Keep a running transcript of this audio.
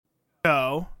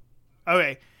go.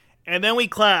 Okay. And then we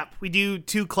clap. We do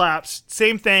 2 claps.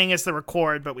 Same thing as the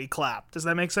record, but we clap. Does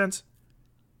that make sense?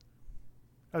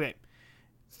 Okay.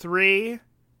 3,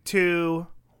 2,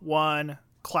 1,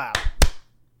 clap.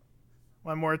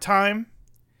 One more time.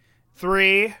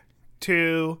 3,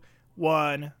 2,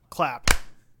 1, clap.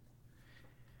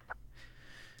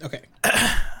 Okay.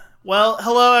 Well,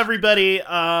 hello everybody.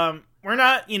 We're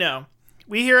not,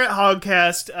 we here at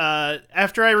Hogcast,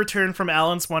 after I returned from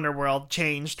Alice Wonderworld,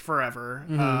 changed forever.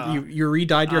 You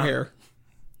re-dyed your hair.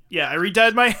 Yeah, I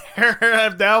re-dyed my hair.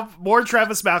 I'm now more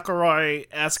Travis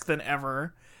McElroy-esque than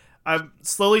ever. I'm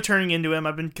slowly turning into him.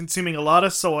 I've been consuming a lot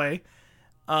of soy.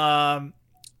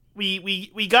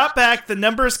 We got back, the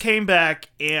numbers came back,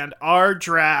 and our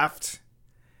draft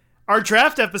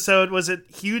episode was a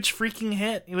huge freaking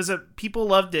hit. People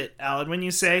loved it, Alan, when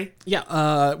you say?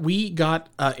 Yeah, we got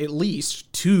at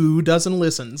least 24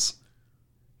 listens.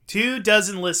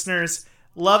 24 listeners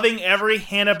loving every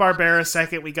Hanna-Barbera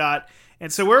second we got.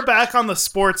 And so we're back on the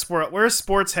sports world. We're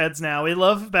sports heads now. We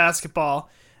love basketball,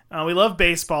 we love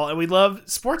baseball, and we love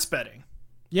sports betting.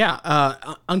 Yeah,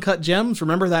 Uncut Gems.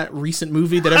 Remember that recent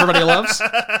movie that everybody loves?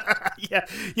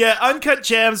 Yeah, Uncut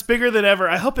Gems, bigger than ever.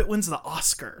 I hope it wins the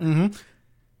Oscar. Mm-hmm.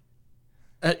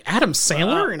 Adam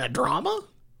Sandler in a drama?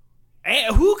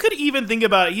 Who could even think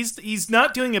about it? He's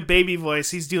not doing a baby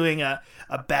voice. He's doing a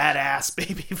badass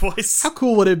baby voice. How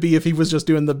cool would it be if he was just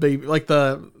doing the baby, like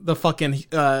the fucking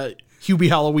Hubie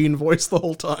Halloween voice the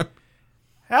whole time?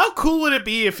 How cool would it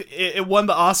be if it won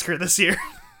the Oscar this year?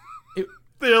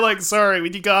 They're like, sorry, we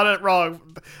got it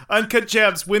wrong. Uncut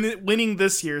Gems winning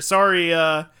this year. Sorry,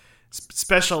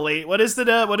 Special Lady. What is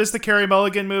the Carey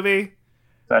Mulligan movie?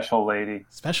 Special Lady.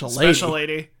 Special Lady. Special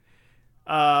Lady.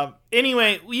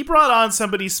 Anyway, we brought on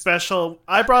somebody special.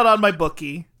 I brought on my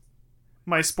bookie,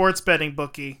 my sports betting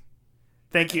bookie.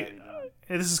 Thank you.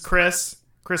 This is Chris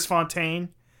Fontaine.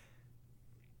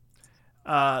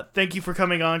 Thank you for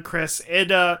coming on, Chris.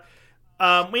 And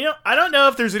I don't know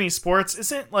if there's any sports.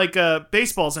 Isn't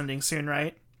baseball's ending soon,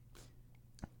 right?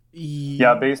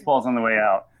 Yeah, baseball's on the way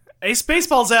out.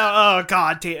 Baseball's out. Oh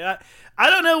god damn. I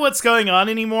don't know what's going on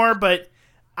anymore, but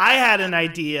I had an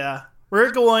idea. We're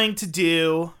going to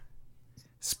do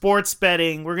sports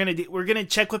betting. We're gonna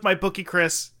check with my bookie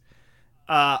Chris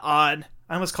on.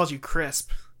 I almost called you Crisp.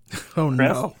 Oh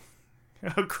no.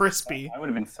 Oh, crispy. I would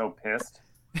have been so pissed.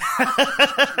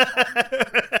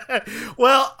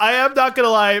 Well, I am not gonna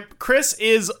lie. Chris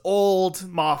is old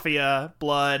mafia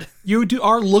blood. You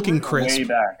are looking crisp. Way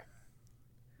back.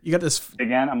 You got this.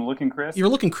 Again, I'm looking crisp. You're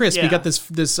looking crisp. Yeah. You got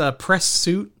this press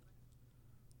suit.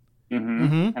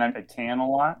 And I tan a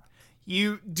lot.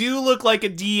 You do look like a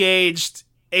de-aged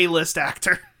A-list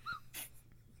actor.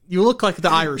 You look like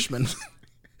the Irishman.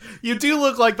 You do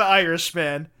look like the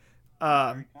Irishman.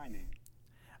 Very kind.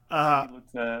 He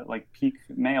looks like peak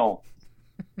male.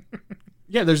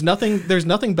 Yeah, there's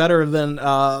nothing better than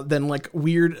like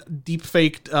weird deep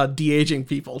faked de-aging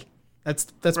people. That's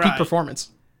right. Peak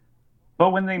performance. But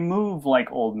when they move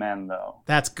like old men, though,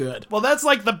 That's good. Well, that's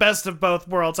like the best of both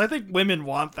worlds. I think women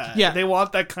want that. Yeah. They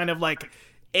want that kind of like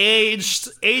aged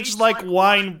like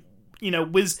wine,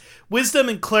 wisdom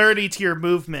and clarity to your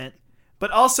movement,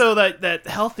 but also that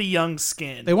healthy young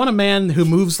skin. They want a man who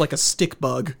moves like a stick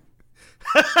bug.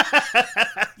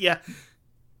 Yeah.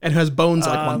 And who has bones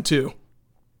like one too.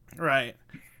 Right.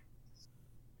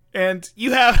 And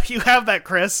you have that,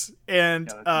 Chris, and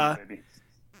yeah, that's me, baby.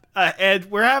 Ed,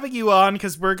 we're having you on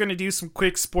because we're going to do some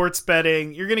quick sports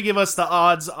betting. You're going to give us the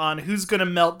odds on who's going to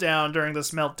melt down during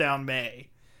this Meltdown May.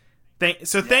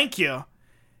 Thank you.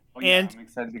 Oh, yeah, and I'm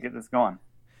excited to get this going.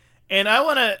 And I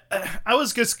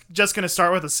was just going to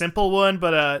start with a simple one,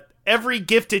 but every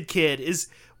gifted kid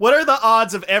what are the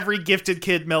odds of every gifted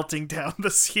kid melting down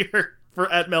this year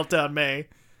at Meltdown May?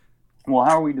 Well,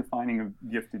 how are we defining a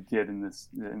gifted kid in this?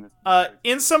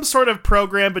 In some sort of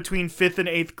program between 5th and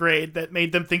 8th grade that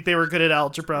made them think they were good at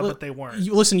algebra, but they weren't.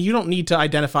 Listen, you don't need to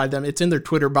identify them. It's in their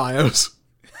Twitter bios.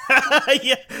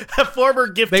 Yeah, a former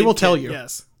gifted They will kid, tell you.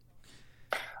 Yes.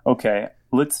 Okay,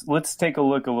 let's take a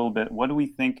look a little bit. What do we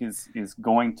think is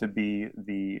going to be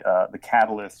the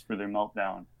catalyst for their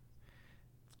meltdown?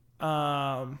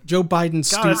 Joe Biden's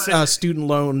student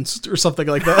loans or something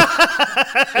like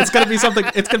that. It's gonna be something.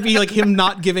 It's gonna be like him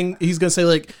not giving. He's gonna say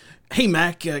like, "Hey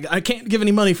Mac, I can't give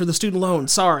any money for the student loan.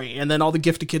 Sorry." And then all the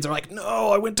gifted kids are like, "No,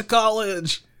 I went to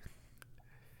college."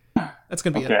 That's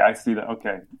gonna be okay. I see that.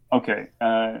 Okay.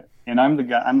 And I'm the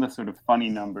guy. I'm the sort of funny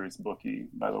numbers bookie,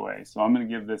 by the way. So I'm gonna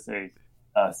give this a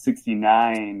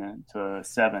 69 to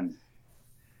 7.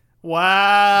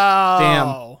 Wow.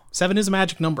 Damn, 7 is a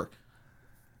magic number.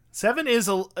 7 is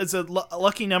a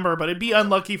lucky number, but it'd be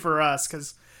unlucky for us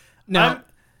because Now,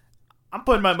 I'm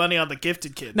putting my money on the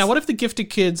Gifted Kids. Now, what if the Gifted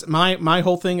Kids, my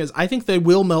whole thing is, I think they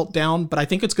will melt down, but I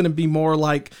think it's going to be more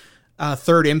like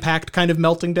Third Impact kind of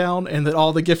melting down, and that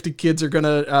all the Gifted Kids are going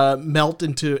to melt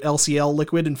into LCL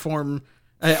liquid and form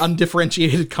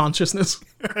undifferentiated consciousness.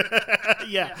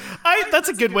 Yeah, that's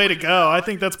a good way to go. I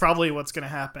think that's probably what's going to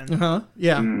happen. Uh-huh.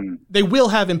 Yeah. They will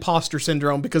have imposter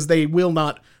syndrome because they will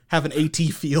not have an AT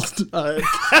field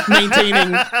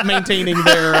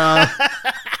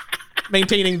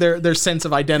maintaining their sense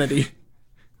of identity.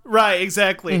 Right,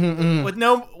 exactly.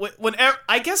 When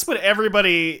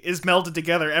everybody is melded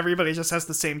together, everybody just has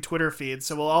the same Twitter feed,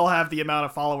 so we'll all have the amount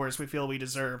of followers we feel we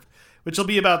deserve, which will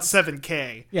be about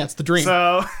 7K. Yeah, it's the dream.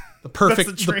 So the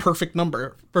perfect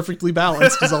number, perfectly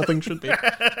balanced as all things should be.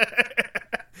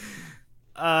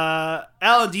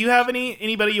 Alan, do you have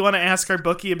anybody you want to ask our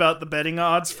bookie about the betting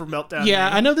odds for Meltdown? Yeah,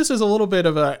 I know this is a little bit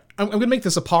of a. I'm going to make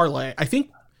this a parlay. I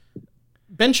think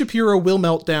Ben Shapiro will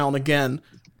melt down again,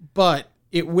 but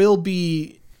it will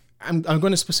be. I'm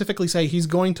going to specifically say he's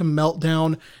going to melt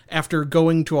down after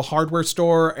going to a hardware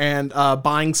store and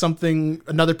buying something,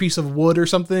 another piece of wood or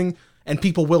something, and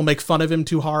people will make fun of him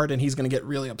too hard, and he's going to get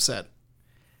really upset.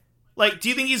 Like, do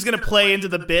you think he's going to play into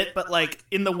the bit, but, like,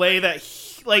 in the way that,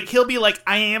 he'll be like,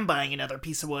 I am buying another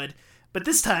piece of wood, but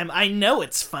this time I know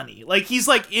it's funny. Like, he's,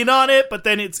 like, in on it, but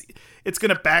then it's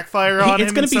going to backfire on him.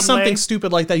 It's going to be something way.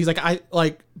 Stupid like that. He's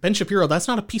like, Ben Shapiro, that's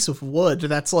not a piece of wood.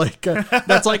 That's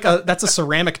that's a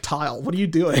ceramic tile. What are you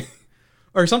doing?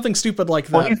 Or something stupid like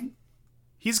that. Well,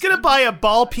 he's going to buy a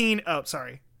ball peen. Oh,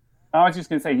 sorry. I was just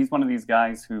going to say, he's one of these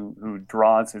guys who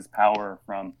draws his power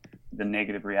from the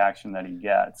negative reaction that he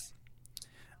gets.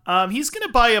 He's going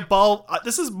to buy a ball.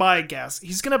 This is my guess.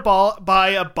 He's going to buy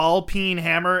a ball peen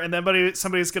hammer, and then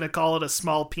somebody's going to call it a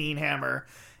small peen hammer.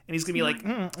 And he's going to be like,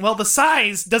 well, the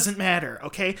size doesn't matter,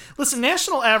 okay? Listen,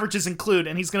 national averages include,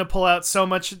 and he's going to pull out so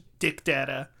much dick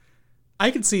data.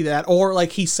 I could see that. Or,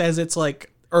 like, he says it's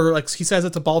like, or, like, he says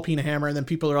it's a ball peen hammer, and then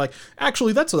people are like,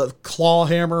 actually, that's a claw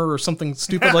hammer or something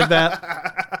stupid like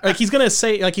that. Like, he's going to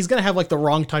say, like, he's going to have, like, the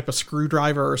wrong type of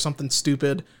screwdriver or something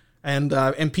stupid.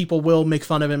 And people will make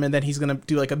fun of him, and then he's gonna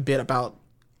do like a bit about,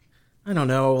 I don't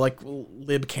know, like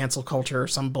lib cancel culture or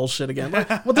some bullshit again.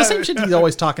 Well, the same shit he's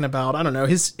always talking about. I don't know.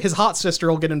 His hot sister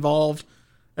will get involved,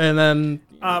 and then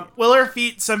will her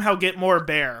feet somehow get more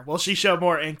bare? Will she show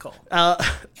more ankle?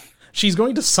 She's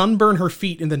going to sunburn her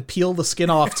feet and then peel the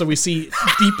skin off so we see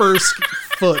deeper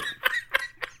foot.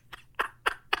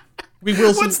 We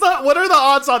will. What are the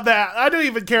odds on that? I don't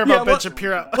even care about Ben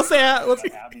Shapiro. What's that?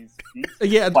 Abby's feet?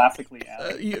 Yeah, classically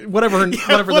Abby. Whatever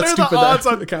that stupid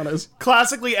that account is.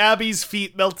 Classically Abby's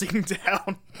feet melting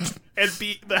down and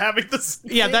having this.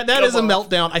 Yeah, that is a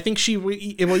meltdown. I think it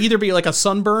will either be like a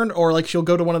sunburn or like she'll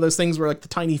go to one of those things where like the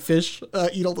tiny fish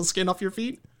eat all the skin off your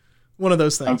feet. One of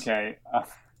those things. Okay.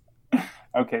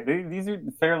 Okay. These are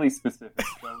fairly specific.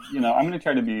 So, I'm going to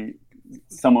try to be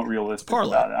somewhat realistic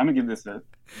about it. I'm going to give this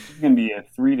it's going to be a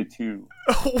 3-2.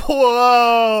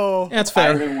 Whoa. That's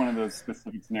fair. Either one of those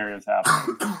specific scenarios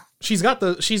happen. She's got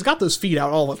those feet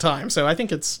out all the time, so I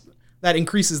think that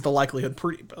increases the likelihood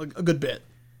a good bit.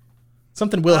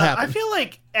 Something will happen. I feel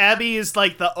like Abby is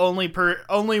like the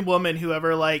only woman who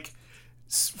ever like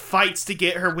fights to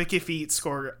get her wiki feet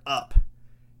score up.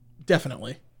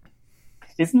 Definitely.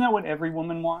 Isn't that what every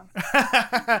woman wants?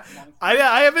 I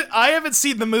haven't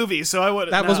seen the movie, so I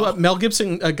wouldn't. That was what Mel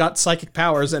Gibson got psychic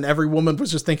powers, and every woman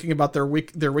was just thinking about their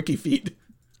wiki feet.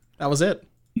 That was it.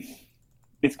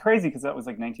 It's crazy because that was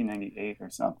like 1998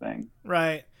 or something.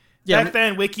 Right. Yeah. Back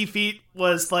then, Wiki Feet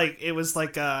was like it was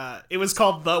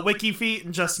called the Wiki Feet,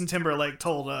 and Justin Timberlake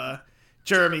told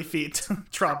Jeremy Feet to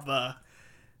drop the.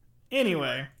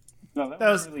 Anyway. No, that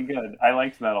was really good. I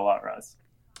liked that a lot, Russ.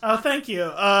 Oh, thank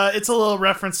you. It's a little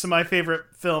reference to my favorite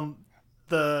film,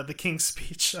 The King's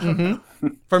Speech.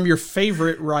 From your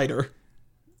favorite writer,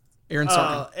 Aaron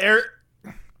Sorkin.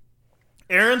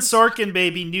 Aaron Sorkin,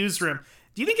 baby, Newsroom.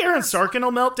 Do you think Aaron Sorkin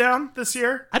will melt down this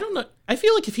year? I don't know. I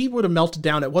feel like if he would have melted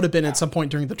down, it would have been at some point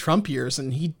during the Trump years,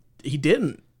 and he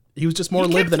didn't. He was just more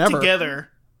lib than ever. Together.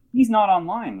 He's not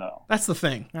online, though. That's the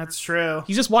thing. That's true.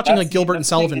 He's just watching like Gilbert and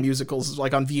Sullivan musicals,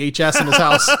 like on VHS in his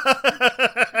house.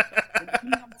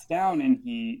 Down and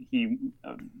he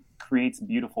creates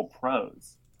beautiful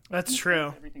prose. That's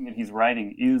true. Everything that he's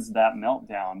writing is that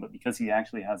meltdown, but because he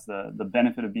actually has the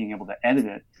benefit of being able to edit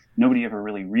it, nobody ever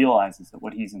really realizes that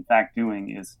what he's in fact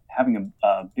doing is having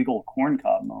a big old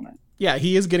corncob moment. Yeah,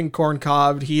 he is getting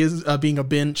corncobbed. He is being a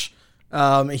bench,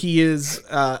 He is.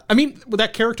 I mean, with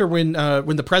that character when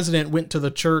the president went to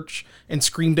the church and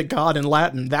screamed at God in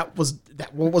Latin, that was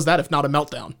that. What was that if not a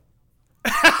meltdown?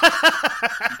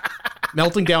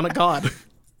 Melting down at God.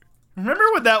 Remember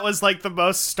when that was like the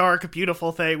most stark,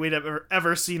 beautiful thing we'd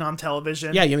ever seen on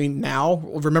television? Yeah, you mean now?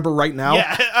 Remember right now?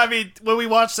 Yeah, I mean when we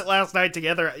watched it last night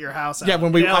together at your house. Yeah,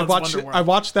 when I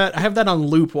watched that. I have that on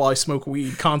loop while I smoke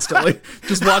weed constantly,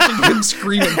 just watching him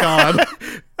scream at God.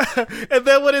 And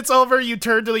then when it's over, you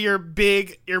turn to your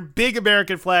big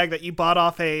American flag that you bought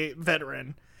off a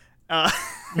veteran,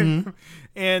 and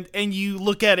you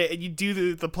look at it and you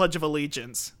do the Pledge of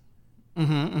Allegiance.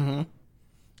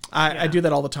 I do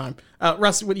that all the time.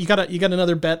 Russ, you got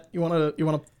another bet you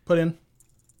wanna put in?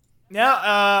 Yeah,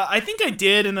 I think I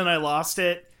did, and then I lost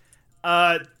it.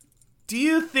 Do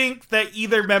you think that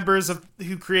either members of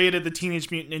who created the Teenage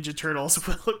Mutant Ninja Turtles,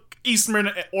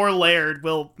 Eastman or Laird,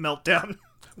 will melt down?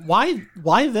 Why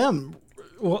them?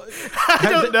 Well, I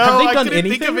don't know. Have they done I couldn't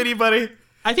anything? think of anybody.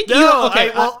 I think No,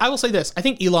 I will say this. I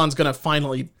think Elon's gonna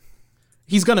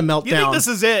he's gonna melt You down. think this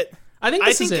is it? I think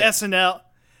this is it. SNL.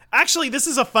 Actually, this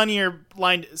is a funnier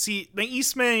line. See, the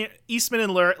Eastman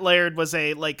and Laird was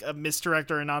a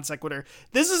misdirect or a non sequitur.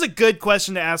 This is a good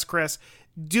question to ask Chris.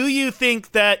 Do you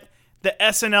think that the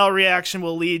SNL reaction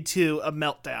will lead to a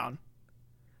meltdown?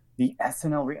 The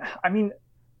I mean,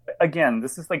 again,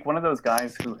 this is like one of those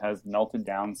guys who has melted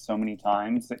down so many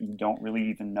times that you don't really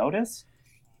even notice.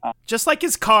 Just like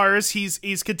his cars,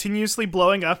 he's continuously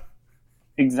blowing up.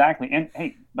 Exactly. And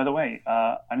hey, by the way,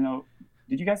 I don't know.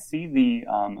 Did you guys see the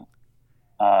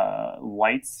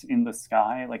lights in the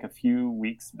sky like a few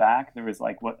weeks back? There was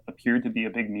like what appeared to be a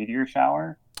big meteor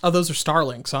shower. Oh, those are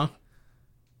Starlinks, huh?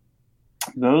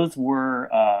 Those were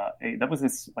that was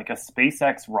this like a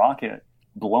SpaceX rocket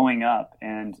blowing up,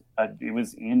 and it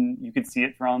was you could see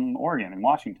it from Oregon and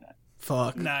Washington.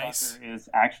 Fuck. Nice. His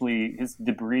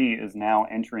debris is now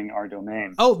entering our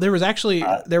domain. Oh, there was actually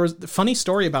there was a funny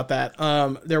story about that.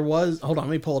 There was, hold on,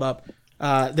 let me pull it up.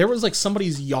 There was like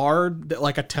somebody's yard that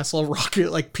like a Tesla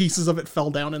rocket, like pieces of it fell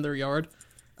down in their yard.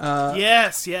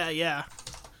 Yes, yeah.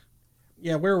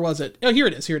 Yeah, where was it? Oh, here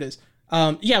it is.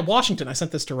 Yeah, Washington. I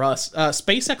sent this to Russ.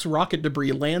 SpaceX rocket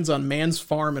debris lands on man's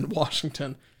farm in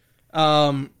Washington.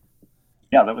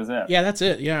 Yeah, that was it. Yeah, that's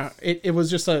it. Yeah, it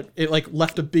was just it like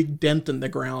left a big dent in the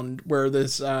ground where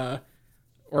this or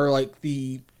like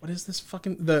what is this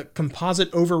the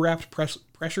composite overwrapped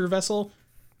pressure vessel.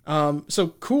 So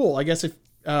cool. I guess if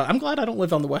I'm glad I don't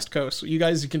live on the West Coast. You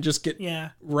guys can just get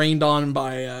rained on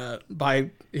by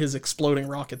his exploding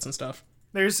rockets and stuff.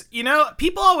 There's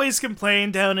people always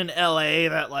complain down in LA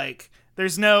that like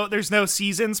there's no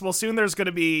seasons. Well, soon there's going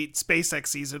to be SpaceX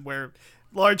season where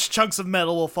large chunks of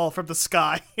metal will fall from the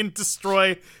sky and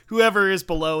destroy whoever is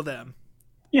below them.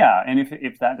 Yeah, and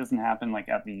if that doesn't happen, like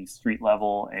at the street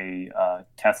level, a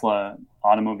Tesla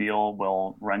automobile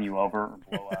will run you over or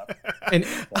blow up. And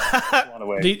a lot of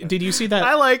ways. Did you see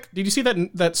that? Did you see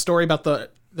that story about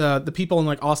the people in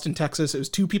like Austin, Texas? It was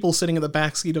two people sitting in the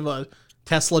backseat of a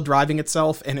Tesla driving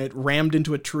itself, and it rammed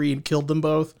into a tree and killed them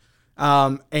both.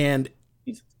 And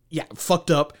yeah, fucked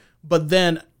up. But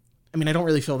then, I mean, I don't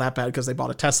really feel that bad because they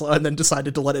bought a Tesla and then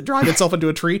decided to let it drive itself into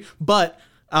a tree. But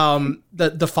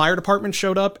the fire department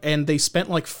showed up and they spent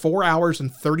like 4 hours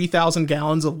and 30,000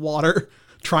 gallons of water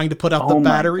trying to put out the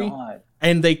battery. God.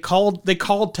 And they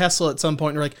called Tesla at some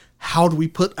point and they're like, how do we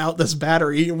put out this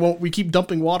battery? We keep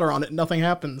dumping water on it and nothing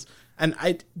happens. And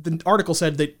the article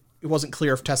said that it wasn't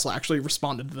clear if Tesla actually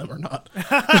responded to them or not.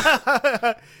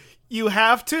 You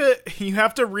have to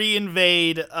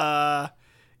reinvade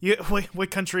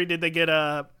what country did they get?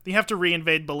 You have to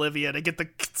reinvade Bolivia to get the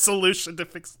solution to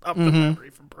fix up the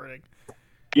battery from burning.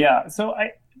 Yeah. So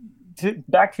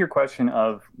back to your question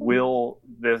of will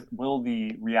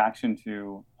the reaction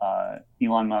to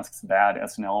Elon Musk's bad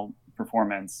SNL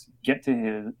performance get to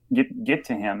him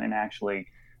and actually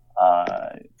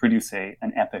produce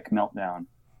an epic meltdown?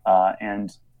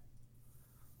 And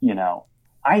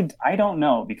I don't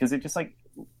know, because it just like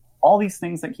all these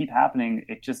things that keep happening,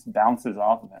 it just bounces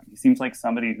off of him. He seems like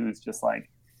somebody who's just like,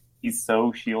 he's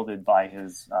so shielded by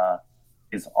his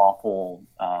awful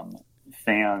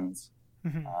fans.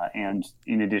 And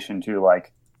in addition to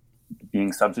like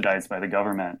being subsidized by the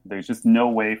government, there's just no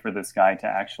way for this guy to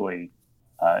actually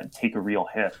take a real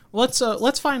hit. If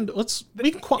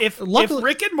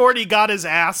Rick and Morty got his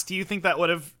ass, do you think that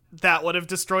would have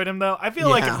destroyed him though? I feel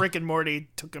like if Rick and Morty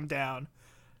took him down.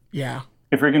 Yeah.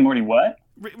 If Rick and Morty what?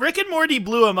 Rick and Morty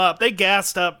blew him up. They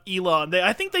gassed up Elon.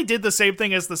 I think they did the same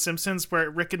thing as The Simpsons, where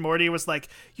Rick and Morty was like,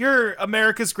 "You're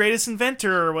America's greatest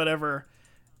inventor," or whatever.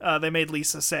 They made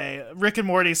Lisa say. Rick and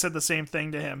Morty said the same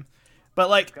thing to him. But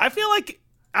like, I feel like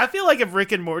if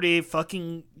Rick and Morty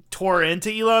fucking tore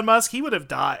into Elon Musk, he would have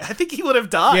died. I think he would have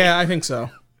died. Yeah, I think so.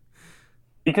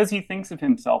 Because he thinks of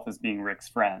himself as being Rick's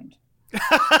friend.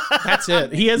 That's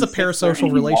it. He has a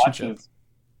parasocial relationship.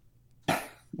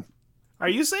 Are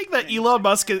you saying that Elon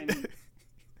Musk is...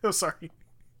 Oh, sorry.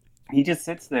 He just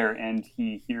sits there and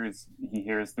he hears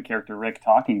the character Rick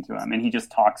talking to him, and he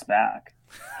just talks back.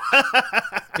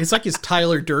 It's like his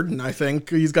Tyler Durden, I think.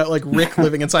 He's got like Rick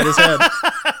living inside his head.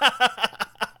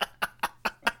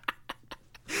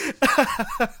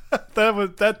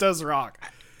 That does rock.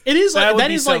 It is like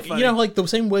that is so like funny. you know, like the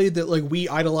same way that like we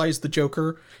idolize the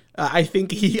Joker. I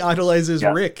think he idolizes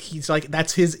Rick. He's like,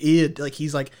 that's his id. Like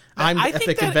he's like, I'm the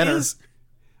epic inventor.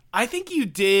 I think you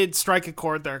did strike a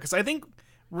chord there, because I think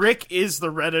Rick is the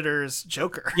Redditor's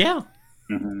Joker. Yeah.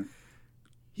 Mm-hmm.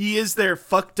 He is their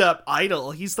fucked up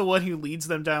idol. He's the one who leads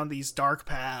them down these dark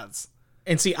paths.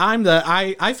 And see,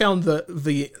 I found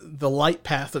the light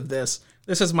path of this.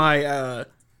 This is my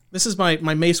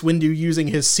Mace Windu using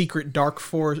his secret dark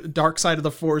side of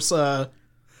the Force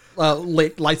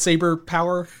lightsaber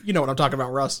power. You know what I'm talking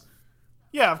about, Russ.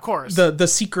 Yeah, of course. The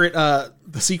secret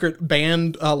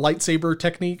band lightsaber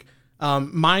technique.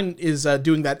 Mine is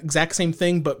doing that exact same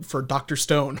thing, but for Dr.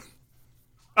 Stone.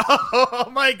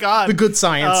 Oh my god. The good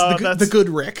science, the good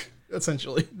Rick,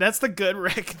 essentially. That's the good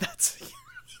Rick. That's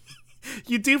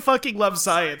you do fucking love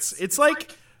science. It's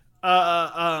like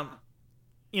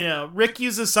Rick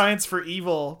uses science for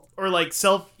evil, or like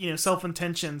selfish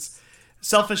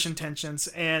intentions,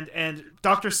 and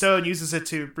Dr. Stone uses it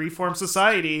to reform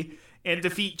society and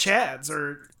defeat Chads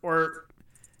or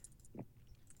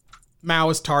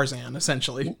Maoist Tarzan,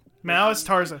 essentially. Maoist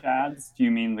Tarzan. Chads? Do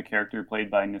you mean the character played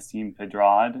by Nassim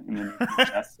Pedrad in the new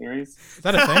Chess series? Is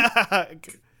that a thing?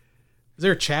 Is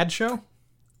there a Chad show?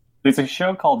 There's a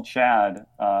show called Chad,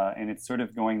 and it's sort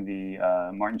of going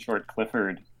the Martin Short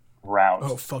Clifford route.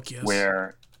 Oh, fuck yes.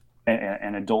 Where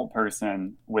an adult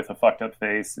person with a fucked up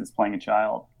face is playing a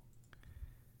child.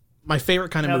 My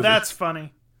favorite kind of Now movie. that's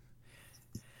funny.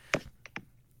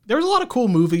 There was a lot of cool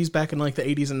movies back in like the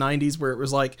 80s and 90s where it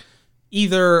was like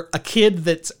either a kid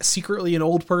that's secretly an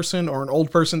old person or an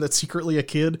old person that's secretly a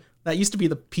kid. That used to be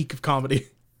the peak of comedy.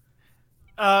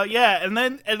 Yeah, and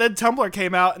then Tumblr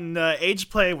came out and age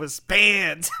play was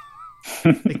banned.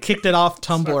 They kicked it off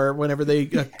Tumblr whenever they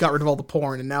got rid of all the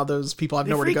porn, and now those people have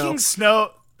nowhere to go.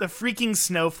 The freaking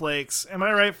snowflakes. Am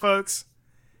I right, folks?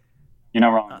 You're not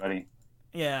wrong, buddy.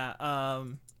 Yeah.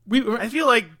 I feel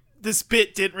like this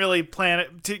bit didn't really plan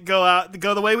it to go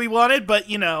the way we wanted, but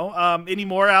any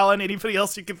more, Alan? Anybody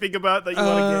else you can think about that you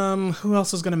want to get? Who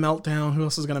else is going to melt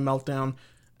down?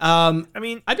 I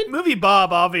mean, Movie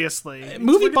Bob, obviously.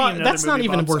 Movie Bob, that's not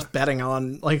even worth betting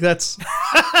on. Like, that's...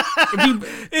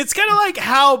 It's kind of like,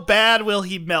 how bad will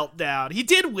he melt down? He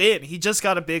did win. He just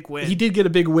got a big win. He did get a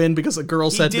big win because a girl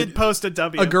said... He did post a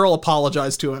W. A girl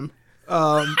apologized to him.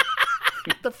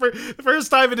 The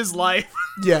first time in his life.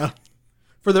 Yeah.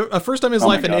 For the first time in his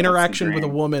life, an interaction with a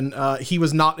woman, he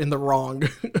was not in the wrong,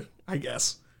 I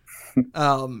guess.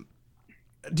 Do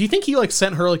you think he,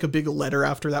 sent her, a big letter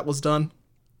after that was done?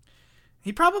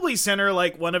 He probably sent her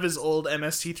one of his old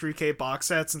MST3K box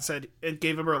sets and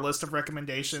gave her a list of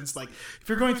recommendations. Like, if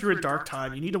you're going through a dark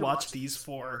time, you need to watch these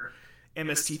 4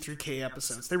 MST3K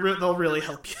episodes. They'll really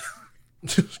help you.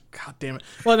 God damn it.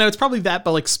 Well, no, it's probably that,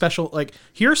 but special,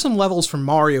 here are some levels from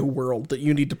Mario World that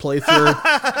you need to play through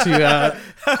to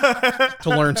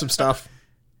learn some stuff.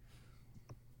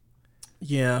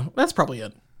 Yeah, that's probably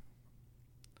it.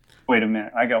 Wait a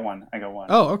minute. I got one.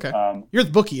 Oh, okay. You're the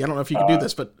bookie. I don't know if you can do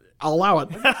this, but I'll allow it.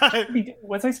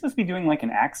 Was I supposed to be doing an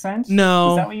accent?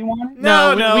 No. Is that what you wanted?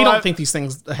 No, we don't think these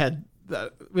things ahead.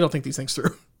 We don't think these things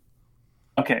through.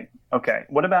 Okay.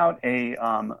 What about a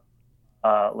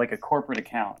corporate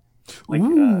account,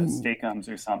 Steakums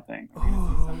or something?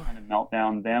 Some kind of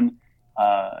meltdown. Them,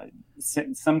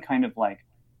 some kind of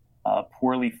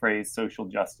poorly phrased social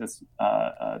justice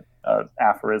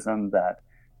aphorism that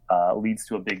leads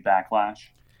to a big backlash.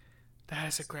 That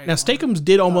is a great Now, one. Steakums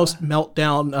did almost melt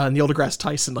down Neil deGrasse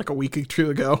Tyson a week or two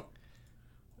ago.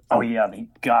 Oh, yeah, they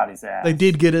got his ass. They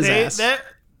did get his ass.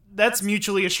 That's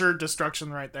mutually assured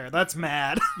destruction right there. That's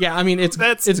mad. Yeah, I mean, it's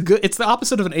good. It's the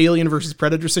opposite of an Alien versus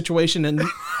Predator situation, and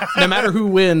no matter who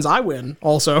wins, I win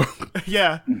also.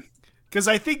 Yeah. Because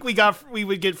I think we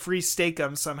would get free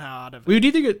Steakums somehow out of it. We would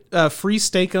either get free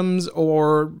Steakums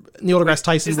or Neil deGrasse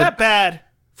Tyson. Is that bad?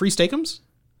 Free Steakums?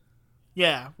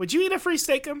 Yeah. Would you eat a free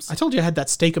Steakums? I told you I had that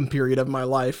Steakum period of my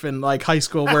life in high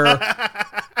school where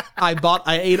I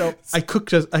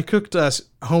cooked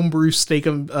homebrew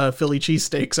Steakum Philly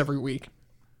cheesesteaks every week.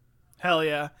 Hell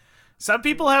yeah. Some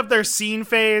people have their scene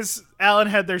phase. Alan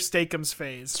had their Steakums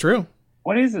phase. It's true.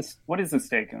 What is this? What is the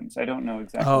Steakums? I don't know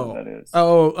exactly what that is.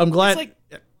 Oh, I'm glad.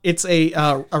 It's It's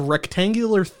a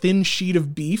rectangular thin sheet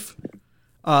of beef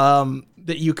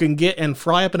that you can get and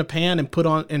fry up in a pan and put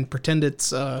on and pretend it's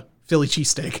Philly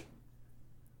cheesesteak.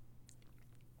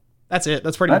 That's it.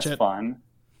 That's pretty much it. That's fun.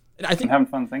 I think I'm having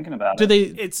fun thinking about do it.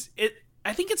 they?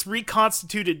 I think it's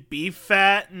reconstituted beef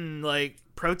fat and like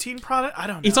protein product. I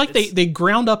don't know. It's like they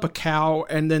ground up a cow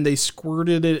and then they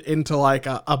squirted it into like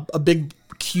a big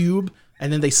cube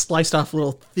and then they sliced off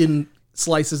little thin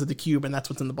slices of the cube and that's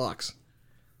what's in the box.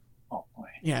 Oh boy.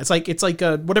 Yeah, it's like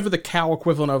whatever the cow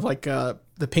equivalent of like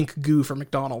the pink goo from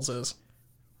McDonald's is.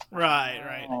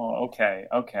 Right. Oh, okay.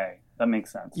 That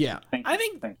makes sense. Yeah. I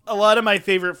think a lot of my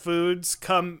favorite foods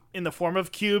come in the form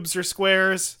of cubes or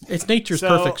squares. It's nature's So-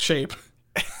 perfect shape.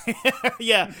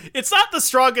 Yeah, it's not the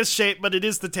strongest shape, but it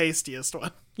is the tastiest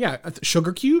one. Yeah,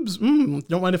 sugar cubes?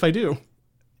 Don't mind if I do.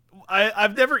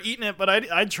 I've never eaten it, but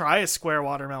I'd try a square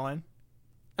watermelon.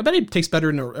 I bet it tastes better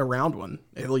in a round one,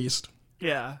 at least.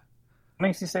 Yeah. What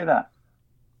makes you say that?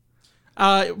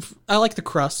 I like the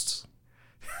crusts.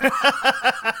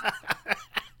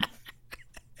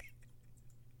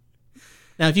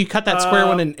 Now, if you cut that square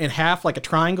one in half like a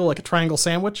triangle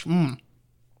sandwich,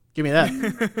 give me that.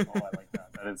 Oh, I like that.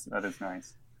 That is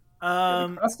nice.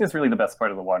 The crust is really the best part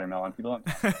of the watermelon. People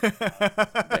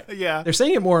don't. Yeah. They're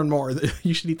saying it more and more that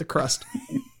you should eat the crust.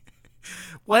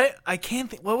 What I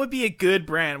can't think. What would be a good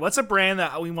brand? What's a brand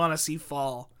that we want to see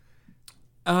fall?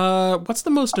 What's the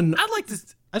most? I'd like to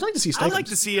see. I'd like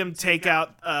to see him take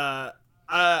out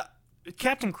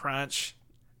Captain Crunch.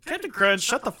 Captain Crunch,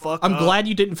 shut the fuck up. I'm glad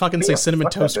you didn't fucking say Cinnamon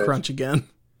fuck that Toast bitch. Crunch again.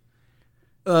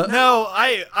 No,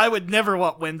 I would never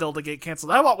want Wendell to get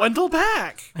canceled. I want Wendell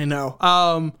back. I know.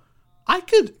 I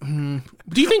could.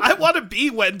 Do you think? I want to be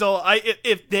Wendell.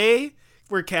 If they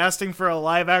were casting for a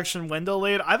live action Wendell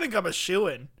lead, I think I'm a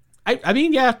shoo-in. I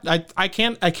mean, yeah. I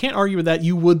can't argue with that.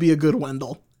 You would be a good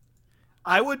Wendell.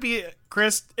 I would be.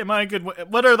 Chris, am I a good?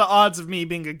 What are the odds of me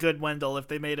being a good Wendell if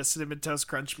they made a Cinnamon Toast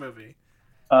Crunch movie?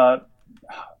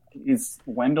 Is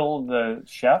Wendell the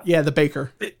chef? Yeah, the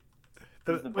baker,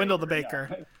 Wendell the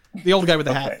baker. the old guy with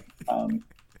the hat. Okay.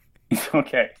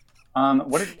 Okay.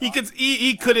 What did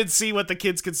He couldn't see what the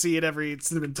kids could see at every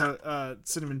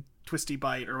cinnamon twisty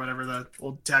bite or whatever the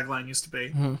old tagline used to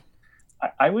be.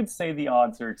 I would say the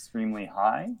odds are extremely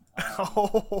high.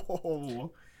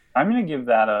 Oh, I'm going to give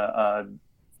that a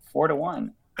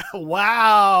 4-1.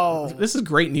 wow! This is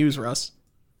great news, Russ.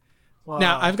 Wow.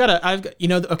 Now I've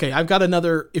got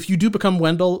another. If you do become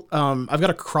Wendell, I've got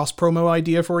a cross promo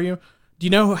idea for you. Do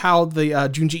you know how the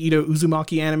Junji Ito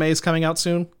Uzumaki anime is coming out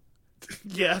soon?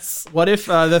 Yes. What if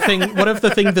the thing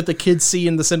that the kids see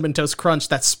in the Cinnamon Toast Crunch,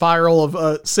 that spiral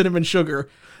of cinnamon sugar,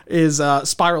 is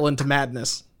spiral into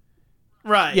madness?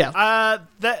 Right. Yeah.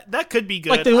 That could be good.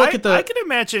 Like they look at the. I could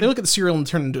imagine. They look at the cereal and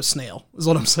turn into a snail. Is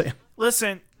what I'm saying.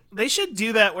 Listen, they should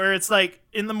do that where it's like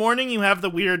in the morning you have the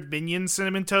weird minion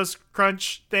Cinnamon Toast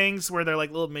Crunch things where they're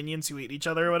like little minions who eat each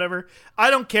other or whatever. I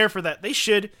don't care for that. They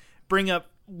should bring up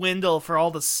Wendell for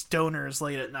all the stoners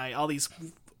late at night. All these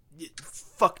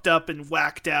fucked up and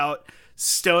whacked out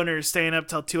stoners staying up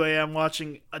till 2 a.m.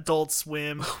 watching Adult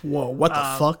Swim. Whoa! What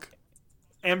the fuck?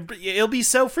 And it'll be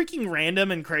so freaking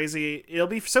random and crazy. It'll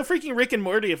be so freaking Rick and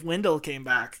Morty if Wendell came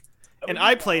back. And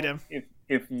I played him.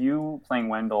 If you playing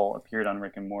Wendell appeared on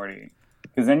Rick and Morty,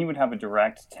 because then you would have a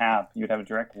direct tap, you would have a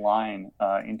direct line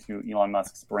into Elon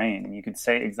Musk's brain, and you could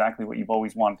say exactly what you've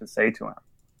always wanted to say to him.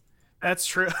 That's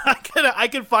true. I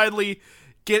could finally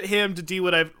get him to do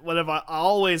what I've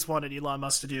always wanted Elon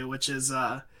Musk to do, which is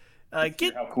How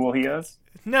cool he is.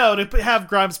 to have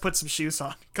Grimes put some shoes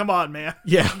on. Come on, man.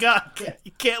 Yeah. God,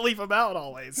 you can't leave him out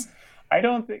always. I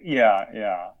don't think.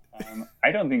 Yeah.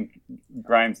 I don't think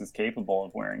Grimes is capable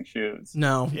of wearing shoes.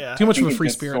 No. Yeah. Too much of I a think free it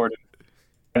just spirit.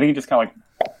 I think it just kind of like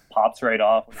pops right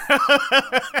off.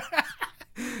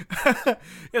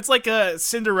 It's like a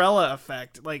Cinderella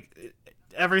effect. Like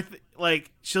everything.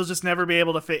 Like she'll just never be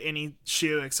able to fit any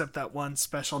shoe except that one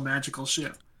special magical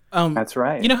shoe. That's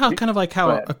right. You know how kind of like how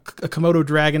Go ahead. a Komodo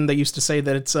dragon, they used to say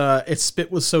that its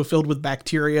spit was so filled with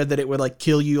bacteria that it would like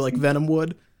kill you like venom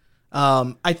would.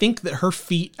 I think that her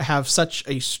feet have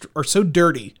are so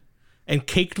dirty and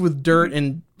caked with dirt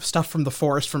and stuff from the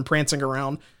forest from prancing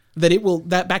around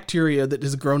that bacteria that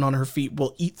has grown on her feet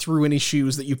will eat through any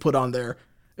shoes that you put on there.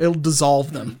 It'll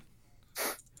dissolve them.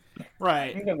 I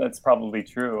Right. think that's probably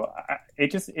true.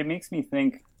 It makes me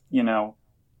think. You know,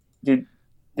 did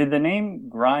did the name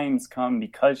Grimes come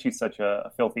because she's such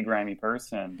a filthy, grimy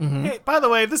person? Hey, by the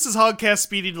way, this is Hogcast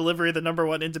Speedy Delivery, the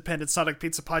 #1 independent Sonic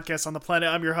Pizza podcast on the planet.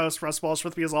 I'm your host, Russ Walsh.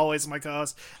 With me, as always, my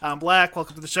co-host, Alan Black.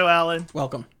 Welcome to the show, Alan.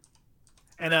 Welcome.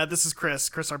 And this is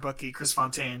Chris, our bookie, Chris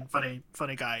Fontaine.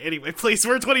 Funny guy. Anyway, please,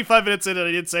 we're 25 minutes in and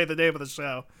I didn't say the name of the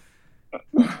show.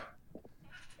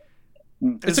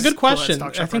 It's a good question.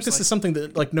 I think this is something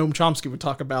that like Noam Chomsky would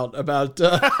talk about.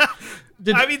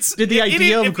 Did the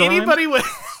idea of Grimes?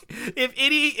 If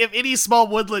any small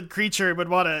woodland creature would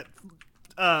want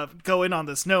to go in on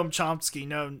this, Noam Chomsky,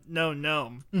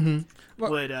 Noam,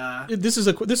 would. This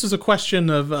is a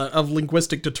question of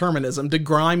linguistic determinism. Did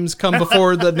Grimes come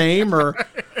before the name, or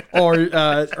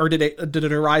did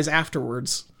it arise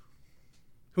afterwards?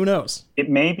 Who knows? It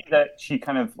may be that she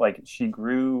kind of like she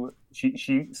grew.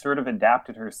 She sort of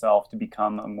adapted herself to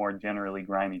become a more generally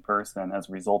grimy person as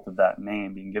a result of that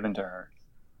name being given to her.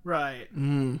 Right.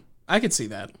 I could see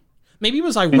that. Maybe it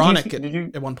was ironic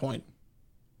at one point.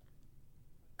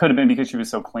 Could have been because she was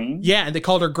so clean. Yeah, and they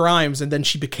called her Grimes, and then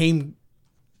she became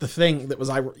the thing that was,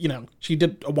 she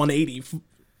did a 180.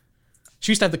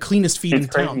 She used to have the cleanest feet in town.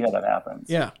 It's crazy how that happens.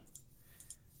 Yeah.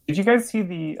 Did you guys see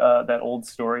that old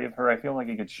story of her? I feel like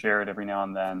I could share it every now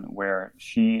and then, where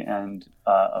she and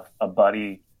a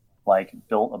buddy like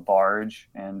built a barge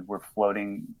and were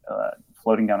floating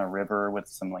down a river with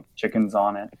some like chickens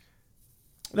on it.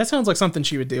 That sounds like something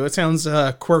she would do. It sounds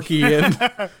quirky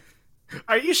and.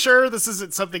 Are you sure this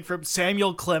isn't something from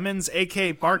Samuel Clemens,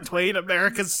 aka Mark Twain,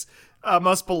 America's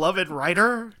most beloved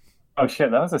writer? Oh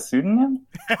shit, that was a pseudonym?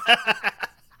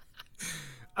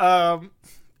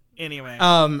 Anyway.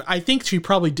 I think she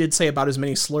probably did say about as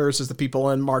many slurs as the people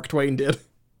in Mark Twain did.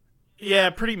 Yeah,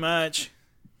 pretty much.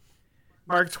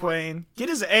 Mark Twain.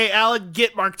 Alan,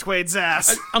 get Mark Twain's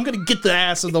ass. I'm gonna get the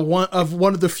ass of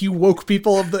one of the few woke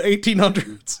people of the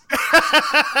 1800s.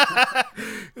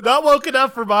 Not woke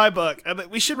enough for my book.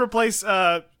 We should replace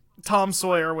Tom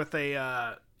Sawyer with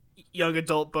a young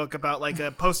adult book about like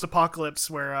a post-apocalypse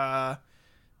where I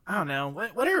don't know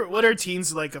what are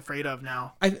teens like afraid of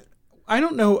now. I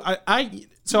don't know.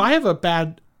 So I have a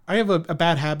bad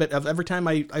habit of every time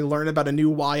I learn about a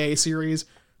new YA series,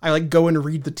 I like go and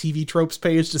read the TV tropes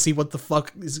page to see what the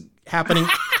fuck is happening.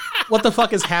 What the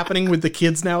fuck is happening with the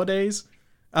kids nowadays?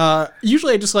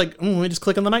 Usually I just I just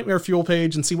click on the Nightmare Fuel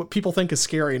page and see what people think is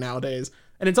scary nowadays.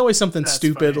 And it's always something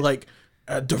stupid funny. Like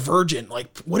Divergent.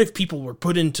 Like, what if people were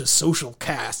put into social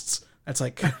castes? That's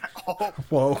like,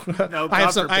 whoa. No, I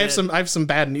have some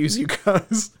bad news, you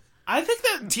guys. I think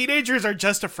that teenagers are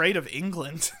just afraid of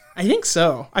England. I think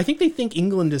so. I think they think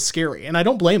England is scary, and I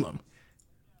don't blame them.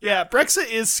 Yeah,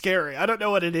 Brexit is scary. I don't know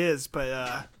what it is,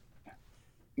 but...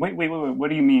 Wait. What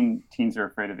do you mean teens are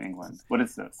afraid of England? What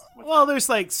is this? Well, there's,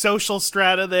 like, social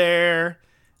strata there.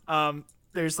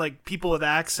 There's, like, people with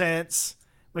accents,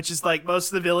 which is, like, most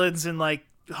of the villains in, like,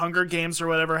 Hunger Games or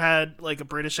whatever had, like, a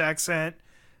British accent.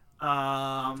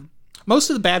 Most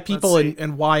of the bad people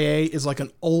in YA is, like,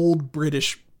 an old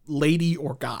British lady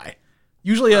or guy.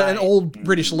 Usually an old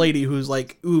British lady who's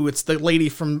like, ooh, it's the lady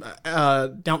from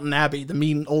Downton Abbey, the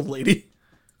mean old lady.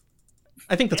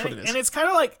 I think that's what it is. And it's kind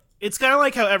of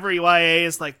like how every YA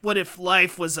is like, what if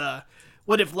life was a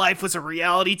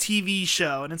reality TV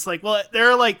show? And it's like, well,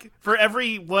 there are like, for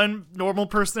every one normal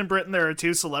person in Britain, there are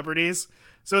 2 celebrities.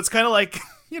 So it's kind of like,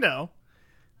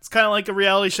 it's kind of like a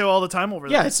reality show all the time over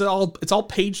there. Yeah, it's all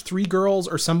page 3 girls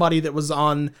or somebody that was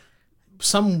on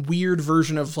some weird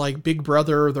version of like Big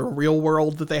Brother, the Real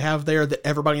World that they have there that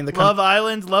everybody in the Love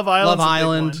Island.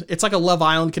 It's like a Love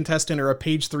Island contestant or a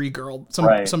page 3 girl,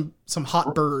 some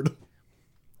hot bird.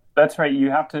 That's right. You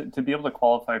have to be able to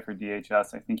qualify for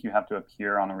DHS. I think you have to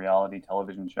appear on a reality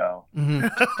television show.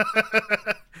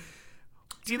 Mm-hmm.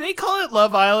 Do they call it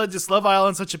Love Island? Just Love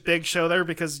Island such a big show there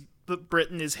because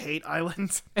Britain is Hate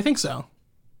Island? I think so.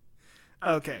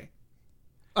 Okay.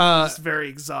 It's very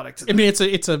exotic to them. I mean,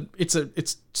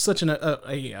 it's such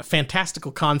a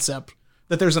fantastical concept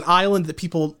that there's an island that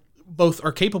people both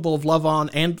are capable of love on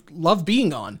and love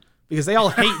being on because they all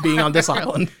hate being on this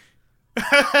island.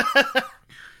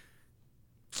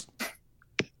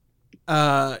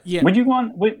 Yeah. Would you go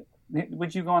on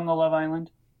the Love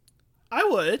Island? I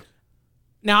would.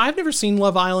 Now, I've never seen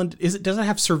Love Island. Does it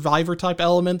have Survivor type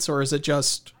elements or is it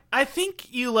just? I think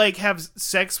you like have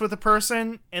sex with a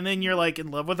person and then you're like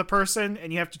in love with a person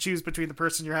and you have to choose between the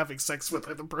person you're having sex with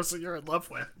and the person you're in love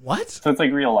with. What? So it's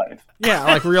like real life. Yeah,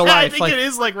 like real life. I think it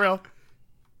is like real.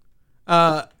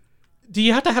 Do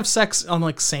you have to have sex on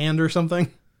like sand or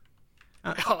something?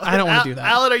 I don't want to do that.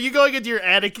 Alan, are you going into your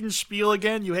Anakin spiel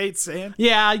again? You hate sand?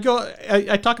 Yeah, I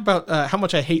talk about how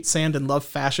much I hate sand and love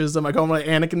fascism. I go on my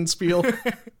Anakin spiel.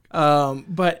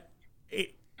 But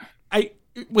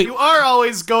wait. You are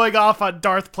always going off on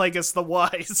Darth Plagueis the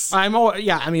Wise. I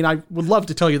mean, I would love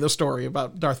to tell you the story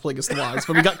about Darth Plagueis the Wise,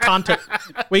 but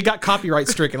we got copyright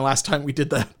stricken last time we did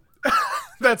that.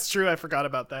 That's true. I forgot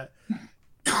about that.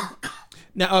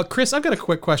 Now, Chris, I've got a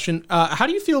quick question. How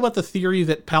do you feel about the theory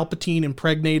that Palpatine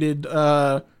impregnated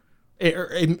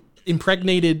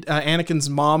Anakin's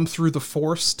mom through the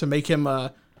Force to make him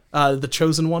the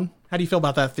chosen one? How do you feel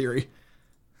about that theory?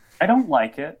 I don't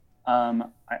like it.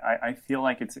 I feel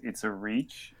like it's a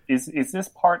reach. Is this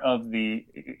part of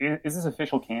is this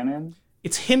official canon?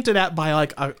 It's hinted at by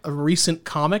like a recent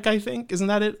comic, I think. Isn't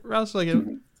that it, Rouse?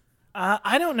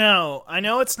 I don't know. I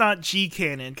know it's not G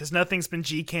canon because nothing's been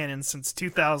G canon since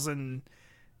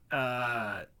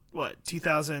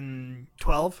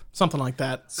 2012? Something like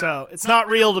that. So it's not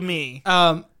real to me.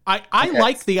 I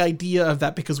like the idea of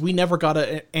that because we never got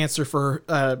an answer for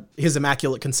his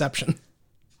Immaculate Conception.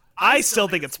 I still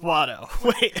think it's Watto.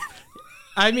 Wait.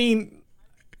 I mean,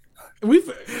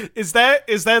 is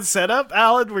that set up,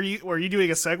 Alan? Were you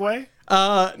doing a segue?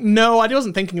 No, I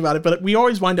wasn't thinking about it, but we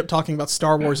always wind up talking about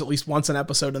Star Wars at least once an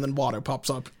episode, and then Watto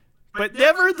pops up. But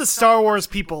never the Star Wars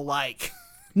people like.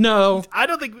 No. I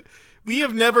don't think... We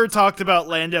have never talked about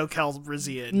Lando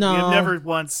Calrissian. No. We have never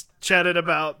once chatted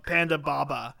about Panda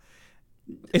Baba.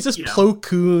 It's just Plo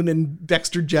Koon and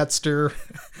Dexter Jetster.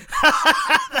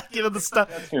 The stuff.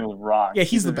 Dexter rock. Yeah,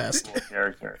 he's the best. Cool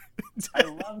character. I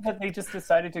love that they just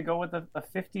decided to go with a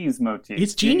 50s motif.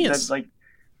 It's genius.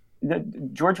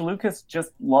 George Lucas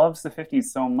just loves the 50s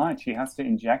so much, he has to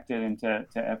inject it into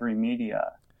every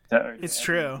media. It's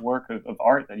true. Work of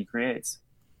art that he creates.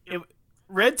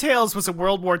 Red Tails was a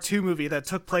World War II movie that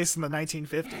took place in the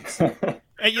 1950s.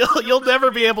 And you'll never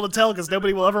be able to tell because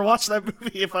nobody will ever watch that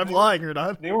movie if I'm lying or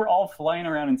not. They were all flying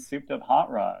around in souped up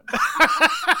hot rods.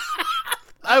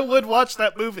 I would watch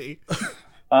that movie.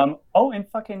 And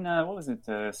fucking, what was it?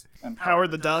 Howard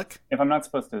the Duck? If I'm not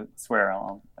supposed to swear,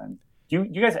 do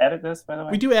you guys edit this, by the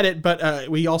way? We do edit, but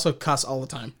we also cuss all the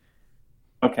time.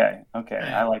 Okay.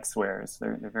 I like swears.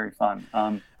 They're very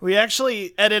fun. We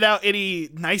actually edit out any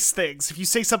nice things. If you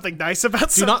say something nice about do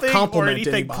something not compliment or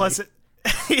anything anybody. pleasant,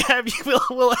 yeah,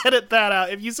 we'll edit that out.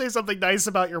 If you say something nice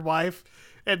about your wife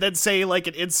and then say like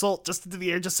an insult just into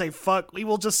the air, just say fuck, we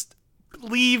will just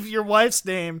leave your wife's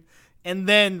name and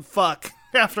then fuck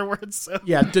afterwards. So,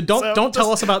 yeah, don't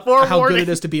tell us about how good it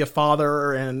is to be a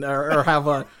father and or have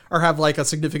like a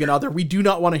significant other. We do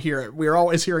not want to hear it. We're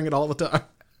always hearing it all the time.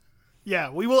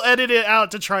 Yeah, we will edit it out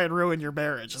to try and ruin your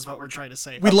marriage, is what we're trying to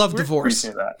say. We love divorce.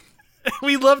 That.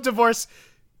 We love divorce.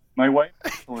 My wife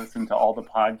will listen to all the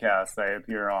podcasts I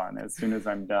appear on as soon as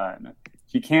I'm done.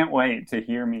 She can't wait to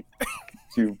hear me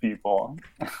to people.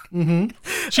 Mm-hmm.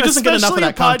 She doesn't get enough of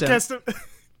that content.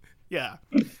 Yeah.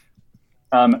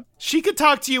 She could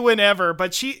talk to you whenever,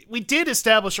 but we did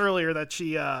establish earlier that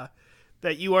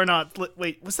that you are not.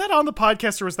 Wait, was that on the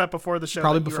podcast or was that before the show?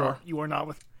 Probably before. You are not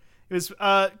with. It was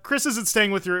Chris isn't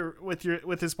staying with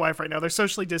his wife right now. They're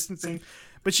socially distancing,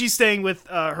 but she's staying with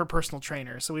her personal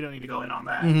trainer, so we don't need to go in on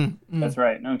that. Mm-hmm, mm-hmm. That's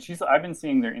right. No, I've been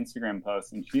seeing their Instagram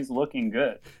posts, and she's looking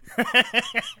good.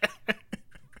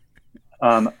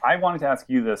 I wanted to ask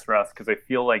you this, Russ, because I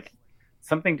feel like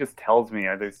something just tells me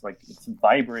there's like it's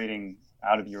vibrating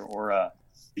out of your aura.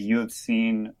 You have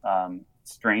seen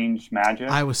Strange Magic.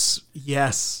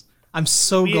 Yes. I'm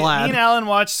so glad. Me and Alan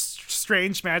watched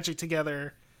Strange Magic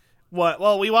together.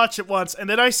 Well, we watched it once, and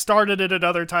then I started it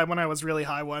another time when I was really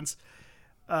high once.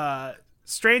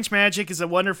 Strange Magic is a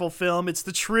wonderful film. It's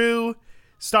the true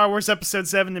Star Wars Episode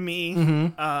 7 to me.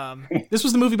 Mm-hmm. This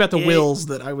was the movie about the Wills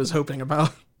that I was hoping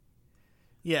about.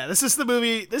 Yeah, this is the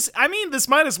movie. This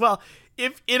might as well.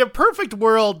 If in a perfect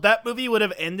world, that movie would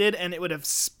have ended and it would have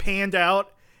panned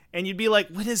out, and you'd be like,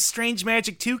 when is Strange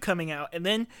Magic 2 coming out? And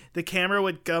then the camera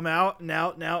would come out and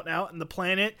out and out and out, and the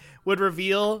planet would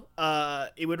reveal,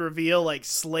 like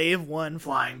Slave 1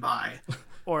 flying by.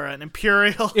 Or an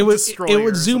Imperial destroyer. It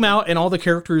would zoom out, and all the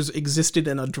characters existed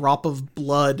in a drop of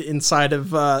blood inside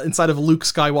of Luke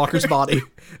Skywalker's body.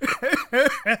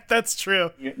 That's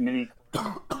true.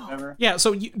 Yeah,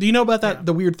 so do you know about that? Yeah.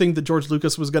 The weird thing that George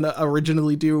Lucas was going to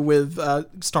originally do with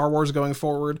Star Wars going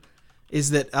forward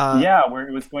is that where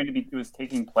it was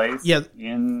taking place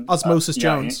in Osmosis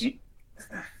Jones.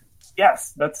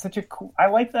 Yes, that's such a cool. I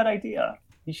like that idea.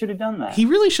 He should have done that. He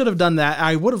really should have done that.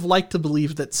 I would have liked to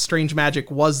believe that Strange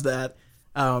Magic was that.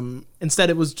 Instead,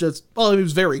 it was just it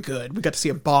was very good. We got to see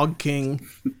a Bog King.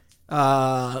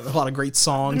 A lot of great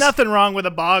songs. Nothing wrong with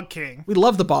a Bog King. We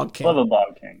love the Bog King. Love a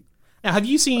Bog King. Now, have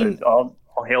you seen? I'll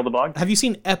hail the Bog King. Have you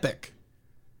seen Epic?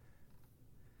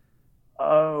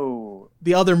 Oh,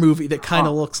 The other movie that kind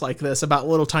of looks like this, about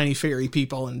little tiny fairy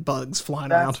people and bugs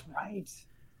flying around. that's right.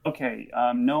 Okay,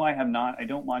 no, I have not. I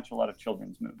don't watch a lot of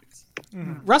children's movies.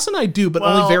 Russ and I do, but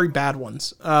Well- only very bad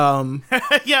ones.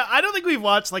 Yeah, I don't think we've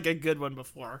watched like a good one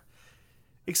before.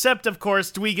 Except, of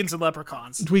course, Dweegans and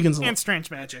Leprechauns. Dweegans And Strange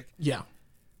Magic. Yeah.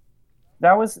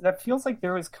 That feels like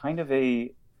there was kind of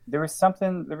there was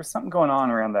something going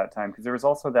on around that time, because there was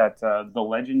also that The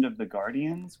Legend of the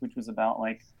Guardians, which was about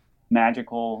like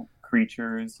magical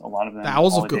creatures. A lot of them. The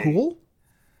Owls of holiday- Ga'Hoole?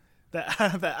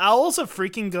 The Owls of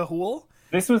freaking Ga'Hoole?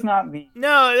 This was not the.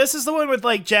 No, this is the one with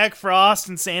like Jack Frost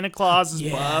and Santa Claus is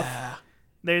buff. Yeah.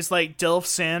 There's like Dilf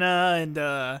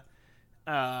Santa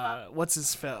and what's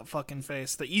his fucking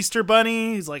face? The Easter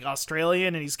Bunny. He's like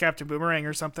Australian and he's Captain Boomerang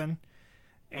or something.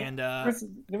 And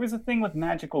There was a thing with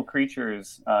magical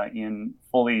creatures in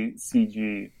fully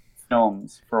CG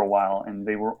films for a while, and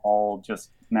they were all just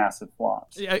massive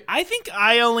flops. I think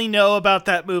I only know about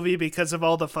that movie because of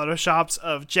all the photoshops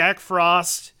of Jack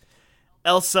Frost,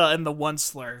 Elsa, and the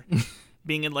Onceler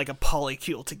being in like a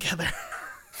polycule together.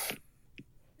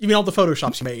 You mean all the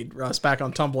photoshops you made, Russ, back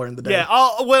on Tumblr in the day? Yeah,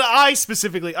 what I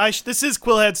specifically, this is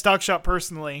Quillhead Stock Shop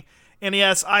personally, and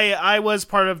yes, I was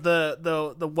part of the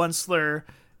Onceler,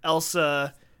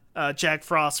 Elsa, Jack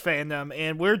Frost fandom,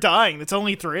 and we're dying. It's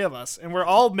only 3 of us, and we're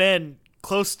all men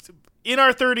in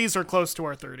our 30s or close to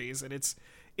our 30s, and it's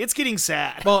getting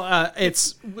sad. Well,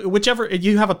 it's whichever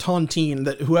you have a tontine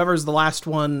that whoever's the last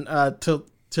one to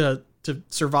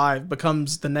survive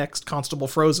becomes the next Constable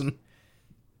Frozen.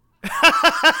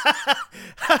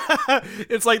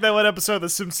 It's like that one episode of The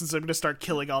Simpsons. I'm gonna start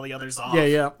killing all the others off.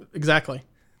 Yeah, exactly.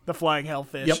 The flying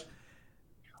hellfish. Yep.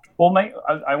 Well,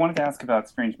 I wanted to ask about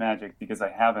Strange Magic because I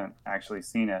haven't actually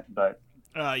seen it, but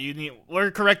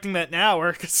We're correcting that now.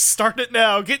 We're start it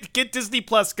now. Get Disney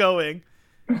Plus going.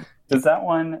 does that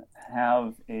one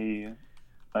have a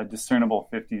discernible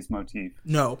 50s motif?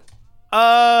 No.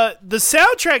 The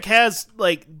soundtrack has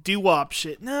like doo-wop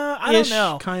shit. No, I don't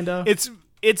know. Kinda.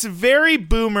 It's very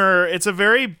boomer. It's a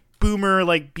very boomer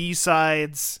like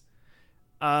B-sides.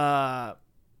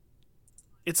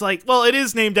 It's like, well, it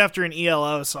is named after an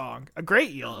ELO song, a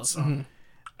great ELO song.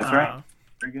 That's right.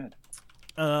 Very good.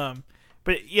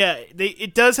 But yeah,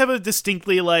 it does have a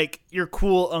distinctly like your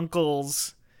cool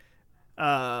uncle's,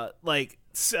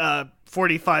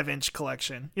 45-inch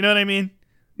collection. You know what I mean?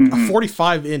 A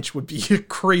 45-inch would be a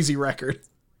crazy record.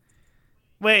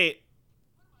 Wait,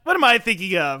 what am I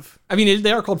thinking of? I mean,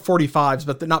 they are called 45s,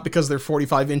 but they're not because they're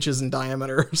 45 inches in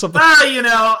diameter or something.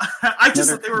 I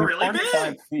just thought they were They're really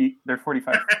 45 big. feet. They're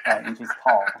 45 inches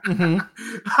tall.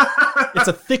 It's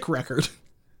a thick record.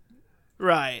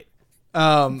 Right.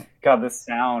 God, this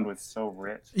sound was so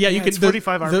rich. Yeah, you it's could.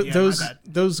 45 RPM, my bad.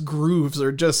 Those grooves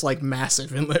are just like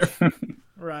massive in there.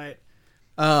 Right.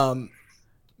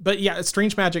 But yeah,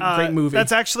 Strange Magic, great movie.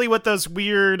 That's actually what those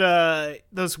weird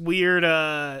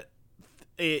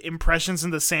impressions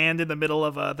in the sand in the middle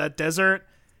of that desert.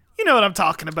 You know what I'm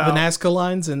talking about. the Nazca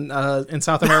lines in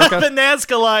South America. The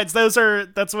Nazca lines.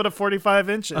 That's what a 45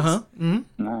 inches.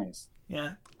 Nice.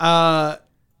 Yeah.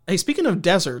 Hey, speaking of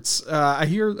deserts, I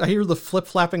hear the flip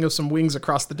flapping of some wings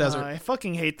across the desert. I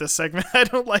fucking hate this segment. I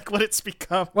don't like what it's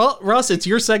become. Well, Russ, it's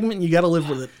your segment. And you got to live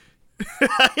with it.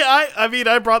 I mean,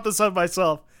 I brought this on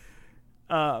myself.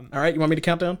 All right, you want me to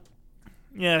count down?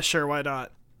 Yeah, sure. Why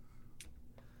not?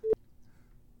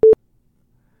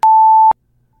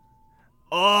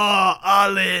 Oh,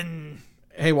 Alin.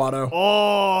 Hey, Watto.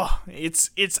 Oh, it's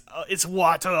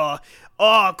Watto.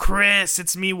 Oh, Chris,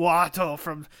 it's me, Watto,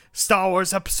 from Star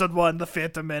Wars Episode 1, The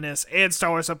Phantom Menace, and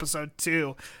Star Wars Episode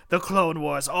 2, The Clone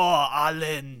Wars. Oh,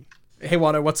 Alin. Hey,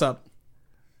 Watto, what's up?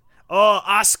 Oh,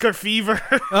 Oscar Fever.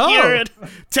 Oh. Here at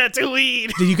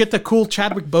Tatooine. Did you get the cool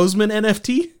Chadwick Boseman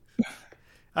NFT?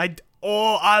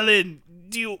 Alin,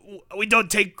 we don't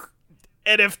take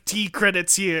NFT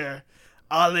credits here.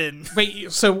 Alin. Wait,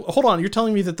 so hold on. You're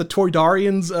telling me that the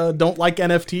Toydarians don't like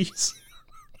NFTs?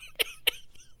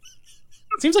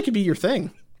 Seems like it'd be your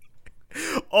thing.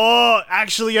 Oh,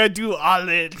 actually, I do,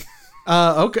 Alin.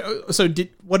 Okay. So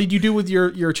what did you do with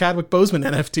your Chadwick Boseman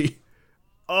NFT?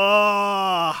 You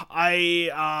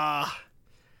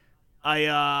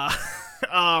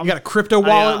You got a crypto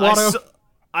wallet, Watto?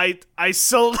 I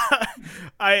sold.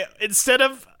 Instead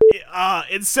of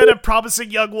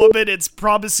promising young woman, it's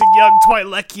promising young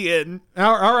Twi'lecian.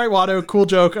 All right, Watto. Cool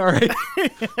joke. All right.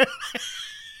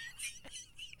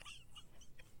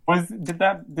 Did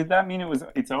that mean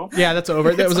it's over? Yeah, that's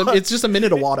over. It's just a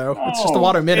minute of Watto. It's just a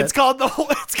Watto minute. It's called the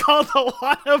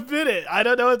Watto minute. I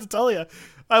don't know what to tell you.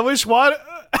 I wish Watto.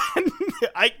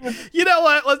 You know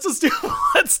what? Let's do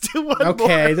one more.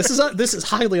 Okay, this is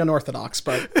highly unorthodox,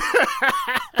 but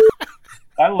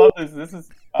I love this. This is.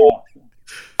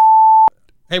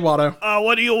 Hey, Watto.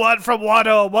 What do you want from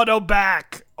Watto? Watto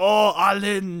back. Oh,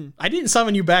 Alin. I didn't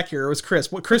summon you back here. It was Chris.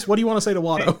 Chris, what do you want to say to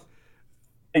Watto?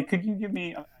 Hey, could you give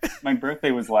me? My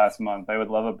birthday was last month. I would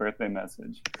love a birthday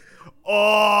message.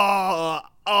 Oh,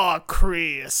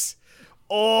 Chris.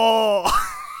 Oh.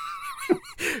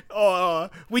 Oh,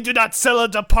 we do not sell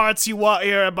the parts you want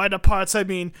here. And by the parts, I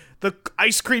mean the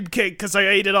ice cream cake, because I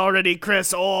ate it already,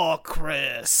 Chris. Oh,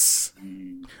 Chris.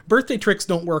 Birthday tricks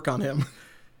don't work on him.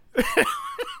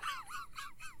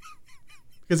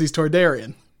 Because he's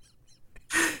Toydarian.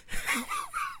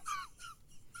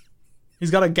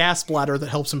 He's got a gas bladder that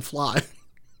helps him fly.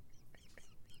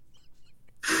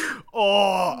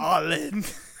 Oh,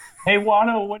 Alin. Hey,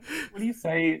 Watto, what do you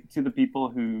say to the people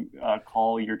who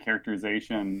call your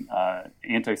characterization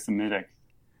anti-Semitic?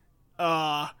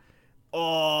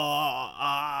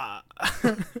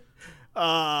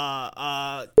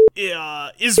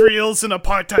 Israel's an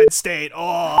apartheid state.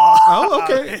 Oh,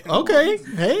 okay. Okay.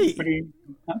 Hey.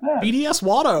 Not bad. BDS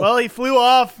Watto. Well, he flew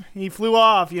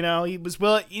off. You know, he's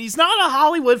not a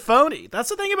Hollywood phony. That's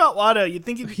the thing about Watto. You'd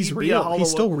think he's be real. a Hollywood. He's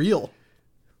still real.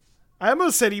 I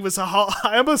almost said he was a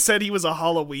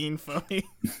Halloween phony.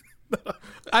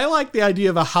 I like the idea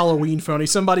of a Halloween phony.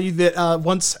 Somebody that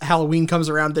once Halloween comes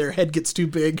around, their head gets too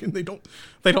big and they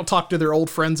don't talk to their old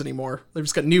friends anymore. They've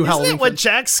just got new Halloween. That's what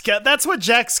Jack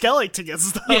Skellington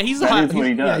is. Though. Yeah, he's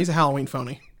a Halloween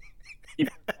phony. He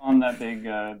put on that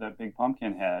big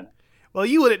pumpkin head. Well,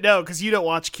 you wouldn't know because you don't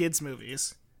watch kids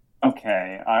movies.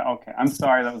 Okay. I'm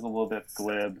sorry. That was a little bit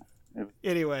glib.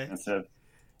 Anyway.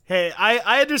 Hey,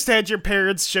 I understand your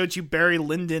parents showed you Barry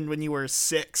Lyndon when you were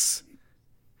 6.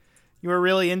 You were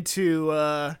really into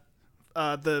the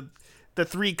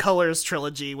Three Colors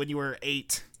trilogy when you were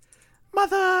 8.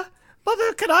 Mother,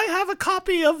 can I have a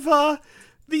copy of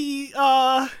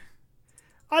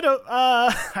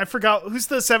I forgot who's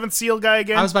the Seventh Seal guy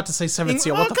again. I was about to say Seventh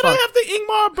Seal. What the fuck?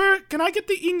 Can I get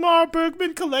the Ingmar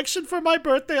Bergman collection for my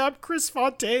birthday? I'm Chris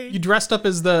Fontaine. You dressed up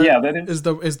as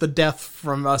the death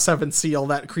from Seventh Seal,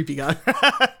 that creepy guy,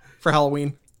 for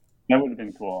Halloween. That would have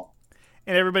been cool.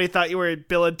 And everybody thought you were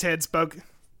Bill and Ted Spoke.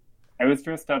 I was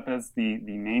dressed up as the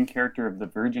main character of the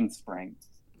Virgin Spring.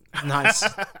 Nice.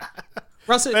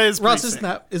 Russ, isn't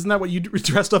that what you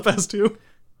dressed up as too?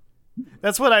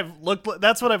 That's what I've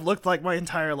looked like my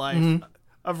entire life, mm-hmm.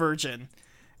 A virgin,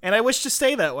 and I wish to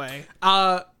stay that way.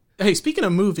 Hey, speaking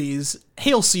of movies,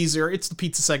 Hail Caesar! It's the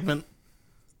pizza segment.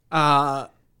 Russ,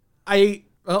 do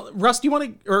you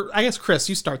want to, or I guess Chris,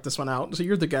 you start this one out. So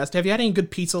you're the guest. Have you had any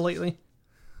good pizza lately?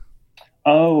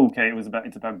 Oh, okay.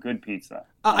 It's about good pizza.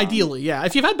 Ideally, yeah.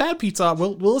 If you've had bad pizza,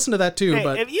 we'll listen to that too. Hey,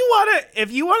 but if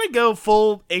you wanna go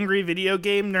full angry video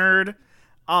game nerd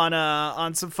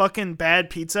on some fucking bad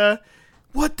pizza,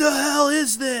 what the hell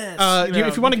is this?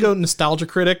 If you want to go nostalgia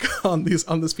critic on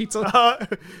this pizza,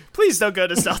 please don't go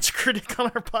nostalgia critic on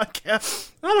our podcast.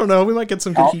 I don't know. We might get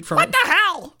some good heat from it. What the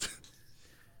hell?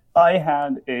 I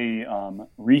had a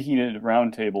reheated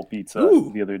round table pizza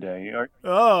the other day.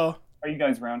 Are you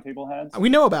guys round table heads? We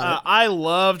know about it. I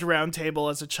loved round table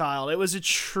as a child. It was a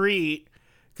treat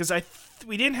because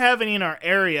we didn't have any in our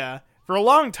area for a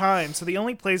long time. So the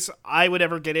only place I would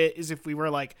ever get it is if we were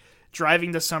like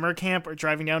driving to summer camp or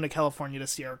driving down to California to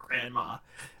see our grandma.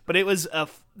 But it was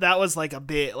that was like a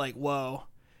bit like, whoa,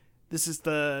 this is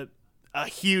a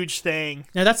huge thing.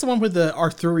 Yeah, that's the one with the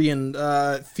Arthurian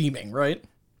theming, right?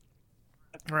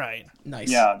 Right.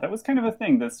 Nice. Yeah, that was kind of a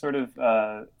thing. This sort of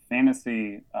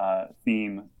fantasy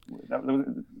theme that was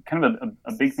kind of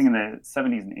a big thing in the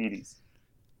 70s and 80s.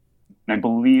 And I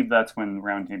believe that's when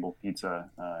Round Table Pizza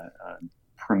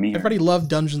premiered. Everybody loved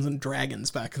Dungeons and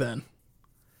Dragons back then.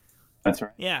 That's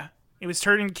right. Yeah. It was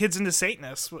turning kids into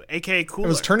Satanists, aka cooler. It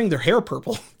was turning their hair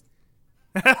purple.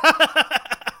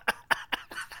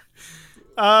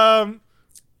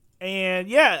 And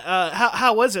yeah,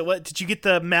 how was it? What did you get,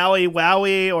 the Maui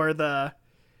Wowie or the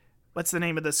what's the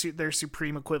name of their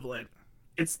Supreme equivalent?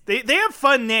 It's they have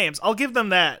fun names. I'll give them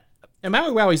that. And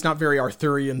Maui Wowie's not very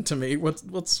Arthurian to me. What's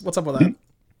up with that?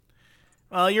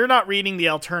 Well, you're not reading the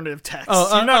alternative text.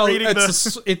 You're not reading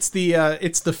it's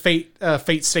the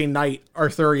Fate Stay Night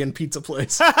Arthurian pizza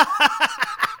place.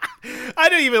 I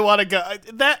don't even want to go.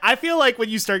 I feel like when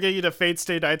you start getting into Fate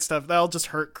Stay Night stuff, that'll just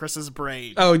hurt Chris's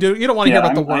brain. Oh, dude, you don't want to hear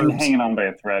about the worms. I'm hanging on by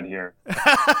a thread here.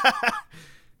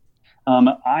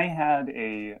 I had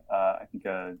I think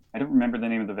I don't remember the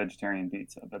name of the vegetarian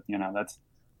pizza, but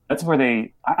that's where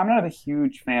I'm not a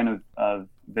huge fan of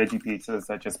veggie pizzas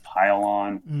that just pile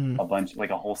on a bunch, like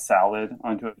a whole salad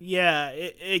onto it. Yeah,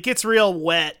 it gets real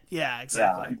wet. Yeah,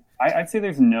 exactly. Yeah, I'd say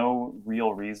there's no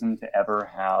real reason to ever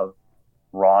have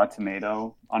raw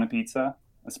tomato on a pizza,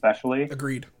 especially.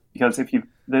 Agreed. Because if you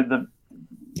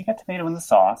got tomato in the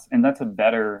sauce, and that's a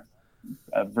better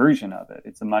version of it.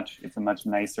 It's a much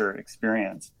nicer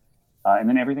experience, and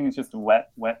then everything is just a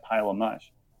wet pile of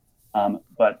mush.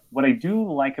 But what I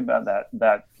do like about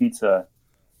that pizza,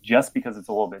 just because it's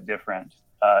a little bit different,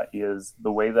 is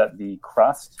the way that the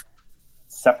crust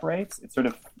separates. It sort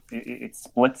of it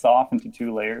splits off into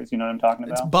two layers. You know what I'm talking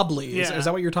about? It's bubbly. Yeah. Is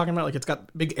that what you're talking about? Like it's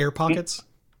got big air pockets?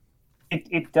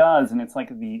 It does, and it's like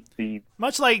the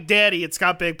Much like Daddy, it's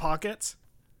got big pockets.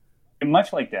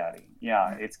 much like Daddy.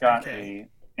 Yeah, it's got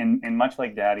and much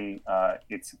like Daddy,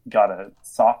 it's got a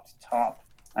soft top.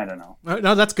 I don't know.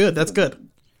 No, that's good. That's good.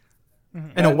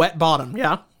 And a wet bottom.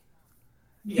 Yeah.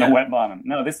 Yeah. No, wet bottom.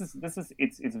 No, this is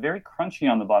it's very crunchy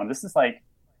on the bottom. This is like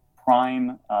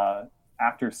prime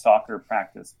after soccer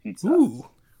practice pizza. Ooh.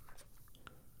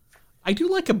 I do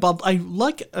like a bubbly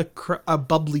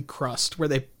crust where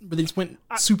they just went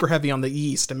super heavy on the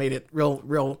yeast and made it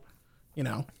real, you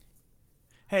know.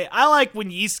 Hey, I like when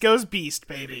yeast goes beast,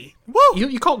 baby. Woo!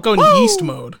 You call it going yeast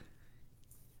mode.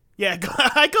 Yeah,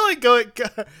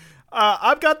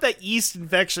 I've got that yeast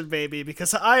infection, baby,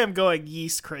 because I am going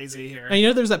yeast crazy here. And you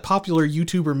know, there's that popular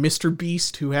YouTuber, Mr.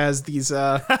 Beast, who has these,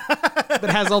 that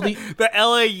has all the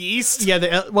LA yeast.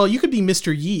 Yeah, well, you could be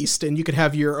Mr. Yeast, and you could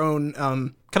have your own,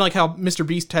 kind of like how Mr.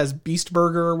 Beast has Beast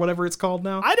Burger or whatever it's called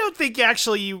now. I don't think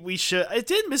actually we should.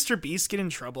 Didn't Mr. Beast get in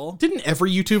trouble? Didn't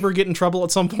every YouTuber get in trouble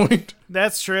at some point?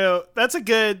 That's true. That's a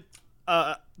good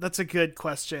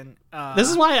question. This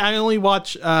is why I only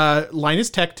watch Linus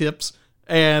Tech Tips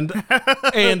and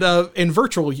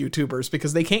virtual YouTubers,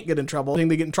 because they can't get in trouble. The thing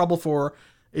they get in trouble for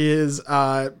is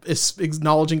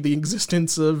acknowledging the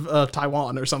existence of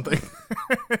Taiwan or something.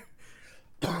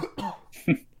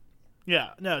 Yeah,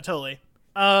 no, totally.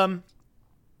 I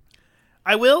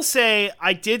will say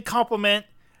I did compliment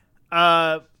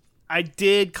Roundtable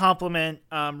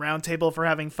for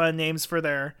having fun names for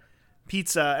their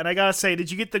pizza, and I gotta say, did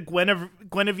you get the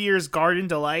Guinevere's Garden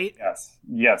Delight?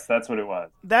 Yes, that's what it was.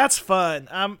 That's fun.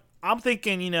 I'm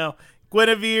thinking,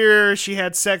 Guinevere, she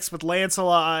had sex with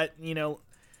Lancelot. If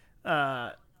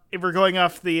we're going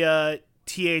off the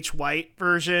T.H. White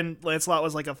version, Lancelot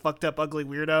was like a fucked up, ugly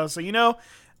weirdo. So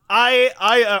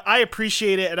I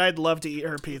appreciate it, and I'd love to eat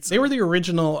her pizza. They were the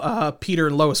original Peter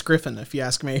and Lois Griffin, if you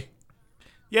ask me.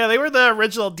 Yeah, they were the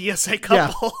original DSA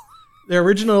couple. Yeah. The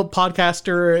original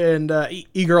podcaster and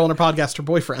e-girl and her podcaster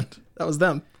boyfriend. That was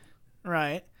them.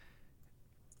 Right.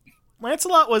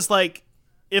 Lancelot was like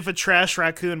if a trash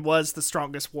raccoon was the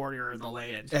strongest warrior in the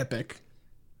land. Epic.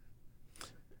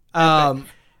 And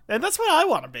that's what I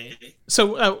want to be.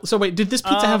 So wait, did this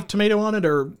pizza have tomato on it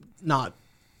or not?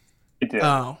 It did.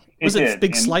 Oh. Was it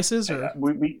big slices? Or?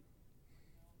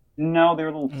 No, they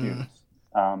were little cubes.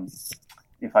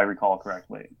 If I recall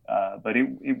correctly. But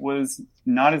it was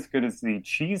not as good as the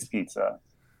cheese pizza,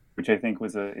 which I think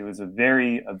was a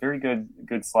very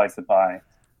good slice of pie,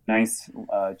 nice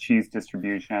cheese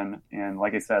distribution, and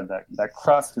like I said, that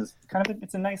crust is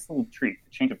it's a nice little treat, a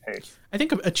change of pace. I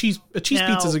think a cheese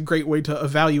pizza is a great way to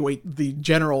evaluate the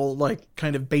general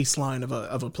kind of baseline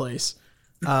of a place.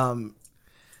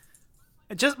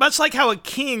 Just much like how a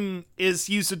king is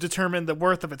used to determine the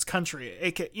worth of its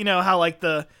country. How like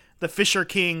the Fisher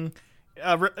King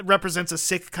represents a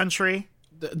sick country.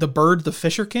 The bird, the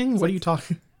Fisher King? What are you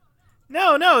talking?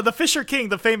 No, the Fisher King,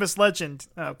 the famous legend.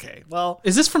 Okay, well,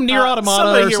 is this from Nier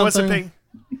Automata or something?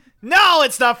 No,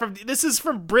 it's not from. This is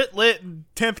from Brit Lit in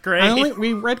 10th grade.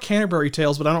 We read Canterbury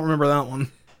Tales, but I don't remember that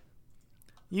one.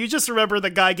 You just remember the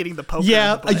guy getting the poker.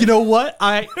 Yeah, you know what?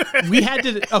 We had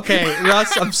to. Okay,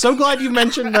 Russ, I'm so glad you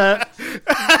mentioned that.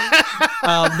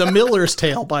 The Miller's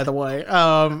Tale, by the way.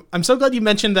 I'm so glad you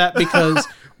mentioned that because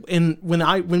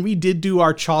when we did do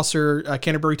our Chaucer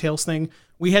Canterbury Tales thing,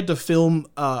 we had to film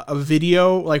a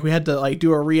video. Like we had to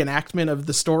do a reenactment of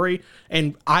the story,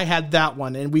 and I had that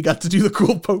one, and we got to do the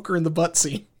cool poker in the butt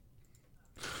scene.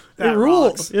 It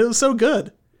ruled. It was so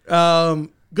good.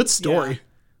 Good story. Yeah.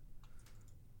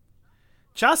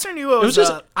 Chaucer knew it was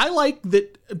just. I like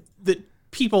that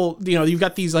people, you've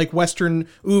got these Western,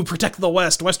 protect the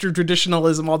West, Western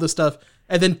traditionalism, all this stuff,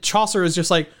 and then Chaucer is just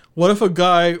like, what if a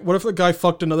guy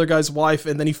fucked another guy's wife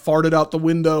and then he farted out the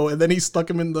window and then he stuck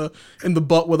him in the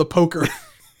butt with a poker?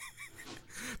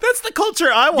 That's the culture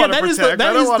I want to that is protect. that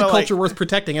I don't is the wanna, culture worth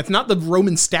protecting. It's not the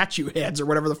Roman statue heads or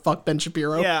whatever the fuck, Ben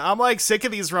Shapiro. Yeah, I'm like sick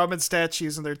of these Roman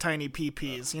statues and their tiny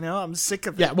PPs. You know, I'm sick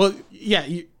of it. Yeah, well, yeah.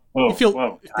 You feel.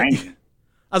 Tiny.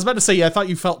 I was about to say, yeah, I thought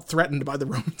you felt threatened by the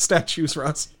Roman statues,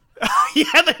 Russ.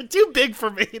 Yeah, they're too big for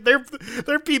me. Their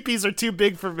PPs are too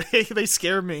big for me. They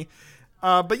scare me.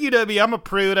 But you know me, I'm a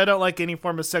prude. I don't like any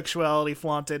form of sexuality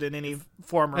flaunted in any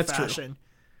form or That's fashion. true.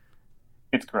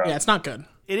 It's gross. Yeah, it's not good.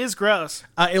 It is gross.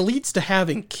 It leads to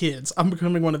having kids. I'm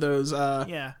becoming one of those.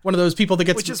 Yeah. One of those people that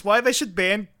gets. Which is why they should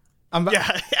ban. I'm,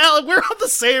 Yeah, Alan, we're on the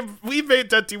same. We've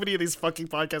done too many of these fucking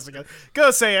podcasts again.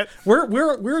 Go say it.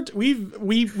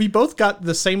 We both got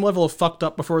the same level of fucked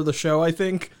up before the show, I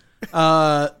think.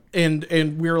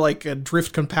 And we're like a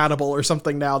drift compatible or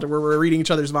something now to where we're reading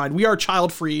each other's mind. We are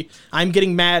child free. I'm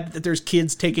getting mad that there's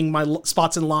kids taking my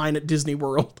spots in line at Disney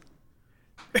World.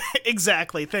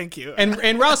 Exactly. Thank you.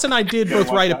 And Ross and I did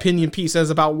both write opinion pieces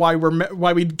about why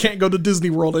we can't go to Disney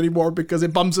World anymore because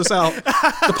it bums us out.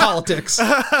 The politics.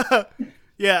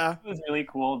 Yeah. It was really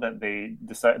cool that they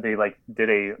like did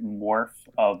a morph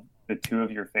of the two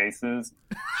of your faces.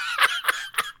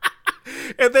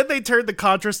 And then they turned the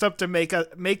contrast up to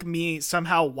make me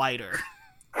somehow whiter.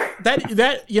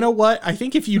 That you know what? I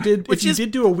think if you did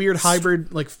do a weird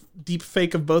hybrid like deep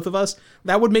fake of both of us,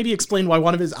 that would maybe explain why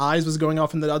one of his eyes was going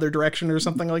off in the other direction or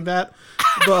something like that.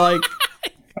 But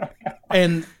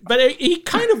he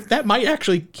kind of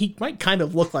might kind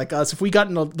of look like us if we got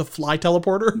in the fly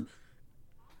teleporter.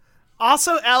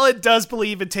 Also, Alan does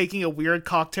believe in taking a weird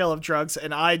cocktail of drugs,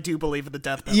 and I do believe in the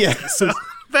death penalty. Yeah. So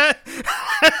that.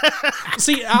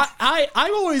 See,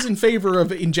 I'm always in favor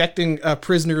of injecting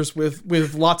prisoners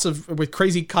with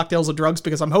crazy cocktails of drugs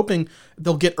because I'm hoping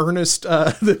they'll get earnest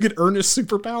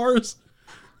superpowers.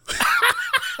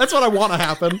 That's what I want to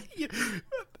happen.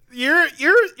 You're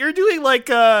doing like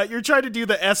you're trying to do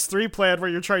the S3 plan where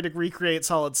you're trying to recreate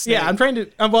Solid Snake. Yeah, I'm trying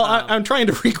to. I'm trying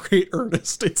to recreate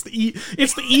Ernest. It's the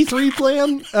E3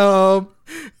 plan.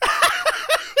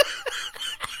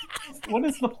 What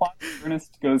is the plot?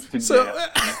 Ernest goes to jail.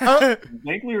 I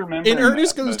vaguely remember. In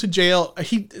Ernest Goes to Jail,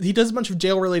 he does a bunch of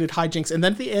jail related hijinks, and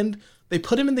then at the end they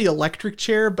put him in the electric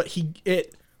chair, but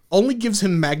it only gives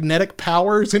him magnetic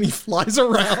powers, and he flies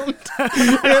around.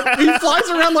 He flies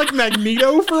around like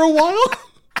Magneto for a while.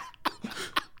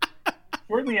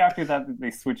 Shortly after that,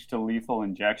 they switched to lethal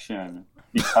injection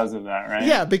because of that, right?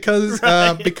 Yeah, because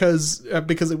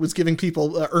it was giving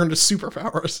people Ernest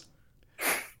superpowers.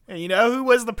 And you know who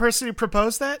was the person who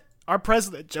proposed that? Our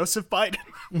president, Joseph Biden.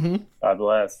 Mm-hmm. God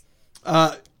bless.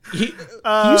 He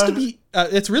used to be.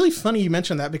 It's really funny you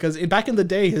mentioned that because back in the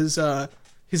day, his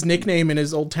nickname in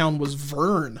his old town was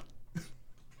Vern.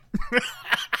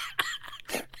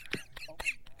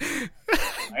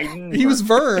 He was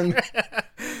Vern.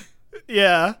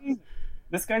 Yeah.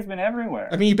 This guy's been everywhere.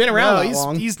 I mean, you've been around that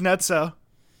long. He's nutso.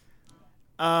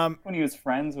 When he was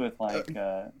friends with like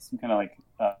some kind of like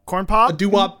Corn Pop, a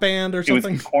doo-wop band or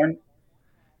something. It was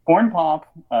corn pop,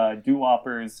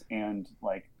 doo-woppers, and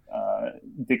like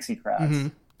Dixiecrats. Mm-hmm.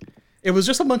 It was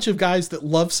just a bunch of guys that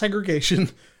love segregation,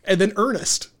 and then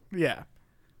Ernest. Yeah.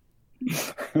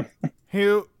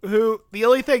 who the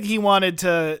only thing he wanted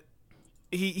to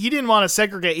he didn't want to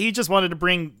segregate. He just wanted to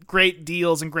bring great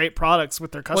deals and great products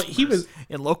with their customers. Well, he was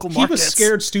in local markets. He was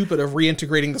scared stupid of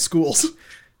reintegrating the schools.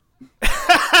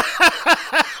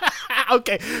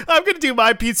 Okay, I'm gonna do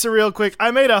my pizza real quick.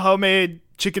 I made a homemade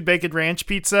chicken bacon ranch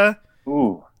pizza.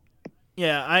 Ooh.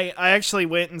 Yeah, I actually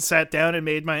went and sat down and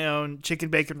made my own chicken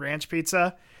bacon ranch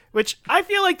pizza, which I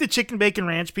feel like the chicken bacon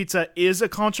ranch pizza is a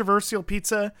controversial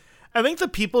pizza. I think the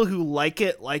people who like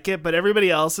it, but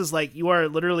everybody else is like, you are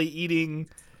literally eating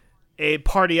a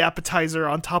party appetizer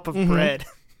on top of bread.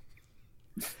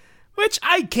 Which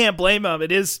I can't blame them.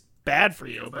 It is bad for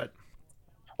you, but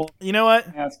you know what?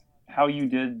 Ask how you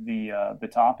did the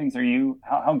toppings. Are you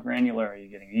how granular are you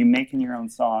getting? Are you making your own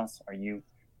sauce? Are you?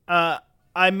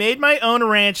 I made my own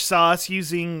ranch sauce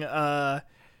using a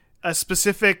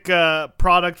specific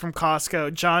product from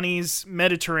Costco, Johnny's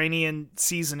Mediterranean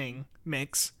seasoning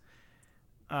mix.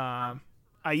 I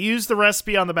used the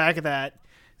recipe on the back of that,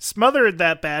 smothered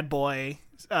that bad boy,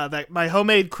 that my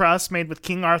homemade crust made with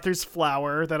King Arthur's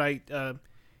flour that I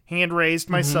hand raised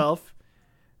myself,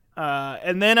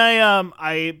 and then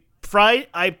I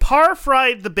par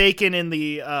fried the bacon in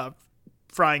the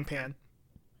frying pan.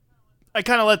 I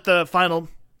kind of let the final,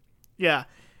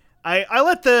 I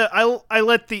let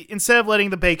the instead of letting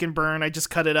the bacon burn, I just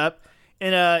cut it up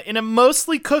in a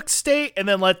mostly cooked state, and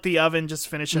then let the oven just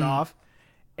finish it off.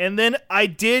 And then I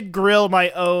did grill my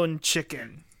own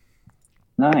chicken.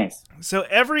 Nice. So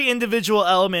every individual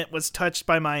element was touched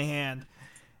by my hand.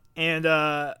 And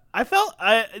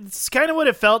it's kind of what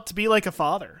it felt to be like a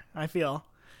father, I feel.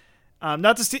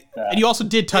 Not to steal, And you also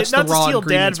did touch the not to raw steal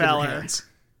ingredients dad with your valor. hands.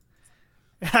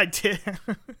 I did.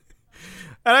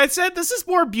 And I said, this is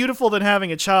more beautiful than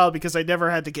having a child because I never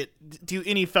had to do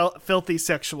any filthy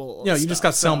sexual You just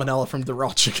got stuff, salmonella from the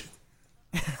raw chicken.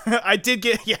 I did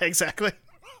get, yeah, exactly.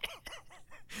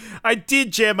 I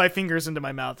did jam my fingers into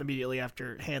my mouth immediately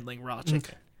after handling raw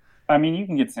chicken. I mean, you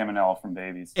can get salmonella from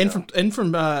babies. And so.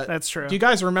 from That's true. Do you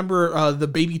guys remember the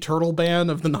baby turtle ban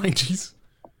of the 90s?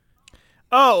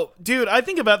 Oh, dude, I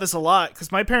think about this a lot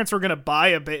because my parents were going to buy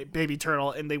a baby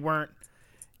turtle and they weren't.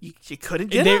 You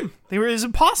couldn't get them. It was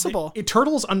impossible.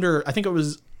 Turtles under, I think it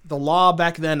was the law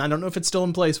back then, I don't know if it's still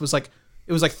in place, it was like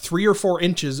 3 or 4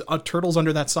 inches. Turtles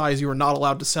under that size you were not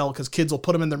allowed to sell because kids will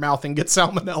put them in their mouth and get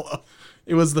salmonella.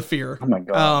 It was the fear. Oh my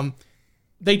God.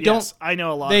 Yes, I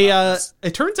know a lot about this.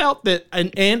 It turns out that,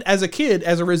 and as a kid,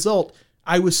 as a result,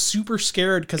 I was super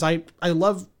scared because I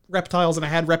love reptiles and I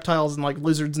had reptiles and like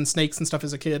lizards and snakes and stuff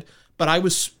as a kid, but I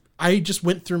just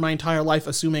went through my entire life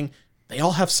assuming they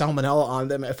all have salmonella on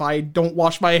them if I don't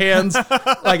wash my hands.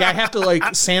 Like I have to like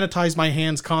sanitize my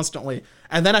hands constantly.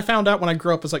 And then I found out when I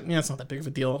grew up, I was like, yeah, it's not that big of a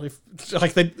deal.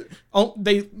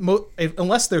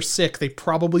 Unless they're sick, they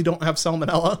probably don't have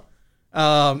salmonella.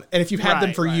 And if you've had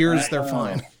them for years, they're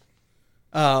fine.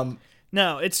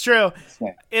 No, it's true.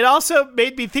 It also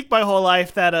made me think my whole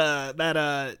life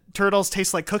that turtles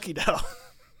taste like cookie dough.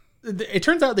 It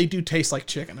turns out they do taste like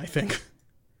chicken, I think.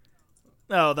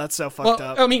 Oh, that's so fucked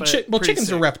up. I mean, chickens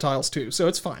sick. are reptiles too, so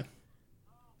it's fine.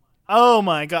 Oh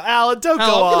my God, Alan, don't go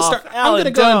off. I'm going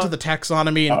to go into the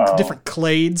taxonomy and different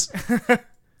clades.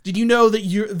 Did you know that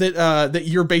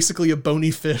you're basically a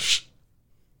bony fish?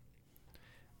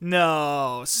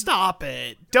 No, stop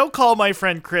it. Don't call my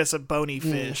friend Chris a bony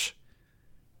fish.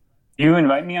 You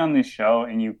invite me on this show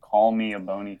and you call me a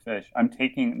bony fish.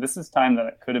 This is time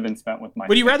that could have been spent with my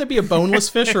Would you rather be a boneless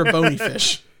fish or a bony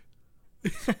fish?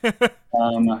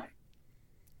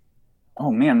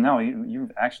 Oh man, no,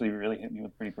 you've actually really hit me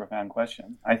with a pretty profound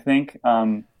question. I think,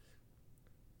 do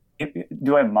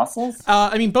I have muscles?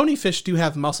 I mean, bony fish do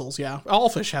have muscles. Yeah, all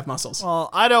fish have muscles.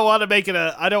 Well, I don't want to make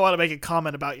a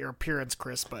comment about your appearance,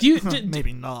 Chris, but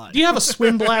maybe not. Do you have a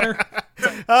swim bladder?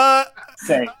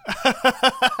 Say,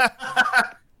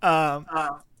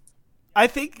 I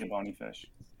think a bony fish.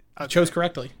 You chose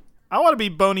correctly. I want to be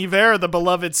Bon Iver, the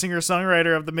beloved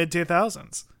singer-songwriter of the mid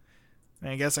 2000s.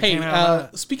 I guess I can't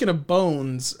have that. Speaking of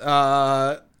bones,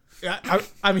 I'm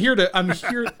here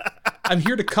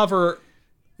to cover.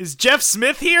 Is Jeff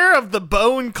Smith here of the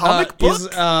Bone comic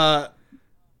book?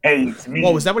 Hey, it's me.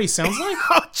 Whoa, is that what he sounds like?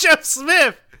 Oh, Jeff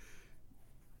Smith.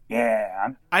 Yeah,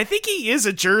 I think he is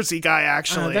a Jersey guy,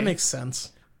 actually. That makes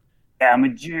sense. I'm a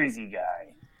Jersey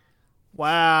guy.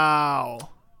 Wow.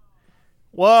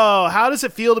 Whoa, how does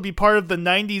it feel to be part of the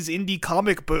 90s indie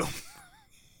comic boom?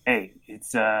 Hey,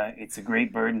 it's a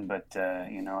great burden, but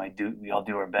we all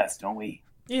do our best, don't we?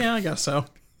 Yeah, I guess so.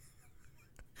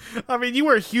 I mean, you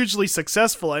were hugely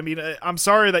successful. I mean, I'm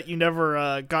sorry that you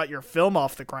never got your film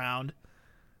off the ground.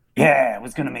 Yeah, I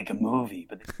was going to make a movie,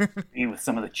 but with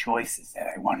some of the choices that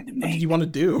I wanted to make. What did you want to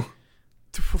do?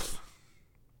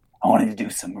 I wanted to do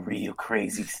some real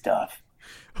crazy stuff.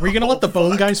 Were you going to let the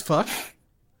bone guys fuck?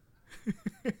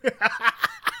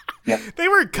 Yep. They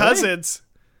were cousins.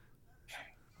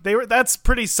 Really? That's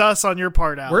pretty sus on your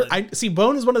part, Alan. See,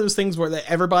 Bone is one of those things where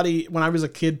everybody, when I was a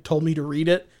kid, told me to read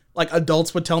it. Like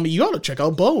adults would tell me, you ought to check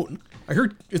out Bone. I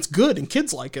heard it's good and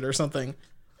kids like it or something.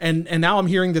 And now I'm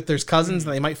hearing that there's cousins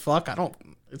and they might fuck.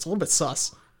 It's a little bit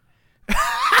sus.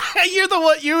 You're the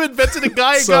one, you invented a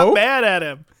guy and got mad at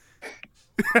him.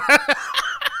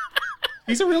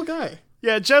 He's a real guy.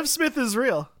 Yeah, Jeff Smith is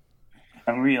real.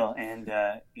 I'm real, and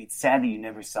it's sad that you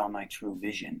never saw my true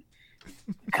vision.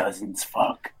 Cousins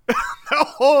fuck.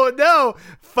 Oh, no.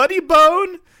 Funny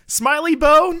Bone, Smiley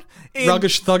Bone, and,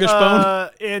 Ruggish, thuggish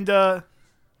Bone. And, no,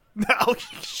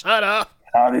 shut up.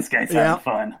 Oh, this guy's having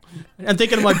fun. I'm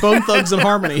thinking of my Bone Thugs and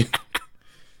Harmony.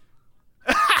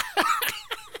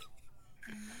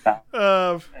 If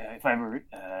I ever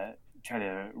try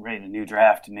to write a new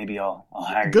draft, maybe I'll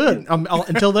hire you. Good.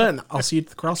 Until then, I'll see you at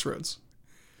the crossroads.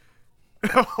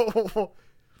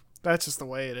 That's just the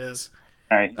way it is.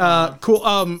 All right.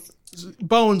 Cool.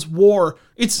 Bones War.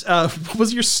 It's what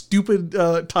was your stupid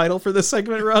title for this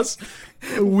segment, Russ?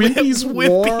 Wimpy's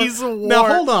War. Wimpy's War. Now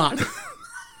hold on.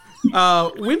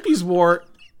 Wimpy's War.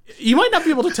 You might not be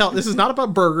able to tell. This is not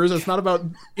about burgers.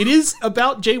 It is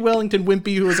about Jay Wellington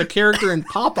Wimpy, who is a character in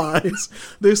Popeyes.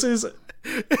 This is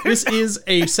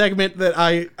a segment that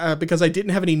I because I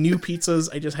didn't have any new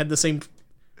pizzas, I just had the same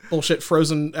bullshit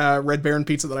frozen Red Baron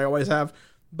pizza that I always have.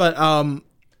 But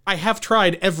I have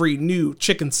tried every new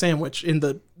chicken sandwich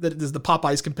that is the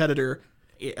Popeyes competitor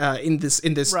in this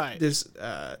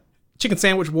chicken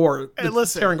sandwich war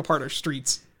that's tearing apart our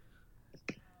streets.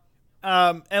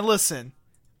 And listen,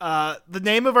 the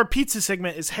name of our pizza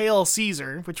segment is Hail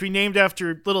Caesar, which we named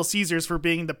after Little Caesars for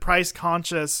being the price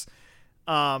conscious,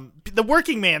 the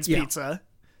working man's pizza.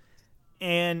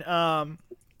 And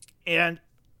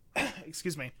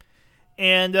excuse me.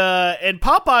 And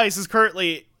Popeyes is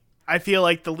currently, I feel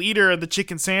like, the leader of the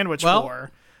chicken sandwich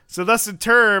war. So thus in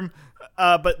term,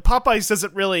 but Popeyes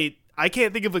doesn't really, I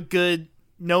can't think of a good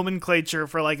nomenclature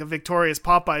for like a victorious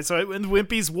Popeye. So I went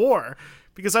Wimpy's War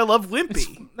because I love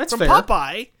Wimpy. That's from fair.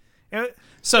 Popeye.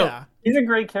 So he's a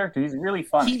great character. He's really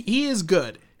funny. He is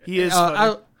good. He is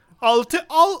funny. I'll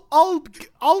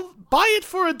buy it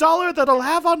for $1 that I'll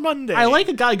have on Monday. I like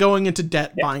a guy going into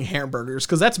debt buying hamburgers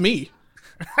because that's me.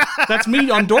 That's me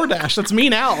on DoorDash. That's me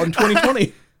now in 2020,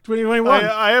 2021.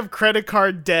 I have credit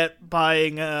card debt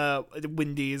buying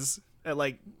Wendy's at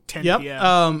like 10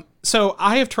 p.m. So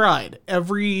I have tried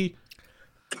every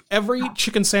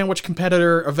chicken sandwich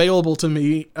competitor available to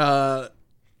me over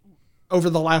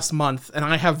the last month, and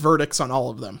I have verdicts on all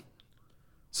of them.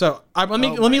 So let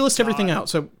me list everything out.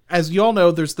 So as you all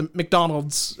know, there's the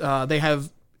McDonald's.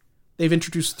 They've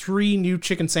introduced 3 new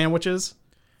chicken sandwiches.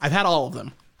 I've had all of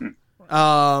them.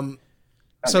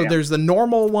 So there's the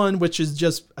normal one, which is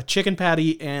just a chicken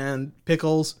patty and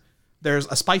pickles. There's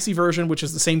a spicy version, which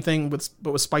is the same thing but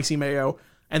with spicy mayo.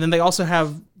 And then they also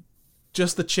have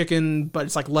just the chicken, but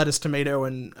it's like lettuce, tomato,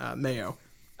 and mayo.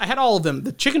 I had all of them.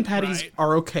 The chicken patties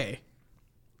are okay.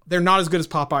 They're not as good as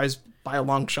Popeyes by a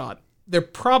long shot. They're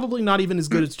probably not even as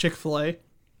good as Chick-fil-A.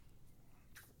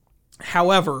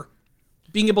 However,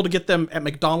 being able to get them at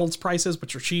McDonald's prices,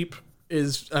 which are cheap,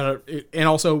 is and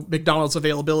also McDonald's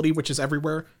availability, which is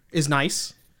everywhere, is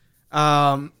nice.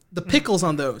 The pickles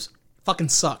on those fucking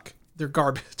suck. They're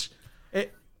garbage.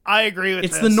 I agree with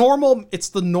It's the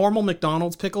normal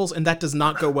McDonald's pickles, and that does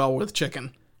not go well with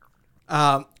chicken.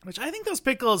 Which I think those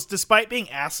pickles, despite being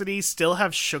acidy, still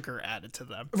have sugar added to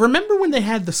them. Remember when they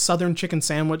had the Southern chicken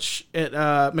sandwich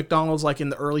at McDonald's, like in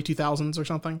the early 2000s or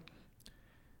something?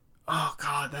 Oh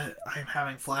God, I'm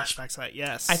having flashbacks to that.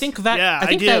 Yes, I think that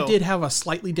that did have a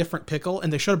slightly different pickle,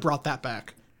 and they should have brought that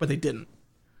back, but they didn't.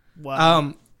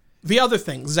 Wow. The other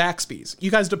thing, Zaxby's.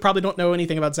 You guys probably don't know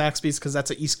anything about Zaxby's because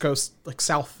that's an East Coast, like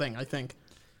South thing, I think.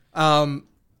 No,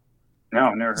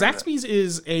 I've never heard Zaxby's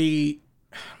is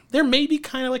they're maybe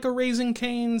kind of like a Raising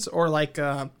Cane's, or like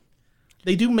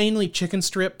they do mainly chicken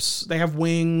strips. They have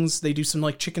wings. They do some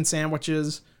like chicken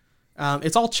sandwiches.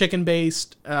 It's all chicken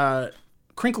based.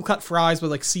 Crinkle cut fries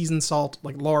with like seasoned salt,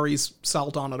 like Lawry's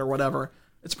salt on it or whatever.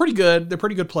 It's pretty good. They're a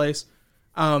pretty good place.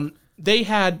 They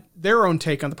had their own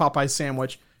take on the Popeyes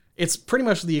sandwich. It's pretty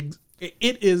much it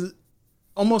is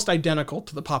almost identical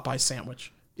to the Popeyes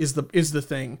sandwich is the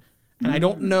thing. And I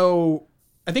don't know.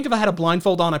 I think if I had a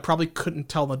blindfold on, I probably couldn't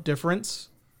tell the difference.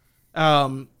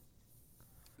 Just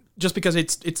because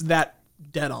it's that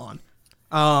dead on.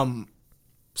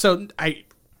 So I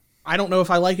don't know if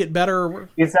I like it better.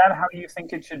 Is that how you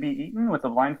think it should be eaten, with a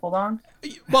blindfold on?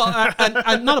 Well,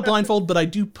 I'm not a blindfold, but I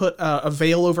do put a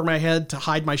veil over my head to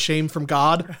hide my shame from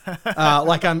God.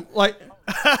 Like I'm from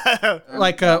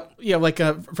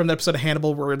the episode of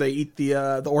Hannibal where they eat the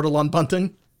ortolan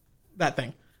bunting, that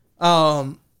thing.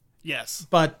 Yes,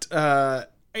 but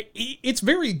it's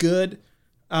very good.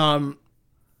 I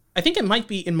think it might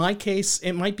be, in my case,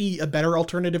 it might be a better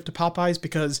alternative to Popeyes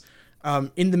because.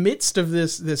 In the midst of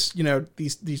this,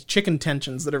 these chicken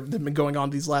tensions that have been going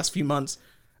on these last few months,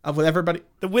 with everybody,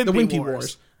 the Wimpy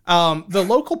Wars. The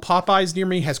local Popeyes near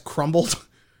me has crumbled.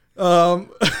 Oh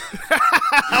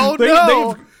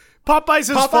no!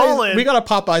 Popeyes has fallen. We got a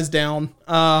Popeyes down.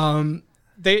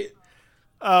 They've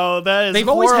horrible.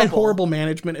 always had horrible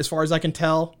management, as far as I can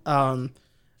tell.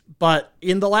 But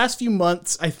in the last few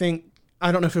months, I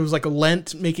don't know if it was like a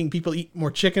Lent making people eat more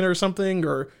chicken or something,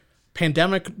 or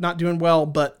pandemic not doing well,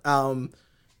 but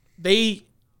they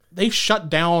shut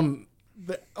down.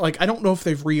 I don't know if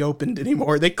they've reopened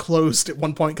anymore. They closed at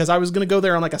one point because I was going to go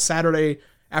there on like a Saturday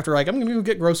after I'm going to go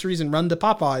get groceries and run to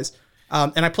Popeyes.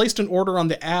 And I placed an order on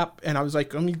the app, and I was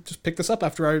like, let me just pick this up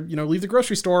after I leave the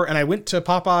grocery store. And I went to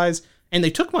Popeyes, and they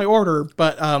took my order,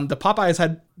 but the Popeyes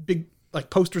had big like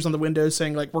posters on the windows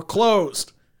saying like, we're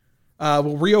closed.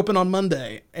 We'll reopen on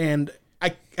Monday. And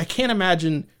I can't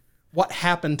imagine what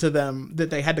happened to them that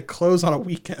they had to close on a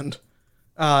weekend,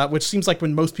 which seems like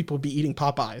when most people would be eating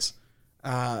Popeyes.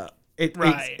 It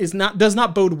does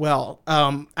not bode well.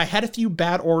 I had a few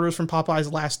bad orders from Popeyes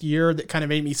last year that kind of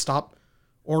made me stop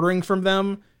ordering from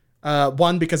them.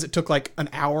 One, because it took like an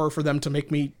hour for them to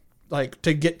make me like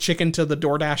to get chicken to the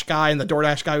DoorDash guy, and the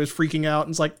DoorDash guy was freaking out and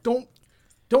was like, don't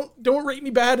rate me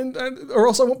bad, and or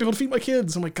else I won't be able to feed my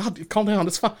kids. I'm like, God, calm down.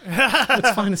 It's fine.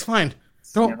 It's fine.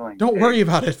 Don't worry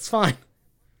about it. It's fine.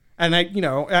 And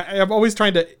I'm always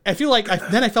trying to. I feel like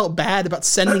I felt bad about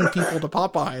sending people to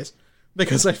Popeyes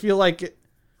because I feel like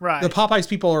the Popeyes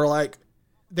people are like,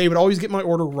 they would always get my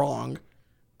order wrong.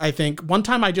 I think one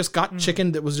time I just got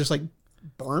chicken that was just like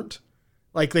burnt,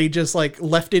 like they just like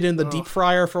left it in the deep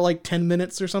fryer for like 10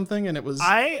 minutes or something, and it was.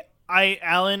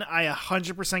 Alan, I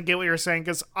 100% get what you're saying,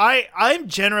 because I'm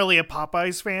generally a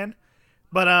Popeyes fan,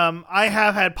 but I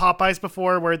have had Popeyes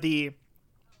before where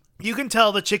you can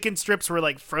tell the chicken strips were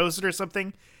like frozen or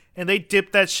something, and they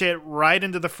dipped that shit right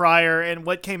into the fryer, and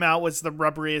what came out was the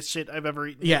rubberiest shit I've ever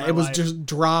eaten. Yeah, it was just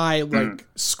dry, like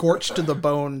scorched to the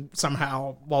bone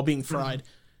somehow while being fried.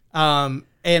 I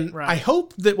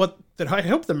hope I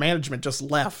hope the management just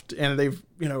left and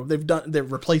they're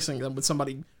replacing them with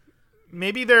somebody.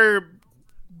 Maybe their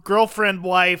girlfriend,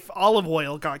 wife, Olive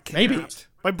Oil got kidnapped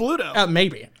by Bluto.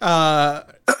 Maybe. Oh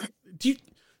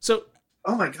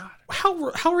my God.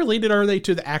 How related are they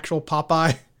to the actual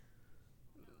Popeye?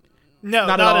 No,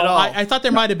 not at all. I thought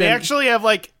there might have been. They actually have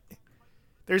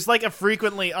there's like a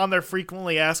frequently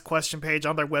asked question page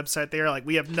on their website. They are like,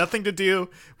 we have nothing to do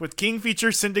with King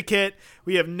Feature Syndicate.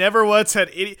 We have never once had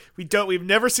we've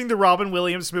never seen the Robin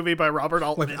Williams movie by Robert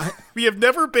Altman. We have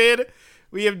never been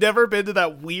to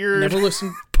that weird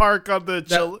park on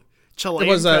the Chilean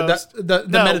coast. The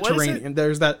Mediterranean.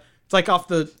 There's that. It's like off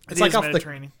the. It's like off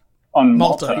Mediterranean. On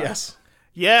Malta. Yes.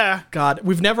 Yeah. God,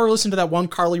 we've never listened to that one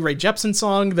Carly Rae Jepsen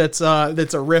song. That's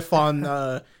a riff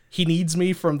on "He Needs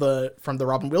Me" from the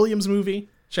Robin Williams movie,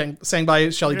 sang by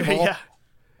Shelley Duvall.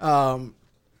 Yeah.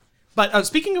 But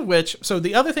speaking of which, so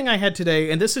the other thing I had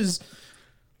today, and this is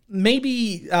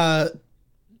maybe.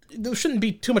 There shouldn't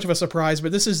be too much of a surprise,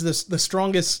 but this is the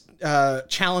strongest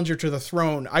challenger to the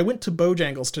throne. I went to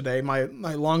Bojangles today, my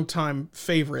longtime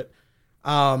favorite,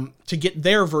 to get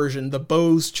their version, the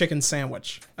Bo's chicken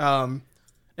sandwich.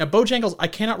 Now, Bojangles, I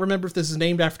cannot remember if this is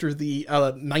named after the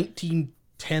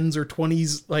 1910s or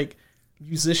 20s like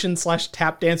musician /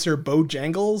 tap dancer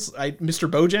Bojangles,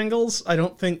 Mr. Bojangles.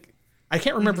 I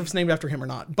can't remember if it's named after him or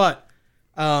not, but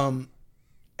I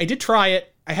did try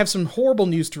it. I have some horrible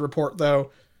news to report,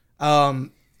 though.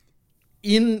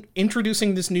 In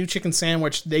introducing this new chicken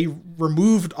sandwich, they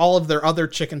removed all of their other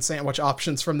chicken sandwich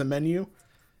options from the menu.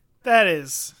 That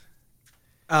is...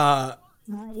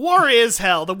 war is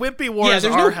hell. The Wimpy Wars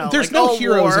are hell. There's no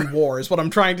heroes in war, is what I'm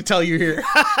trying to tell you here.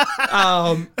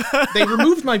 They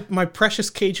removed my precious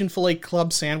Cajun Filet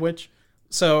Club sandwich.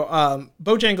 So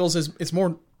Bojangles is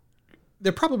more...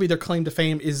 They're probably their claim to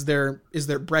fame is their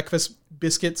breakfast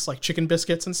biscuits, like chicken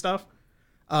biscuits and stuff.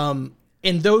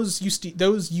 And those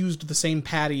used the same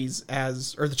patties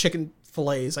or the chicken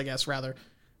fillets, I guess, rather.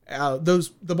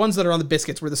 The ones that are on the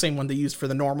biscuits were the same one they used for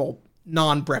the normal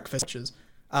non-breakfast dishes.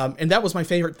 And that was my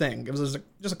favorite thing. It was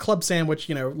just a club sandwich,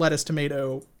 lettuce,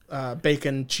 tomato,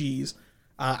 bacon, cheese.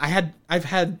 I've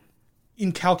had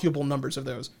incalculable numbers of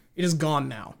those. It is gone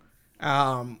now.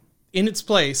 In its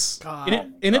place,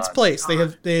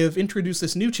 they have introduced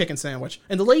this new chicken sandwich.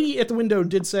 And the lady at the window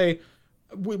did say,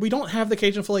 we don't have the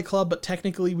Cajun Filet Club, but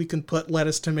technically we can put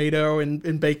lettuce, tomato,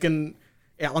 and bacon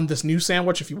on this new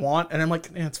sandwich if you want. And I'm like,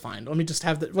 it's fine. Let me just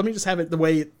have it the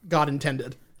way God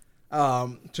intended.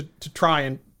 To try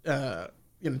and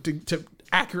to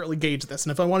accurately gauge this.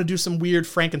 And if I want to do some weird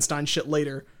Frankenstein shit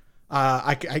later,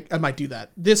 I might do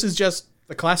that. This is just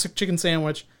the classic chicken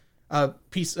sandwich, a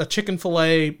chicken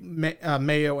fillet,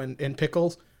 mayo, and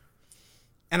pickles.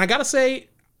 And I gotta say,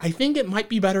 I think it might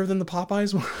be better than the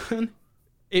Popeyes one.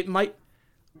 It might.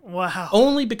 Wow.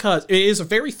 Only because it is a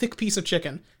very thick piece of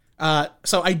chicken.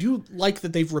 So I do like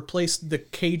that they've replaced the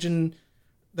Cajun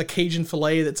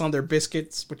fillet that's on their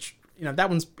biscuits, which,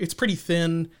 it's pretty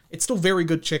thin. It's still very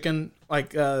good chicken.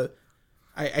 Like,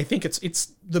 I think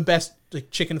it's the best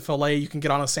chicken fillet you can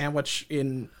get on a sandwich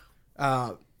in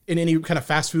any kind of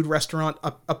fast food restaurant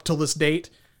up till this date.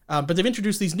 But they've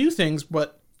introduced these new things,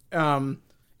 but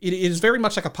it is very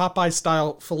much like a Popeye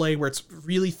style fillet where it's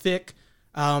really thick.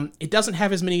 It doesn't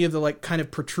have as many of the kind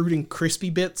of protruding crispy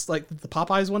bits like the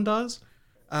Popeyes one does.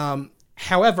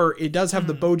 However, it does have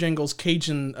the Bojangles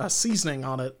Cajun seasoning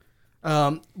on it,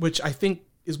 which I think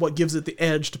is what gives it the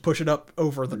edge to push it up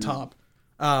over the top.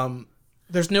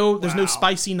 There's no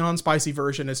spicy, non-spicy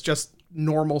version. It's just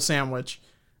normal sandwich.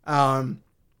 And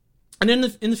in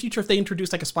the future, if they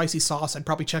introduce like a spicy sauce, I'd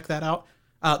probably check that out.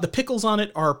 The pickles on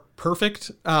it are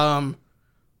perfect.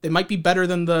 They might be better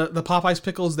than the Popeyes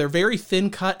pickles. They're very thin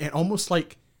cut and almost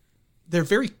like they're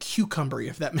very cucumbery,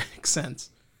 if that makes sense.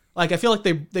 Like I feel like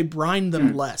they brine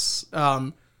them less. Yeah,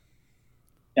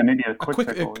 maybe a quick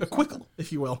pickle, a quickle,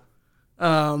 if you will.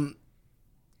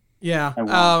 Yeah,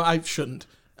 I shouldn't.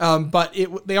 But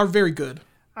they are very good.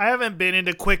 I haven't been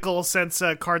into Quickle since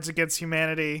Cards Against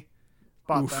Humanity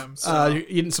bought them. So. You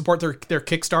didn't support their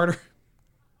Kickstarter?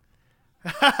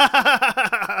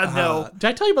 No. Did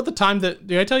I tell you about the time one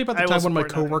of my support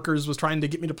coworkers was trying to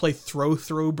get me to play Throw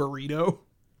Burrito?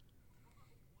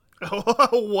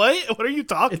 What? What are you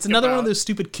talking about? It's another one of those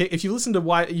stupid if you listen to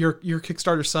why your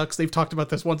Kickstarter sucks, they've talked about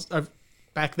this once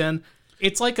back then.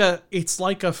 It's like a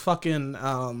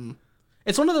fucking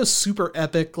it's one of those super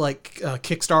epic like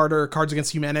Kickstarter Cards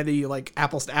Against Humanity like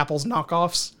apples to apples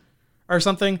knockoffs or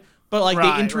something. But like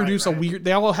they introduce a weird,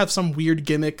 they all have some weird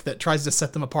gimmick that tries to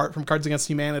set them apart from Cards Against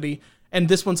Humanity. And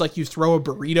this one's like you throw a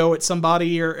burrito at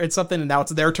somebody or at something, and now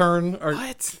it's their turn. Or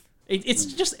what? It's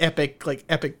just epic, like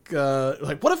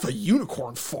what if a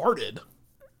unicorn farted?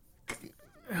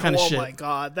 Kind of shit. Oh my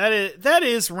god, that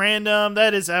is random.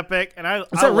 That is epic, and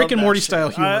it's that Rick and Morty style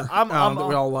humor that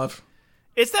we all love.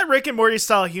 It's that Rick and Morty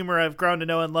style humor I've grown to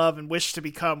know and love and wish to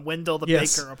become Wendell the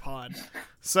Baker upon.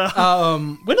 So,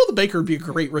 Wendell the Baker would be a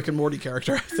great Rick and Morty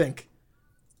character, I think.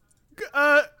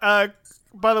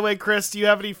 By the way, Chris, do you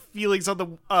have any feelings on the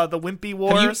Wimpy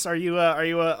Wars? Are you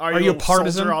a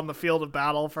partisan soldier on the field of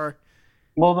battle for?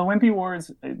 Well, the Wimpy Wars,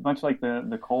 much like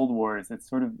the Cold Wars, it's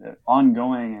sort of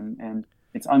ongoing and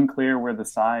it's unclear where the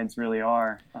sides really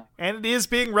are. And it is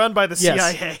being run by the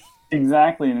CIA.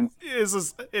 Exactly, and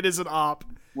it is an op.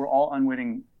 We're all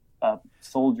unwitting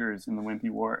soldiers in the Wimpy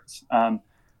Wars.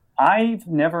 I've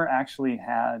never actually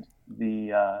had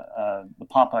the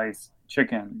Popeyes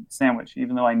chicken sandwich,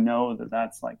 even though I know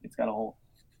that's like it's got a whole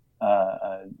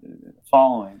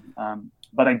following.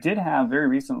 But I did have very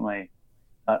recently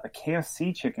a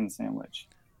KFC chicken sandwich.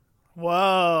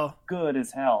 Whoa, good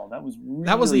as hell. That was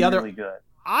the other really good.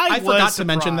 I forgot to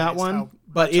mention that one,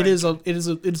 but it is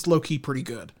low key pretty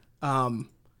good. I'm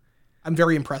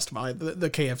very impressed by the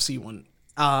KFC one.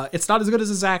 It's not as good as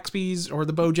the Zaxby's or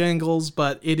the Bojangles,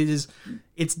 but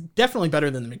it's definitely better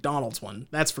than the McDonald's one.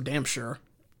 That's for damn sure.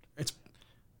 It's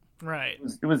right.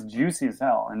 It was juicy as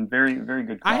hell and very, very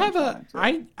good. I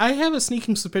have a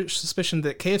sneaking suspicion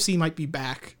that KFC might be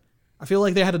back. I feel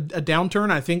like they had a downturn.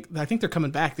 I think they're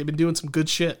coming back. They've been doing some good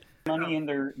shit. Money in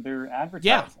their advertising.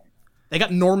 Yeah. They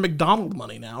got Norm Macdonald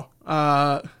money now.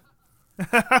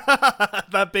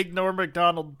 That big Norm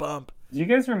Macdonald bump. Do you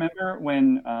guys remember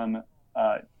when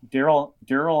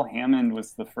Daryl Hammond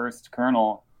was the first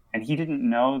colonel, and he didn't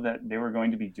know that they were going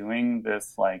to be doing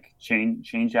this like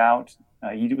change out?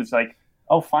 He was like,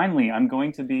 "Oh, finally, I'm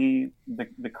going to be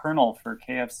the colonel for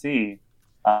KFC,"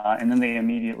 and then they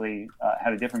immediately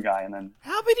had a different guy. And then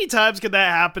how many times could that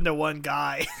happen to one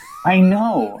guy? I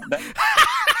know.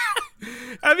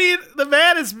 I mean, the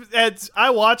man is.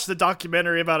 I watched the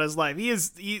documentary about his life.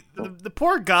 The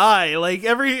poor guy. Like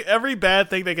every bad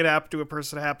thing that could happen to a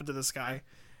person happened to this guy.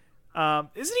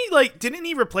 Isn't he like? Didn't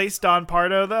he replace Don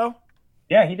Pardo though?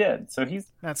 Yeah, he did. So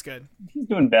that's good. He's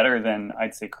doing better than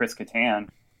I'd say Chris Kattan.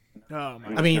 Oh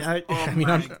my!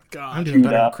 I'm doing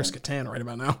better than Chris Kattan right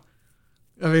about now.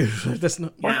 I mean, that's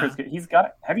not. Yeah. He's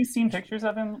got. Have you seen pictures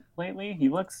of him lately? He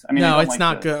looks. I mean, no, it's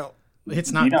not good.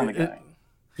 It's not good.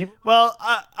 Well,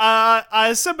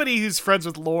 as somebody who's friends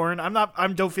with Lorne, I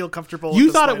don't feel comfortable.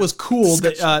 You thought it was cool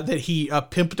that he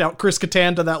pimped out Chris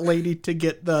Kattan to that lady to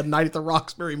get the Night at the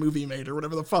Roxbury movie made or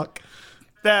whatever the fuck.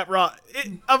 That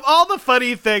of all the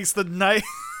funny things, the Night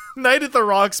at the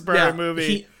Roxbury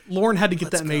movie, Lorne had to get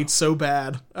that made so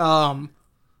bad. That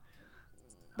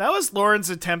was Lorne's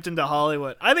attempt into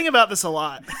Hollywood. I think about this a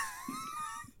lot.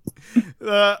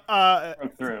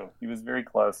 Broke through. He was very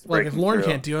close. Like if Lorne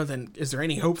can't do it, then is there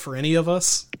any hope for any of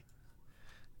us?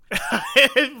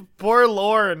 Poor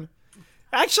Lorne.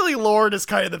 Actually, Lorne is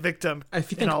kind of the victim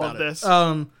in all of this.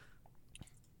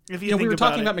 We were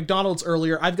talking about McDonald's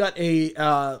earlier. I've got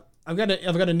a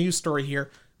news story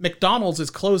here. McDonald's is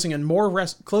closing more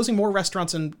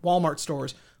restaurants and Walmart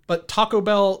stores, but Taco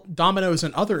Bell, Domino's,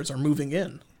 and others are moving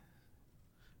in.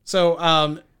 So,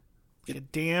 get a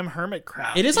damn hermit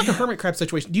crab. It is like a hermit crab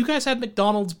situation. Do you guys have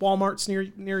McDonald's, Walmarts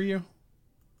near you?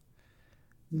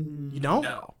 You don't?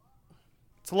 No.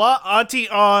 It's a lot Auntie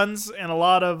On's and a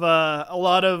lot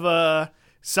of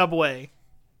Subway.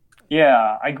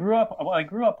 Yeah, I grew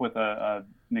up with a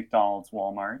McDonald's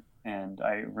Walmart, and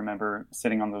I remember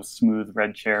sitting on those smooth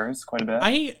red chairs quite a bit.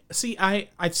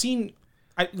 I've seen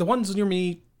the ones near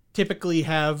me typically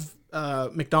have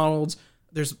McDonald's.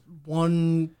 There's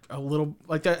one a little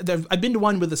like I've been to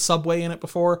one with a Subway in it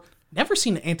before. Never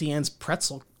seen an Auntie Anne's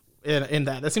pretzel in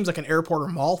that. That seems like an airport or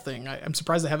mall thing. I'm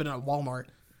surprised they have it in a Walmart.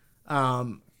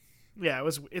 Yeah,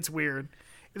 it's weird.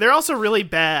 They're also really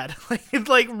bad.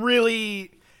 like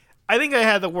really. I think I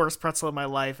had the worst pretzel of my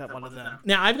life at one of them.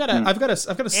 Now I've got a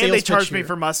sales and they charged pitch me here.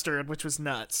 for mustard, which was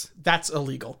nuts. That's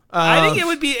illegal. I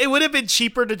think it would have been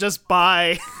cheaper to just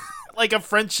buy like a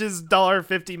French's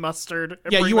 $1.50 mustard.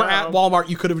 Yeah, you were at Walmart.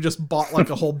 You could have just bought like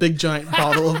a whole big giant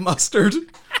bottle of mustard.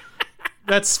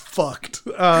 That's fucked.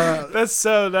 That's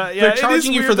so that yeah. They're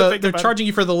charging you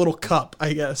for the little cup,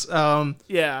 I guess.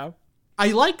 Yeah. I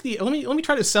like the. Let me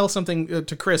try to sell something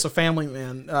to Chris, a family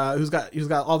man who's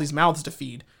got all these mouths to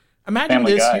feed. Imagine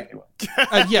Family this. Guy.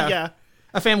 Yeah,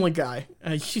 a family guy.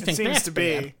 You think seems that's to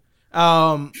be.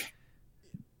 bad.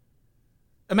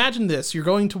 Imagine this. You're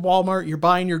going to Walmart. You're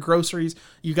buying your groceries.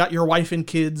 You got your wife and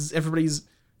kids.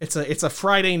 It's a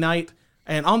Friday night,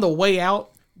 and on the way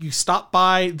out, you stop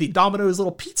by the Domino's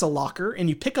little pizza locker, and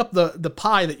you pick up the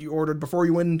pie that you ordered before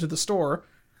you went into the store,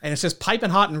 and it's just piping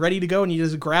hot and ready to go, and you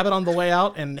just grab it on the way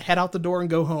out and head out the door and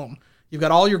go home. You've got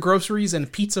all your groceries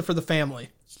and pizza for the family.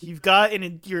 You've got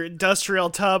your industrial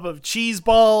tub of cheese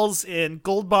balls and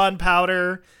Gold Bond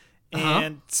powder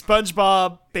and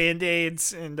SpongeBob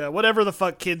Band-Aids and whatever the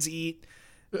fuck kids eat.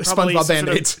 SpongeBob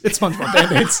Band-Aids. It's SpongeBob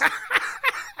Band-Aids.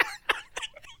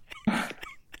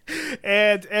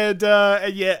 and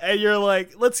you're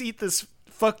like, let's eat this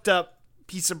fucked up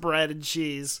piece of bread and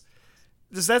cheese.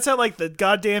 Does that sound like the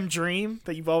goddamn dream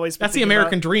that you've always been That's the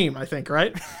American dream, I think,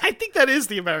 right? I think that is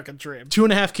the American dream.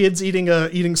 2.5 kids eating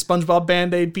SpongeBob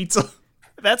Band-Aid pizza.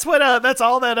 That's what that's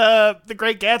all that the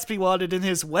Great Gatsby wanted in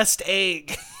his West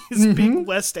Egg. His big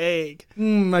West Egg.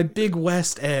 My big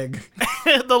West Egg.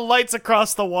 The lights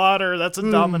across the water, that's a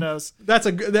Domino's. That's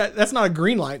not a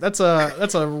green light. That's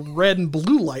a red and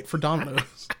blue light for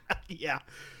Domino's. Yeah.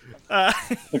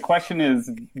 The question is,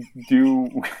 do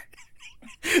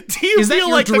you feel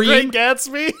like the Great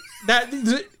Gatsby?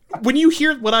 When you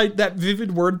hear that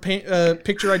vivid word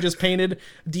picture I just painted,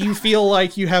 do you feel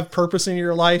like you have purpose in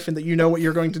your life and that you know what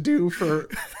you're going to do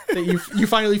that you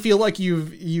finally feel like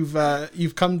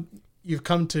you've come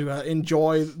to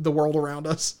enjoy the world around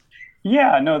us?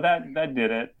 Yeah, no, that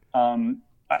did it.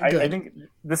 I think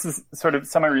this is sort of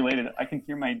semi-related. I can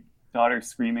hear my daughter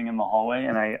screaming in the hallway,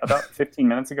 and about 15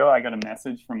 minutes ago, I got a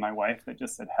message from my wife that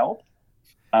just said help.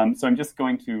 So I'm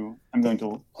going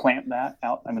to plant that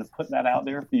out. I'm going to put that out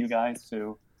there for you guys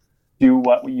to do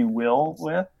what you will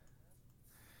with.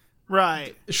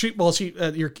 Right.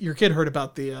 Your kid heard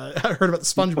about the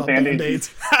SpongeBob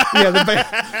Band-Aids.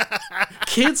 Yeah,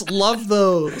 kids love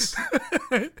those.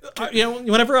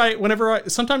 Whenever I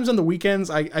sometimes on the weekends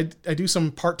I do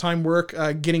some part-time work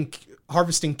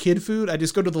harvesting kid food. I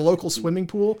just go to the local swimming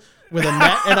pool with a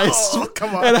net and I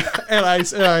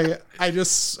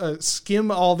just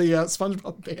skim all the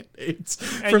SpongeBob Band-Aids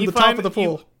from the top of the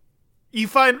pool. You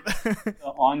find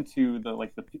onto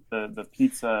the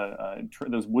pizza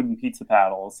those wooden pizza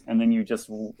paddles, and then you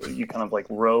kind of like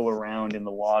row around in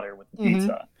the water with the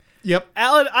pizza. Yep.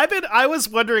 Alan, I was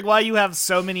wondering why you have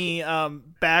so many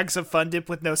bags of Fun Dip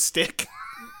with no stick.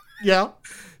 Yeah.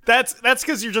 That's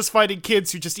because you're just finding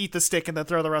kids who just eat the stick and then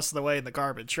throw the rest of the way in the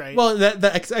garbage, right? Well,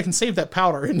 I can save that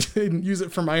powder and use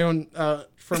it for my own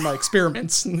for my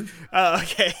experiments. Oh,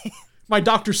 okay. My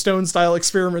Dr. Stone style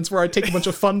experiments where I take a bunch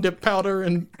of Fun Dip powder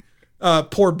and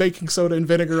pour baking soda and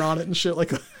vinegar on it and shit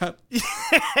like that.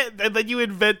 And then you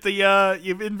invent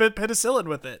penicillin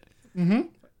with it. Mm-hmm.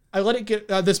 I let it get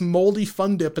this moldy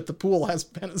Fun Dip at the pool has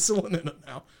penicillin in it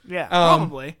now. Yeah,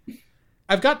 probably.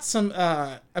 I've got some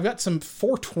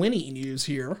 420 news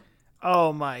here.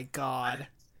 Oh my god.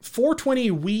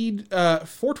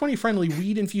 420 friendly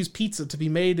weed infused pizza to be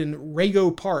made in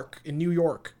Rego Park in New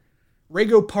York.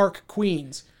 Rego Park,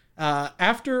 Queens.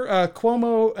 After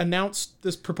Cuomo announced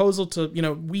this proposal to,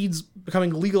 weeds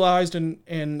becoming legalized in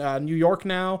New York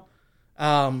now,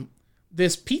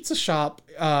 this pizza shop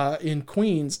in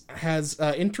Queens has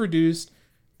introduced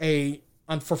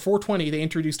for 420, they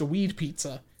introduced a weed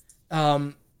pizza.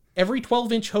 Every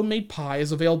 12-inch homemade pie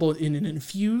is available in an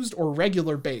infused or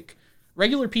regular bake.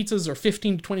 Regular pizzas are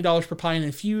 $15 to $20 per pie, and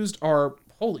infused are,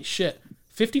 holy shit,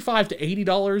 $55 to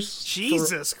 $80.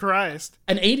 Jesus Christ.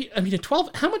 A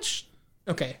 12, how much?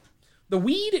 Okay. The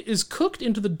weed is cooked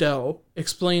into the dough,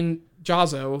 explained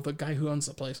Jazzo, the guy who owns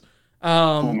the place.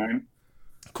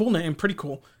 Cool name, pretty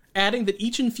cool. Adding that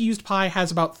each infused pie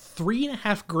has about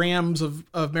 3.5 grams of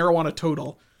marijuana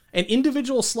total, and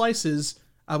individual slices,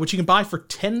 which you can buy for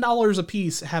 $10 a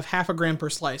piece, have 0.5 gram per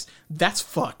slice. That's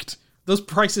fucked. Those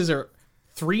prices are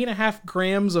 3.5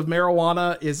 grams of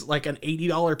marijuana is like an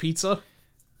 $80 pizza.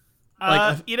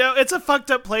 It's a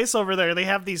fucked up place over there. They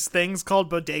have these things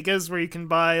called bodegas where you can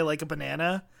buy like a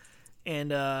banana, and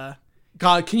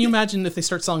God, can you imagine if they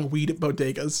start selling weed at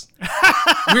bodegas?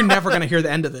 We're never gonna hear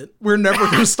the end of it. We're never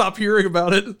gonna stop hearing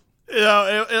about it.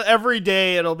 Every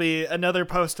day it'll be another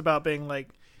post about being like,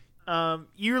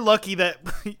 you're lucky that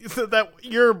that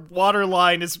your water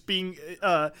line is being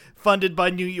funded by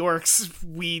New York's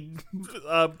weed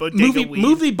bodega weed.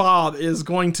 Movie Bob is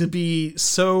going to be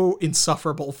so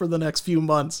insufferable for the next few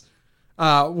months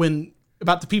when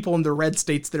about the people in the red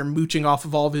states that are mooching off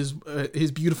of all of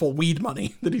his beautiful weed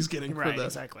monay that he's getting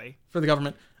for the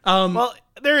government. Well,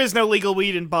 there is no legal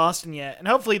weed in Boston yet, and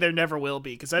hopefully there never will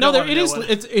be because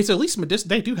it's at least medicinal.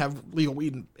 They do have legal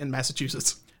weed in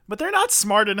Massachusetts. But they're not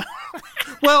smart enough.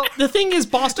 Well, the thing is,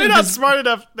 Boston... They're not smart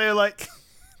enough.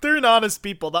 They're an honest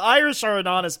people. The Irish are an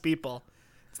honest people.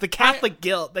 It's the Catholic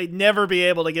guilt. They'd never be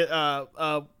able to get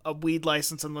a weed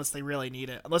license unless they really need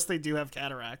it. Unless they do have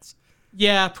cataracts.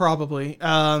 Yeah, probably.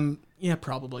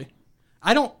 Probably.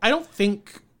 I don't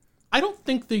think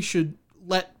they should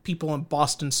let people in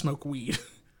Boston smoke weed.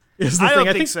 I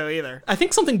don't think so either. I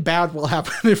think something bad will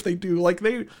happen if they do.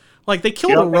 They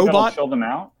killed a robot. Chill them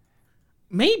out?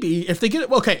 Maybe if they get it.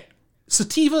 Okay,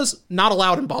 sativas not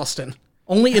allowed in Boston.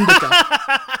 Only indica.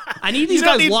 I need these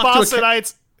guys locked to a.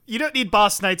 You don't need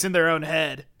Bostonites in their own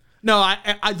head. No,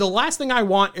 I the last thing I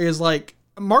want is like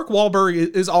Mark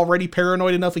Wahlberg is already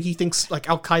paranoid enough that he thinks like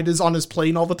Al Qaeda's on his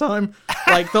plane all the time.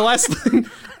 Like the last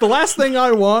thing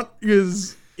I want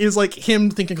is like him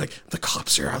thinking like the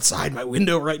cops are outside my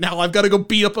window right now. I've got to go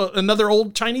beat up another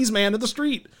old Chinese man in the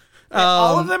street.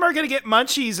 All of them are going to get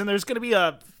munchies, and there's going to be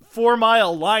a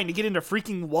 4-mile line to get into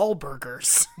freaking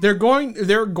Wahlburgers. They're going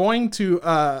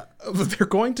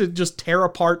to just tear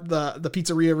apart the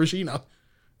Pizzeria Regina.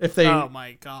 If they, oh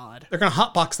my God, they're going to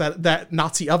hotbox that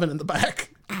Nazi oven in the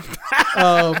back.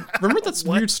 Remember that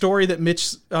weird story that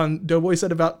Mitch on Doughboy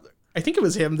said about? I think it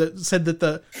was him that said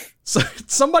that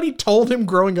somebody told him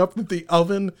growing up that the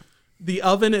oven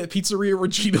at Pizzeria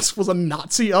Regina's was a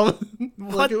Nazi oven.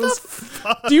 What the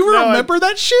fuck? Do you remember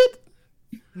that shit?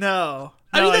 No.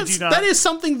 I do not. That is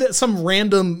something that some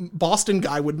random Boston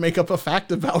guy would make up a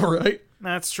fact about, right?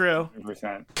 That's true.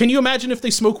 100%. Can you imagine if they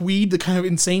smoke weed, the kind of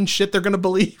insane shit they're going to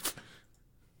believe?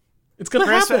 It's going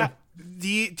to happen.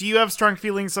 Do you have strong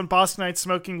feelings on Bostonites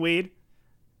smoking weed?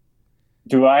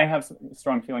 Do I have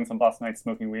strong feelings on Bostonites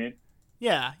smoking weed?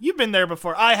 Yeah, you've been there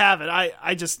before. I haven't.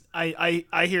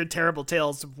 I hear terrible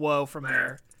tales of woe from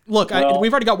there. Look,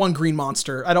 we've already got one green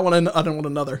monster. I don't want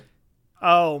another.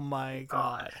 Oh my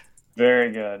God.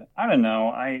 Very good. I don't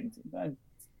know.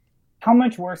 How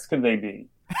much worse could they be?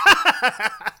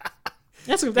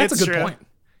 That's a good point.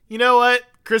 You know what,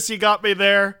 Chris? You got me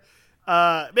there.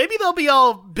 Maybe they'll be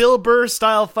all Bill Burr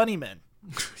style funny men.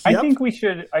 Yep. I think we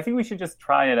should just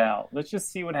try it out. Let's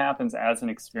just see what happens as an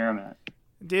experiment.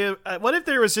 Dude, what if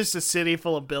there was just a city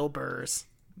full of Bill Burrs?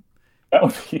 That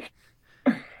would be.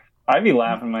 I'd be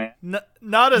laughing my.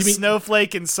 Not a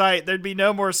snowflake in sight. There'd be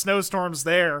no more snowstorms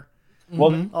there.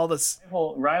 Well, all this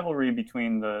whole rivalry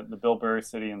between the Bill Burr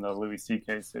city and the Louis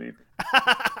C.K. city.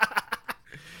 I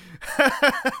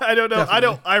don't know.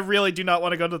 Definitely. I really do not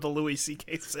want to go to the Louis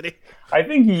C.K. city. I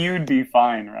think you'd be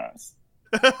fine, Russ.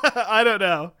 I don't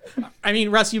know. I mean,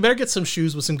 Russ, you better get some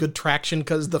shoes with some good traction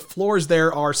because the floors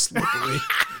there are slippery.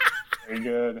 Very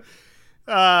good.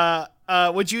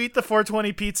 Would you eat the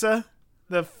 420 pizza?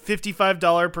 The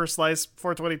 $55 per slice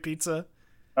 420 pizza?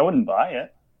 I wouldn't buy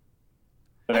it.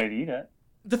 But I'd eat it.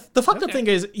 The fucked up thing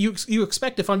is, you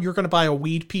expect if you're going to buy a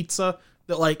weed pizza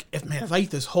that like, if I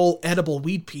eat this whole edible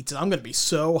weed pizza, I'm going to be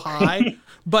so high.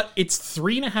 But it's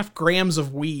 3.5 grams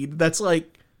of weed. That's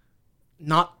like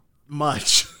not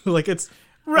much. Like it's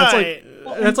right.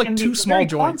 That's like two small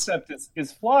joints. The concept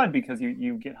is flawed because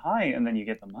you get high and then you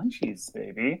get the munchies,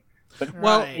 baby.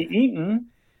 But eaten,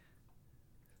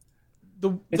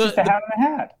 it's just a hat and a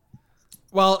hat.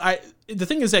 Well, the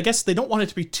thing is, I guess they don't want it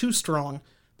to be too strong.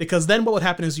 Because then what would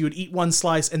happen is you would eat one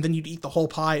slice and then you'd eat the whole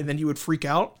pie and then you would freak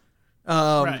out.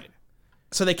 Right.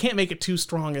 So they can't make it too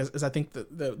strong as I think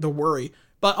the worry.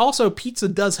 But also pizza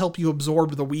does help you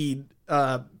absorb the weed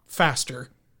faster.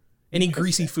 Any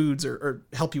greasy foods or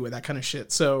help you with that kind of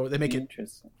shit. So they make it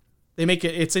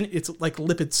it's like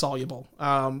lipid soluble.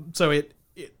 So if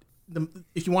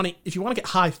you want to get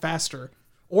high faster,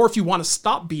 or if you want to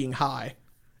stop being high,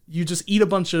 you just eat a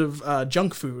bunch of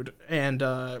junk food and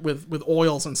with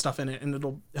oils and stuff in it, and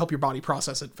it'll help your body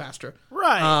process it faster.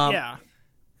 Right. Yeah.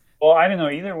 Well, I don't know.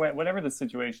 Either way, whatever the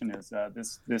situation is,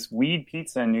 this weed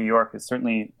pizza in New York is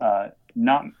certainly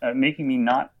not making me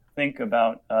not think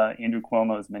about Andrew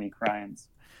Cuomo's many crimes?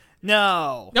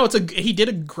 No. No, he did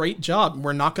a great job.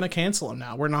 We're not going to cancel him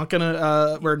now. We're not going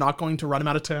to run him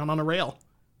out of town on a rail.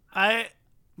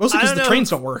 Mostly because the trains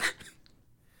don't work.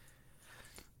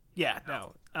 Yeah,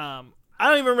 no. I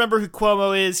don't even remember who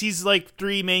Cuomo is. He's like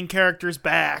 3 main characters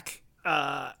back.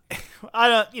 I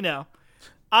don't, you know.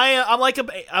 I'm like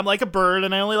a bird,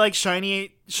 and I only like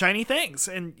shiny things,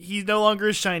 and he no longer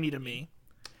is shiny to me.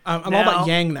 I'm all about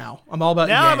Yang now. I'm all about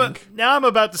Yang. Now I'm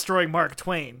about destroying Mark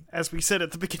Twain, as we said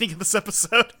at the beginning of this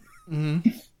episode. Mm-hmm.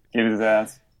 Get his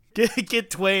ass.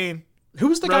 Get Twain. Who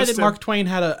was the guy that Mark Twain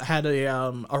had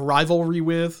a rivalry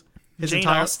with? Jane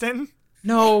Austen?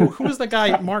 No, who was the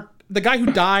guy? The guy who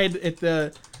died at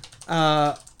the.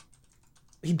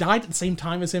 He died at the same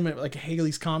time as him at like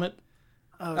Halley's Comet.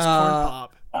 Oh, it was Corn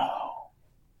Pop.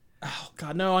 Oh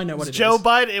God, no! I know what it is. Joe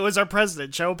Biden. It was our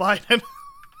president, Joe Biden.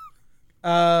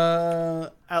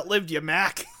 Outlived you,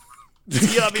 Mac.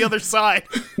 See you on the other side.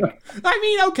 I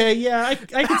mean, okay, yeah, I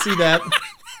can see that.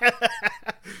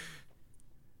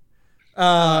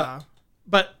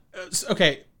 But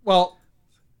okay, well.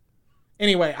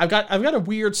 Anyway, I've got a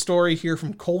weird story here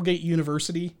from Colgate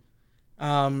University.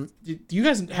 Do you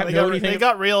guys know anything? They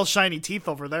got real shiny teeth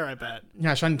over there, I bet.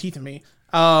 Yeah, shiny teeth in me.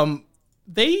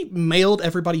 They mailed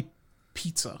everybody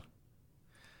pizza.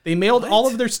 They mailed all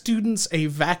of their students a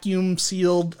vacuum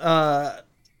sealed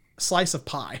slice of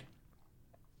pie.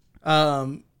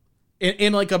 In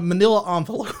like a manila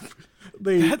envelope.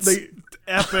 That's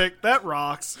epic. That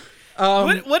rocks.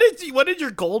 What did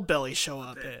your gold belly show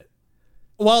up at?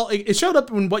 Well, it showed up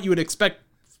in what you would expect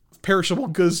perishable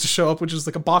goods to show up, which is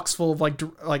like a box full of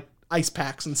like ice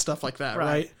packs and stuff like that,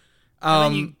 right?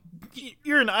 And then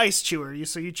you're an ice chewer,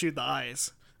 so you chewed the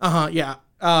ice. Yeah.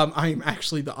 I'm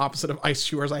actually the opposite of ice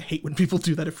chewers. I hate when people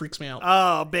do that. It freaks me out.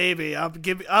 Oh, baby.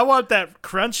 I want that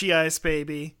crunchy ice,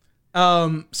 baby.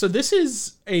 So this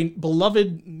is a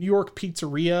beloved New York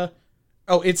pizzeria.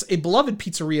 Oh, it's a beloved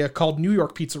pizzeria called New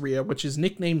York Pizzeria, which is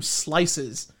nicknamed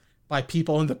Slices by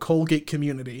people in the Colgate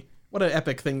community. What an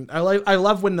epic thing. I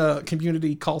love when the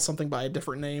community calls something by a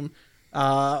different name.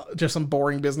 Just some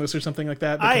boring business or something like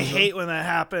that. I hate when that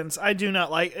happens. I do not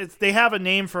like it. They have a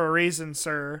name for a reason,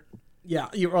 sir. Yeah,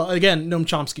 again, Noam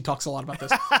Chomsky talks a lot about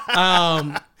this.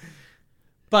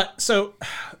 But so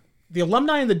the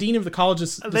alumni and the dean of the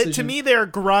college's decision, to me, they're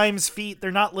Grimes' feet.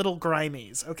 They're not little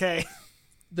Grimies, okay?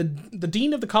 The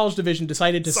dean of the college division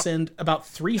decided to send about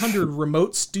 300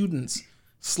 remote students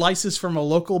slices from a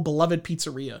local beloved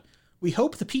pizzeria. We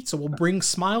hope the pizza will bring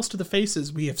smiles to the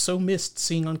faces we have so missed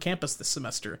seeing on campus this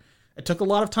semester. It took a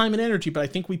lot of time and energy, but I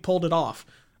think we pulled it off.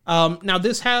 Now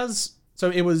this has... So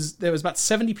there was about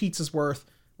 70 pizzas worth,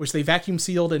 which they vacuum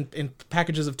sealed in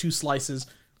packages of 2 slices.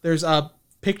 There's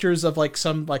pictures of like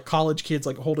some like college kids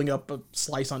like holding up a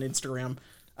slice on Instagram.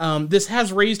 This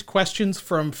has raised questions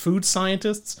from food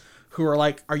scientists who are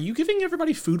like, are you giving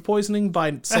everybody food poisoning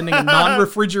by sending a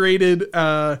non-refrigerated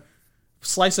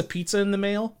slice of pizza in the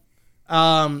mail?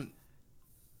 However,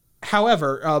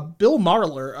 Bill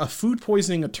Marler, a food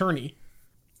poisoning attorney,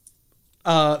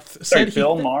 said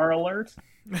Bill Marler?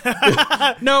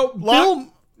 No,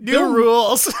 New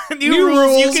rules. New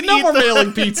rules. You can no eat more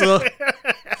mailing pizza.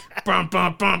 Bum,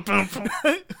 bum, bum, bum,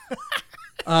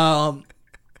 bum.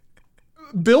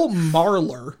 Bill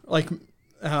Marler,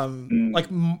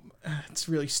 it's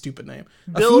a really stupid name.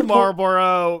 Bill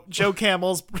Marlboro, Joe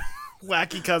Campbell's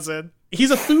wacky cousin. He's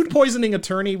a food poisoning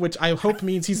attorney, which I hope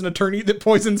means he's an attorney that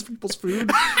poisons people's food,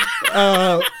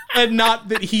 and not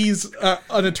that he's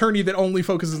an attorney that only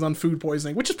focuses on food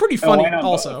poisoning, which is pretty funny.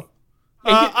 Also,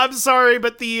 I'm sorry,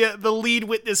 but the lead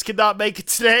witness could not make it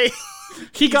today.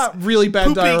 He got really bad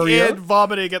pooping diarrhea and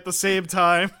vomiting at the same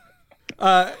time.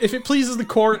 If it pleases the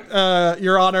court,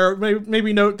 Your Honor,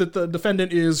 maybe note that the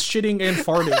defendant is shitting and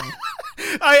farting.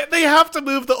 They have to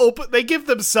move they give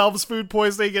themselves food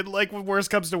poisoning, and like when worse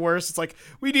comes to worse, it's like,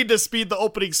 we need to speed the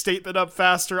opening statement up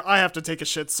faster. I have to take a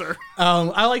shit, sir.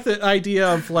 I like the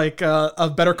idea of like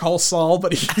a Better Call Saul,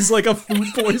 but he's like a food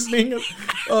poisoning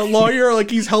lawyer.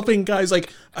 Like he's helping guys.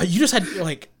 Like you just had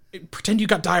like pretend you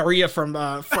got diarrhea from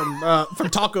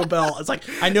Taco Bell. It's like,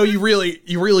 I know you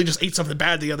really just ate something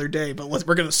bad the other day, but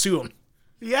we're gonna sue him.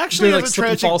 He actually has a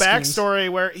tragic backstory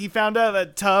where he found out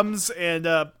that Tums and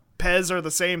Pez are the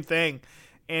same thing,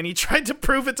 and he tried to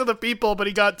prove it to the people, but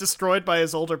he got destroyed by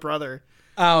his older brother.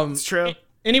 It's true.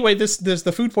 Anyway,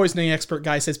 the food poisoning expert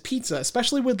guy says pizza,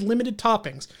 especially with limited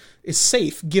toppings, is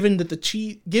safe given that the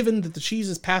cheese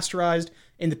is pasteurized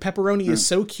and the pepperoni is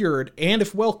so cured, and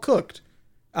if well cooked,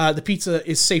 the pizza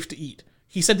is safe to eat.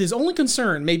 He said his only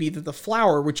concern may be that the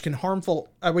flour, which can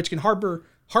harbor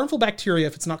harmful bacteria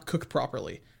if it's not cooked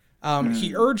properly.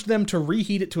 He urged them to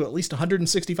reheat it to at least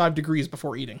 165 degrees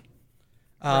before eating.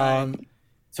 Right.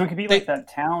 So it could be like that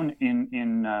town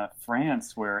in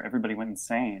France where everybody went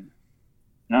insane.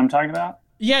 You know what I'm talking about?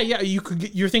 Yeah.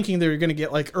 You're thinking they're going to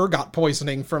get like ergot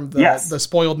poisoning from the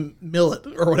spoiled millet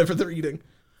or whatever they're eating.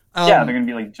 Yeah, they're going to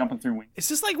be like jumping through windows. Is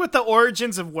this like with the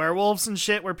origins of werewolves and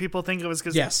shit, where people think it was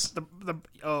because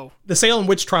the Salem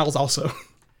witch trials also.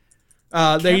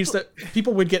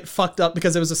 People would get fucked up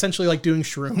because it was essentially like doing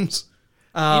shrooms.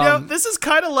 This is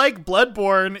kind of like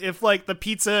Bloodborne if like the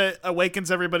pizza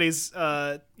awakens everybody's,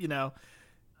 what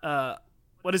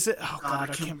is it? Oh God,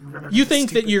 I can't remember. You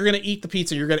think that you're going to eat the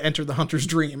pizza, you're going to enter the hunter's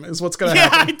dream is what's going to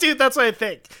happen. Yeah, dude, that's what I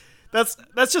think. That's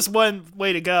just one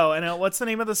way to go. And what's the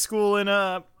name of the school in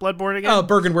Bloodborne again? Oh,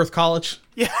 Bergenworth College.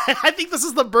 Yeah, I think this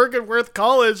is the Bergenworth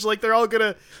College. Like they're all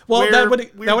gonna. Well, that would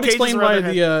explain why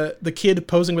the kid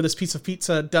posing with his piece of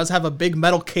pizza does have a big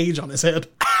metal cage on his head.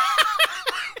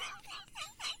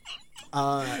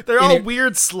 They're all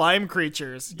weird slime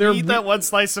creatures. You eat that one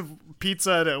slice of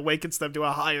pizza and it awakens them to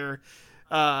a higher,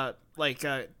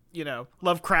 Lovecraftian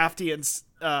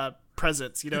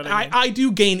presence. You know what I mean? I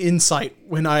do gain insight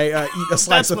when I eat a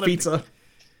slice of pizza.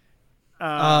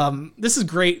 This is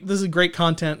great. This is great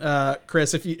content,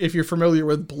 Chris. If you're familiar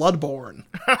with Bloodborne,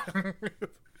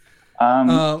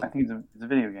 I think it's a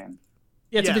video game.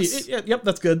 Yeah, it's a video. Yep,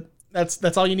 that's good.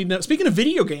 That's all you need to know. Speaking of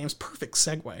video games, perfect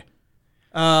segue.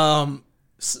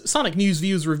 Sonic news,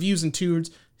 views, reviews, and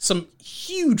tours. Some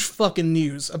huge fucking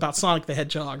news about Sonic the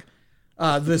Hedgehog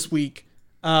this week.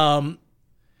 Hot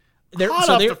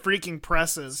off the freaking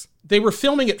presses. They were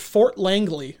filming at Fort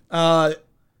Langley, and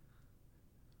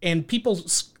people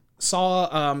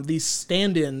saw these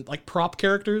stand-in like prop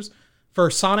characters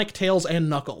for Sonic, Tails, and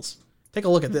Knuckles. Take a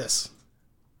look at this.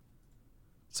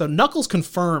 So Knuckles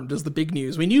confirmed is the big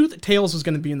news. We knew that Tails was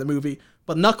going to be in the movie,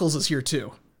 but Knuckles is here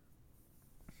too.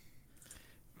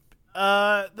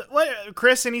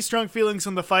 Chris, any strong feelings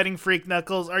on the fighting freak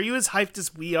Knuckles? Are you as hyped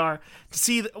as we are to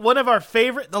see one of our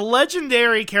favorite, the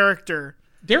legendary character?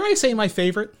 Dare I say my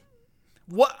favorite?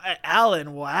 What,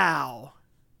 Alan? Wow.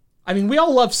 I mean, we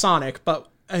all love Sonic, but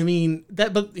I mean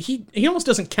but he almost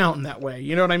doesn't count in that way.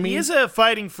 You know what I mean? He is a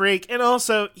fighting freak, and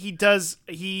also he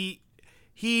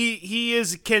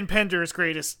is Ken Pender's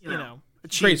greatest, achievement.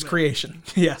 Greatest creation.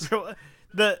 Yes.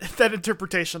 That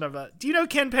interpretation of it. Do you know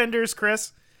Ken Penders,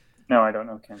 Chris? No, I don't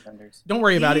know Ken Penders. Don't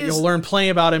worry about it. You'll learn plenty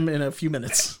about him in a few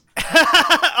minutes.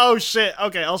 Oh, shit.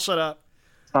 Okay, I'll shut up.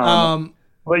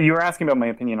 Well, you were asking about my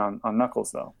opinion on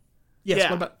Knuckles, though. Yes, yeah.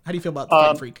 How do you feel about the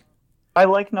Fight Freak? I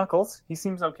like Knuckles. He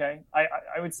seems okay. I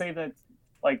would say that,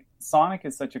 like, Sonic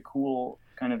is such a cool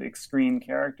kind of extreme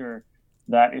character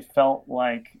that it felt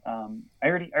like I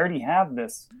already have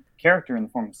this character in the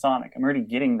form of Sonic. I'm already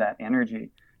getting that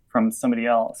energy from somebody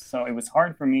else. So it was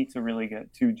hard for me to really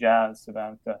get too jazzed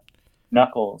about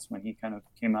Knuckles when he kind of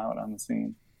came out on the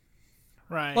scene.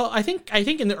 Right. Well, I think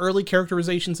in the early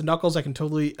characterizations of Knuckles, I can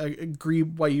totally agree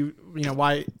why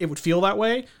why it would feel that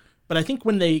way. But I think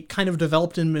when they kind of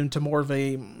developed him into more of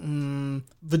a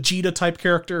Vegeta type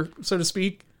character, so to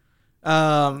speak,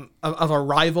 of a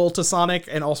rival to Sonic,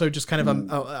 and also just kind of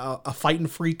a fighting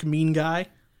freak, mean guy,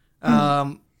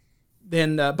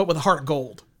 then but with a heart of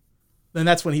gold, then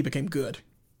that's when he became good.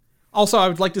 Also, I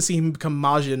would like to see him become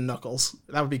Majin Knuckles.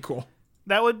 That would be cool.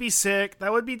 That would be sick.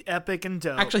 That would be epic and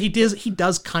dope. Actually, he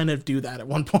does kind of do that at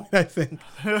one point, I think.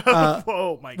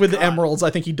 Oh my god. With the emeralds,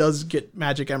 I think he does get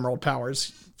magic emerald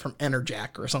powers from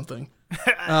Enerjack or something.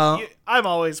 I'm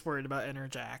always worried about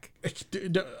Enerjack.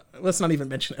 Let's not even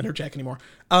mention Enerjack anymore.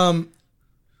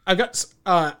 I've got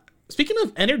speaking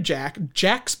of Enerjack,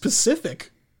 Jack's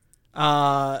Pacific.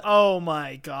 Oh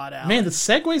my god, Alan. Man, the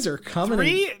segues are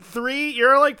coming. Three.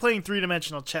 You're like playing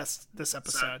 3-dimensional chess this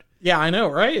episode. Yeah, I know,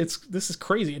 right? This is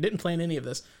crazy. I didn't plan any of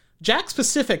this. Jack's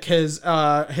Pacific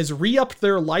has re-upped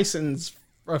their license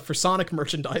for Sonic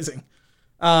merchandising.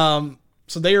 So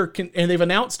and they've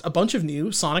announced a bunch of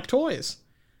new Sonic toys.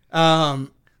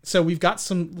 So we've got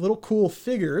some little cool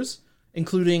figures,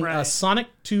 including Sonic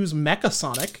 2's Mecha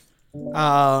Sonic.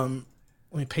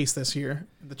 Let me paste this here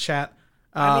in the chat.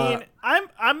 I mean,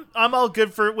 I'm all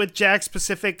good with Jack's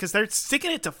Pacific because they're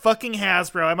sticking it to fucking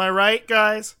Hasbro. Am I right,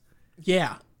 guys?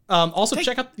 Yeah. Also,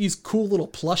 check out these cool little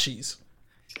plushies.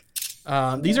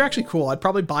 These are actually cool. I'd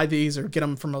probably buy these or get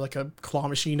them from a claw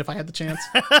machine if I had the chance.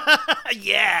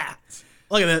 Yeah.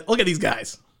 Look at that. Look at these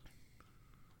guys.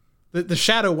 The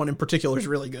Shadow one in particular is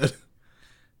really good.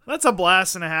 That's a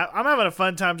blast and a half. I'm having a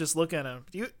fun time just looking at them.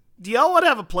 Do y'all want to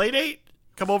have a play date?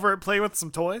 Come over and play with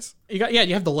some toys? You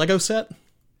have the Lego set?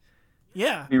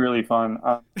 Yeah. It'd be really fun.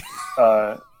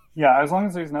 Yeah, as long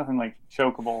as there's nothing like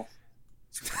chokeable.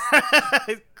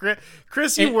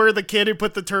 Chris, you were the kid who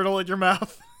put the turtle in your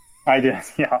mouth. I did,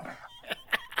 yeah.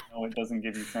 No, it doesn't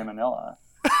give you salmonella.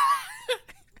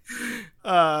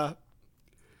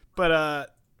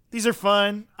 But these are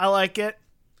fun. I like it.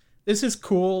 This is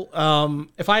cool.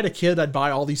 If I had a kid, I'd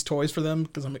buy all these toys for them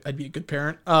because I'd be a good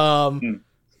parent.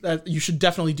 That you should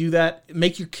definitely do that.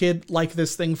 Make your kid like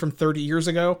this thing from 30 years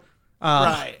ago.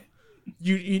 Right.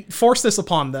 You force this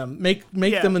upon them. Make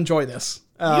them enjoy this.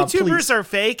 YouTubers please. are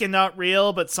fake and not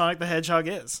real, but Sonic the Hedgehog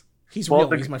is. He's real.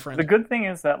 He's my friend. The good thing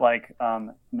is that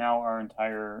now our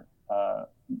entire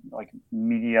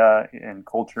media and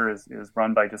culture is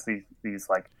run by just these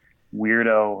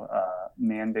weirdo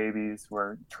man babies who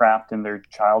are trapped in their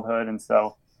childhood, and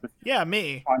so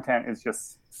me content is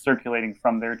just circulating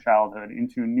from their childhood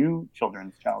into new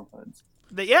children's childhoods.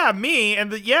 Me,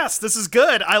 and yes, this is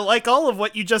good. I like all of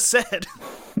what you just said.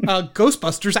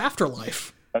 Ghostbusters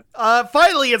Afterlife.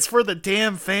 Finally, it's for the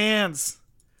damn fans.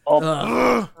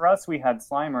 Well, for us, we had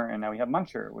Slimer, and now we have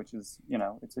Muncher, which is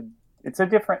it's going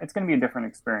to be a different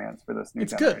experience for this new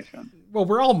generation. Good. Well,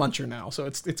 we're all Muncher now, so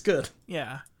it's good.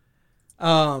 Yeah.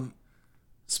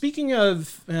 Speaking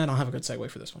of, I don't have a good segue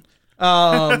for this one.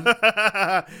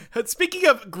 Speaking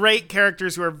of great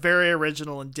characters who are very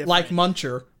original and different, like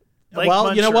Muncher.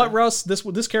 Muncher. You know what, Russ?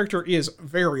 This character is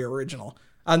very original.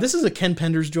 This is a Ken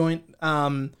Penders joint.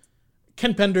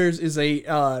 Ken Penders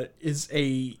is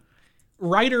a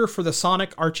writer for the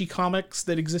Sonic Archie comics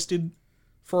that existed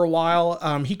for a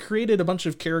while. He created a bunch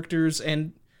of characters,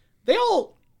 and they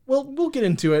all, we'll get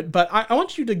into it, but I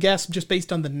want you to guess just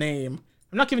based on the name.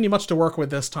 I'm not giving you much to work with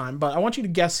this time, but I want you to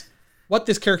guess what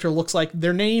this character looks like.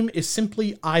 Their name is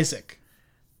simply Isaac.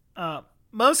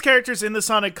 Most characters in the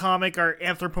Sonic comic are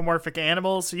anthropomorphic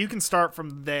animals, so you can start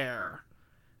from there.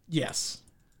 Yes.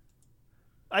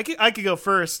 I could go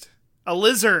first. A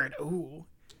lizard. Ooh.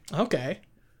 Okay.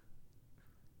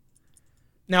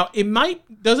 Now,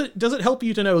 does it help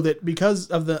you to know that because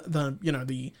of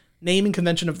the naming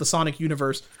convention of the Sonic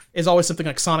universe is always something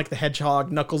like Sonic the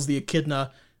Hedgehog, Knuckles the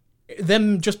Echidna,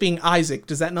 them just being Isaac,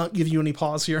 does that not give you any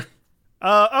pause here?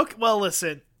 Okay, well,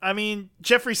 listen. I mean,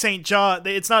 Jeffrey St. John,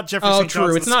 it's not Jeffrey St. John. Oh,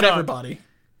 true. It's not everybody.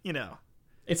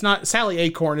 It's not Sally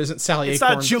Acorn isn't Sally Acorn. It's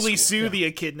not Julie Sue the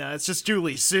Echidna. It's just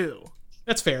Julie Sue.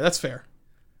 That's fair.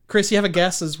 Chris, you have a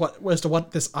guess as to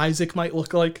what this Isaac might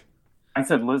look like? I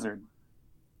said lizard.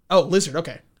 Oh, lizard.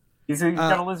 Okay. He's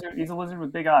got a lizard. He's a lizard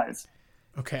with big eyes.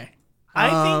 Okay.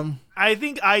 I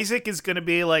think Isaac is going to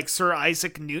be like Sir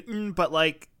Isaac Newton, but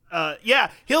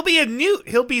he'll be a Newt.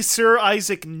 He'll be Sir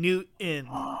Isaac Newton.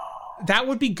 That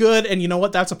would be good, and you know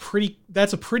what? That's a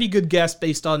pretty good guess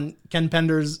based on Ken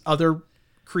Penders' other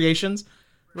creations.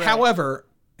 Right. However,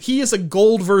 he is a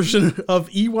gold version of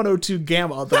E102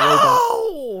 Gamma, the robot.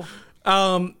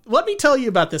 Let me tell you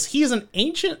about this. He is an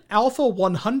ancient Alpha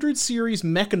 100 series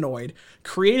mechanoid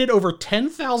created over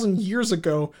 10,000 years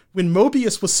ago when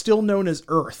Mobius was still known as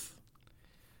Earth.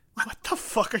 What the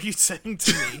fuck are you saying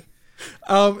to me?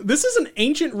 This is an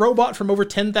ancient robot from over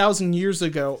 10,000 years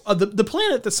ago. The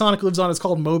planet that Sonic lives on is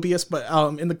called Mobius, but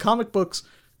in the comic books,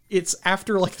 it's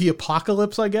after the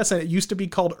apocalypse, I guess, and it used to be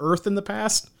called Earth in the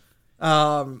past.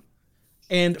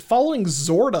 And following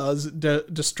Zorda's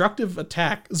destructive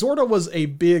attack, Zorda was a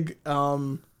big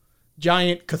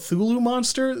giant Cthulhu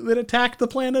monster that attacked the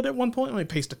planet at one point. Let me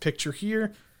paste a picture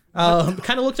here. Kind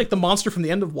of looked like the monster from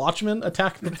the end of Watchmen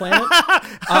attacked the planet.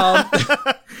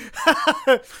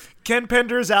 Ken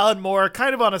Penders, Alan Moore,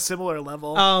 kind of on a similar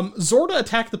level. Zorda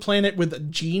attacked the planet with a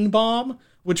gene bomb,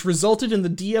 which resulted in the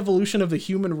de-evolution of the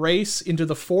human race into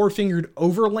the four-fingered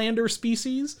Overlander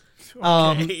species.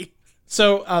 Okay.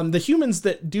 So the humans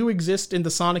that do exist in the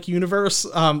Sonic universe,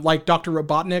 like Dr.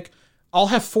 Robotnik, all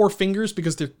have four fingers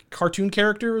because they're cartoon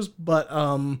characters, but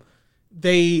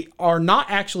they are not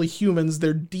actually humans.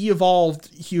 They're de-evolved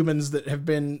humans that have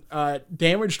been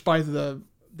damaged by the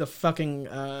fucking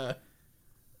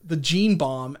the gene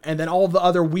bomb, and then all the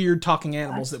other weird talking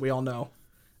animals that we all know.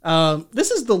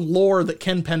 This is the lore that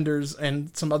Ken Penders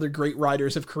and some other great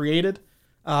writers have created.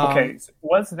 Okay, so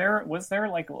was there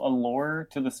like a lore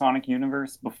to the Sonic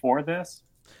universe before this?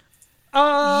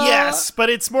 Yes, but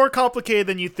it's more complicated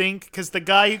than you think, because the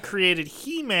guy who created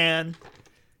He-Man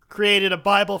created a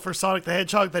Bible for Sonic the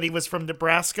Hedgehog that he was from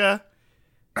Nebraska.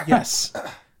 Yes.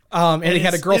 And he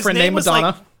had a girlfriend named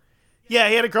Madonna. He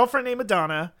had a girlfriend named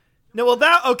Madonna. No, well,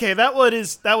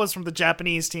 that was from the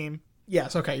Japanese team.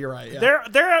 Yes, okay, you're right. Yeah.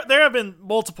 There have been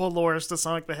multiple lores to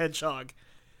Sonic the Hedgehog.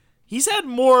 He's had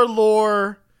more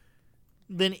lore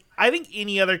than I think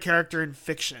any other character in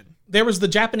fiction. There was the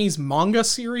Japanese manga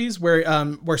series where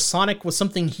Sonic was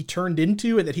something he turned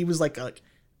into, and that he was like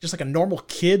just like a normal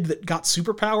kid that got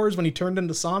superpowers when he turned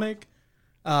into Sonic.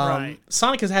 Right.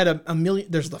 Sonic has had a million.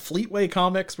 There's the Fleetway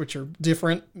comics, which are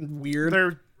different and weird.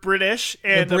 They're British,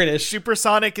 and They're British. Super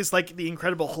Sonic is like the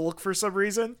Incredible Hulk for some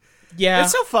reason. Yeah,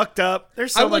 It's so fucked up.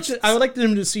 There's so much. I would like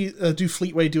them to see do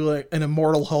Fleetway do an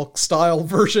Immortal Hulk style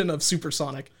version of Super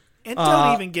Sonic. And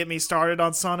don't even get me started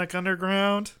on Sonic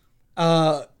Underground.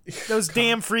 Those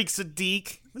damn freaks of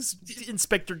Deke. This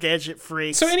Inspector Gadget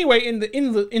freaks. So anyway, in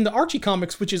the Archie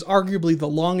comics, which is arguably the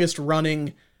longest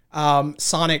running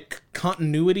Sonic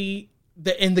continuity,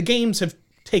 the games have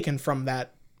taken from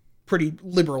that pretty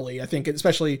liberally, I think,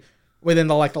 especially within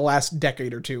the last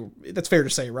decade or two. That's fair to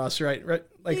say, Russ, right?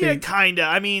 Like yeah, kinda.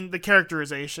 I mean, the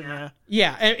characterization, yeah.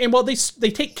 Yeah, and well, they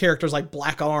take characters like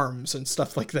Black Arms and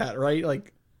stuff like that, right?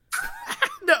 Like,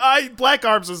 No, Black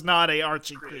Arms was not a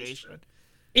Archie creation.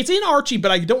 it's in Archie,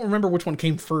 but I don't remember which one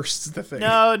came first. Is the thing.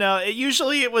 No.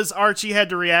 Usually it was Archie had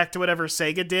to react to whatever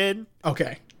Sega did.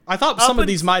 Okay, I thought some of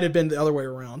these might have been the other way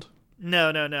around.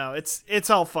 No. It's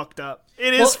all fucked up.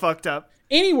 It is fucked up.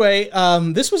 Anyway,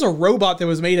 this was a robot that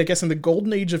was made, I guess, in the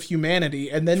golden age of humanity,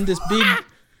 and then this big,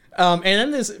 and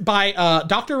then this by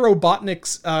Dr.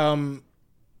 Robotnik's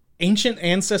ancient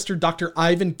ancestor, Dr.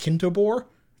 Ivan Kintobor.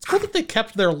 It's cool that they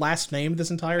kept their last name this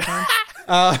entire time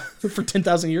for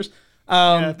 10,000 years.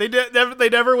 Yeah, they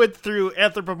never went through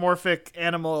anthropomorphic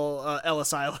animal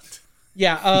Ellis Island.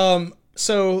 Yeah.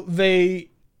 So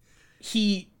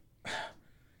he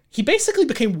basically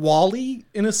became WALL-E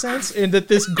in a sense, in that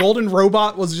this golden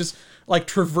robot was just like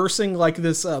traversing like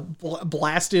this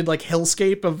blasted like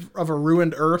hellscape of a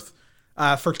ruined Earth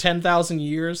for 10,000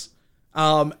 years.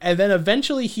 And then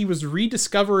eventually he was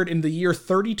rediscovered in the year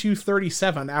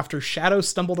 3237 after Shadow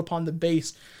stumbled upon the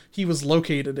base he was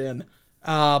located in.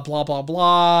 Blah, blah,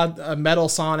 blah. Metal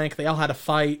Sonic. They all had a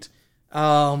fight.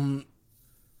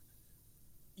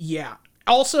 Yeah.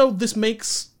 Also, this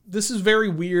is very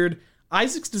weird.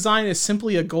 Isaac's design is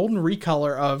simply a golden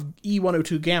recolor of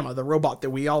E102 Gamma, the robot that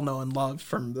we all know and love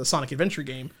from the Sonic Adventure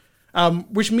game,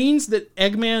 which means that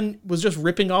Eggman was just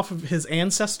ripping off of his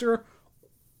ancestor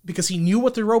because he knew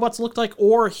what the robots looked like,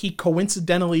 or he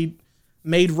coincidentally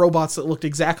made robots that looked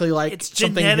exactly like it's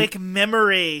genetic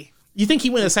memory. You think he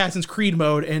went Assassin's Creed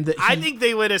mode, and that I think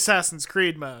they went Assassin's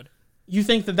Creed mode. You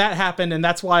think that happened, and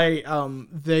that's why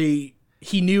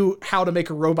he knew how to make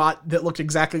a robot that looked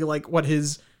exactly like what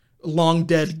his long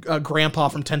dead grandpa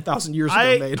from 10,000 years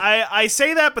ago made. I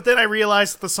say that, but then I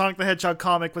realized that the Sonic the Hedgehog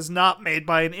comic was not made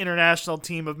by an international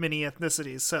team of many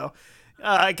ethnicities, so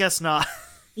I guess not.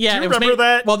 Yeah, do you remember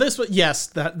that? Well, yes,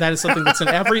 that is something that's in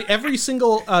every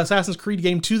single Assassin's Creed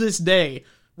game to this day.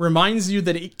 Reminds you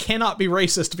that it cannot be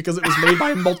racist because it was made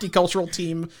by a multicultural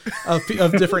team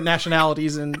of different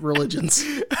nationalities and religions.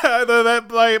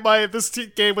 This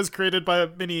game was created by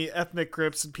many ethnic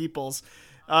groups and peoples.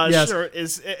 Yes. Sure.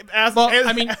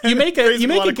 You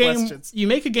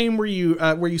make a game where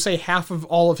you say half of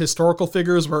all of historical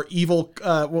figures were evil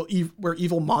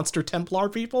monster Templar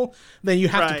people. Then you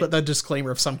have to put that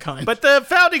disclaimer of some kind. But the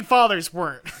founding fathers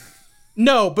weren't.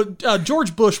 No, but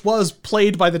George Bush was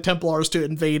played by the Templars to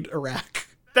invade Iraq.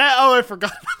 I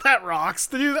forgot about that. Rocks,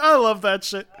 dude. I love that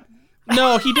shit.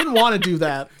 No, he didn't want to do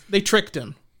that. They tricked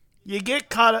him. You get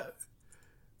caught up.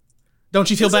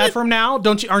 Don't you feel bad for him now?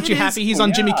 Aren't you happy he's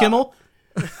on Jimmy Kimmel?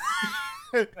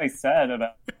 I said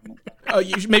about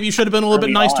maybe you should have been a little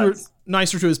bit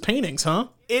nicer to his paintings, huh?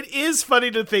 It is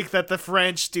funny to think that the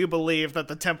French do believe that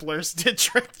the Templars did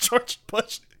trick George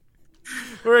Bush.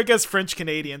 Or I guess French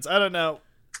Canadians. I don't know.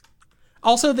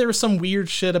 Also, there was some weird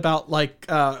shit about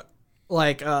Nikola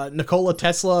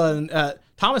Tesla and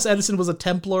Thomas Edison was a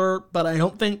Templar, but I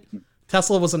don't think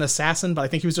Tesla was an assassin. But I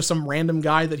think he was just some random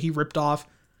guy that he ripped off.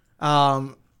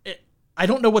 I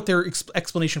don't know what their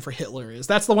explanation for Hitler is.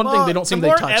 That's the one thing they don't seem to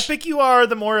touch. The more epic you are,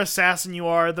 the more assassin you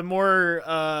are, the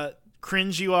more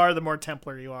cringe you are, the more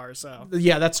Templar you are. So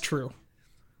yeah, that's true.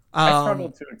 I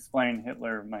struggled to explain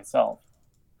Hitler myself.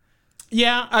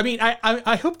 Yeah, I mean,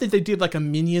 I hope that they did like a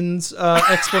Minions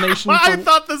explanation. I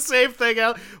thought the same thing.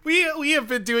 We have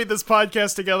been doing this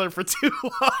podcast together for too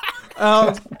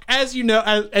long. As you know,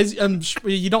 as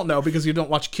you don't know because you don't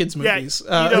watch kids movies.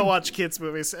 Yeah, you don't watch kids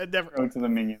movies. I never go to the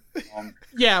Minions.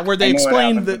 Yeah, where they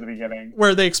explained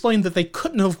that they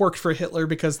couldn't have worked for Hitler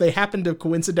because they happened to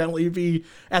coincidentally be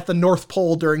at the North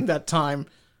Pole during that time.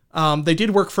 They did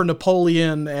work for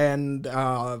Napoleon and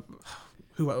an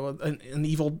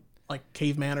evil like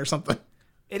caveman or something.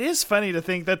 It is funny to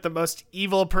think that the most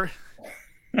evil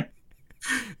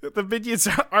the Minions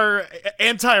are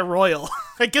anti-royal.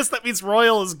 I guess that means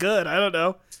royal is good. I don't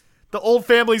know. The old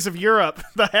families of Europe,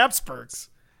 the Habsburgs.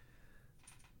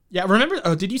 Yeah, remember?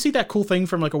 Oh, did you see that cool thing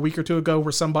from like a week or two ago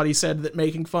where somebody said that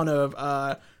making fun of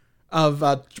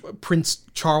Prince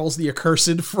Charles the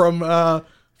Accursed from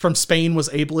Spain was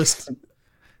ableist?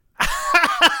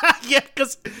 Yeah,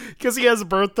 because he has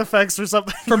birth defects or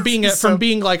something. From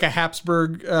being like a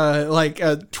Habsburg, like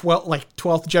a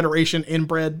 12th generation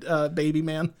inbred baby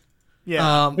man.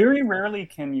 Yeah. Very rarely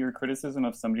can your criticism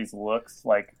of somebody's looks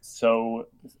like so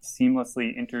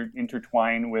seamlessly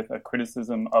intertwine with a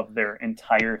criticism of their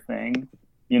entire thing.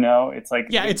 You know, it's like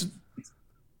we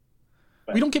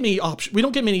don't get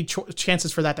many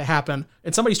chances for that to happen,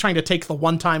 and somebody's trying to take the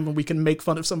one time when we can make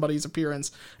fun of somebody's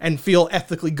appearance and feel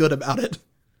ethically good about it.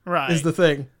 Right. Is the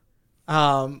thing.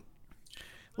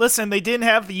 Listen, they didn't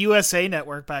have the USA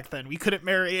Network back then. We couldn't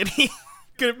marry any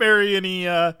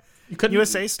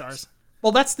USA stars.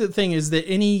 Well, that's the thing, is that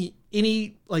any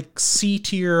like C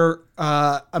tier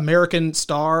American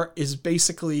star is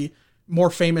basically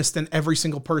more famous than every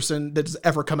single person that's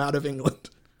ever come out of England.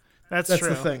 That's true.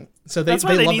 the thing. So that's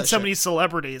why they love need that so shit. many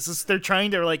celebrities. They're trying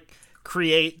to like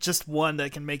create just one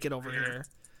that can make it over here.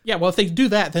 Yeah, well, if they do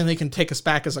that, then they can take us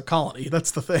back as a colony.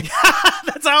 That's the thing.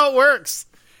 That's how it works.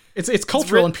 It's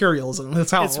cultural imperialism.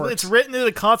 That's how it works. It's written in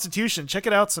the Constitution. Check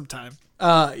it out sometime.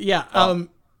 Yeah.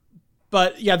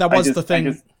 But yeah, that was the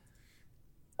thing.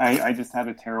 I just had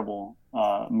a terrible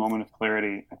moment of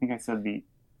clarity. I think I said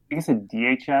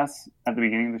DHS at the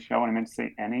beginning of the show, and I meant to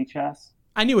say NHS.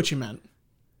 I knew what you meant.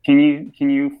 Can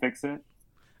you fix it?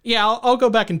 Yeah, I'll go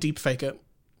back and deep fake it.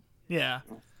 Yeah.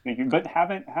 Thank you. But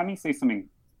have me say something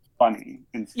funny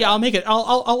instead. Yeah, I'll make it.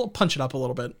 I'll punch it up a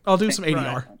little bit. I'll do some ADR.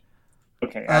 Right.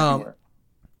 Okay. As you were.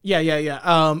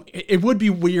 Yeah. It would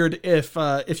be weird if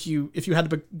you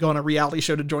had to go on a reality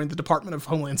show to join the Department of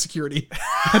Homeland Security.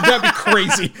 That'd be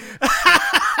crazy.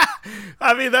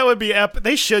 I mean, that would be epic.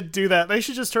 They should do that. They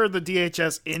should just turn the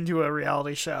DHS into a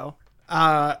reality show.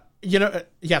 Yeah,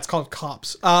 it's called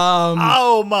Cops.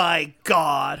 Oh my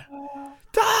god.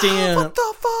 Damn. What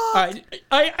the fuck?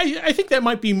 I think that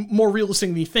might be more realistic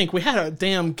than you think. We had a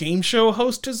damn game show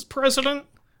host as president.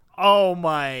 Oh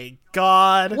my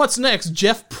god. What's next?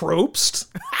 Jeff Probst?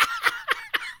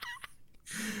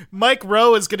 Mike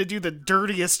Rowe is going to do the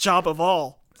dirtiest job of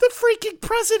all. The freaking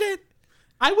president.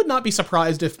 I would not be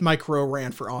surprised if Mike Rowe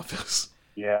ran for office.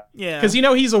 Yeah. Yeah. Because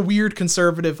he's a weird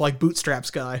conservative, like, bootstraps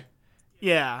guy.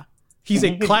 Yeah. He's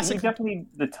a classic. He's definitely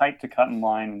the type to cut in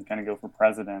line and kind of go for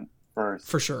president first.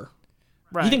 For sure.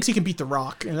 Right. He thinks he can beat The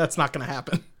Rock, and that's not going to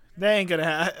happen. They ain't going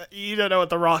to you don't know what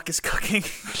The Rock is cooking.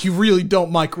 You really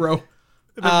don't, Mike Rowe.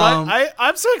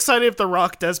 I'm so excited if The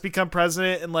Rock does become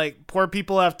president and like poor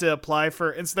people have to apply for,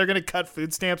 and so they're going to cut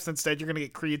food stamps. Instead, you're going to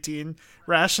get creatine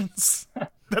rations.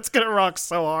 That's going to rock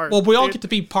so hard. Well, we all get to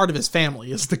be part of his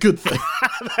family is the good thing.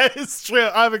 That is true.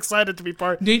 I'm excited to be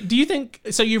part. Do you think,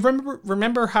 so you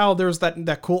remember how there was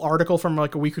that cool article from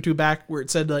like a week or two back where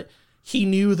it said that he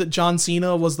knew that John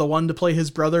Cena was the one to play his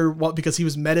brother because he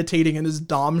was meditating in his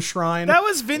Dom shrine? That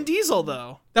was Vin Diesel,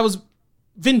 though. That was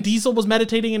Vin Diesel was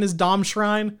meditating in his Dom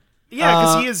shrine? Yeah,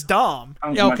 because he is Dom.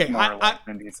 Yeah, okay.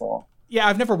 Vin Diesel. Yeah,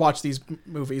 I've never watched these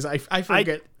movies. I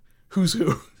forget who's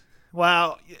who.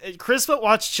 Wow, Chris would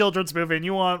watch children's movie, and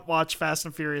you want to watch Fast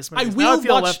and Furious movies. I will now I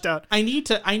feel watch. left out. I need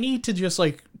to just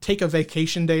like take a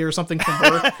vacation day or something from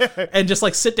work and just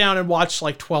like sit down and watch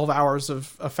like 12 hours of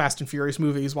Fast and Furious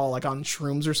movies while like on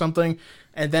shrooms or something,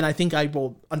 and then I think I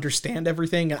will understand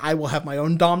everything, and I will have my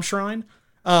own Dom shrine.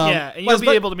 Yeah, and you'll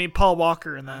be able to meet Paul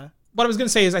Walker in that. What I was going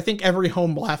to say is I think every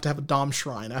home will have to have a Dom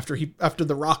shrine after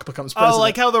The Rock becomes president. Oh,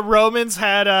 like how the Romans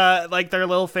had like their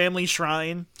little family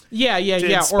shrine. Yeah.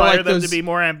 To inspire or like them to be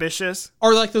more ambitious.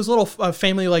 Or like those little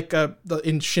family, like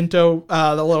in Shinto,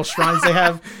 the little shrines they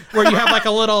have, where you have like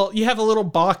a little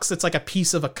box that's like a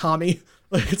piece of a kami,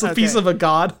 like it's a piece of a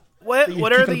god. What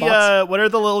are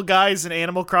the little guys in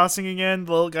Animal Crossing again?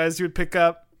 The little guys you would pick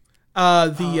up.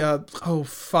 The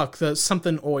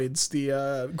something oids,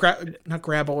 not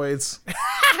graboids.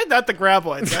 Not the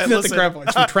graboids. Not the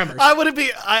graboids from Tremors.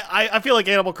 I feel like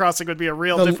Animal Crossing would be a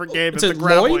real different game if the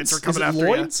graboids were coming after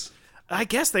Lloyds? You. I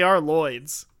guess they are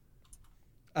Lloyds.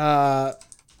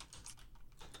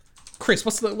 Chris,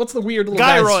 what's the weird little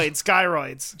Gyroids.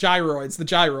 Gyroids, the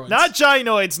gyroids. Not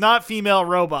gynoids, not female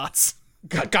robots.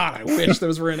 God, I wish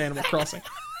those were in Animal Crossing.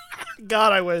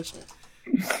 God, I wish.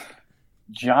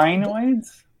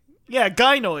 Gynoids? Yeah,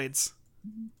 gynoids.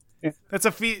 That's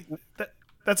a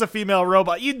female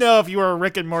robot. You'd know if you were a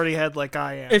Rick and Morty head like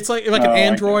I am. It's like an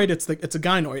android. It's a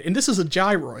gynoid, and this is a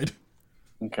gyroid.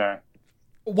 Okay.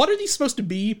 What are these supposed to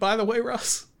be, by the way,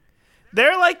 Russ?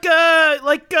 They're like the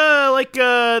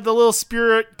little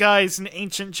spirit guys in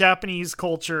ancient Japanese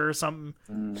culture or something.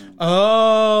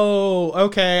 Oh,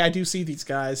 okay. I do see these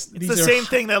guys. It's the same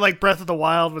thing that like Breath of the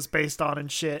Wild was based on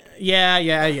and shit.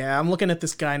 Yeah. I'm looking at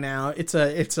this guy now. It's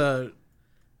a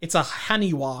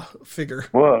Haniwa figure.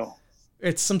 Whoa.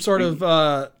 It's some sort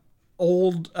of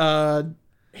old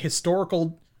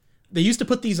historical. They used to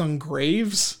put these on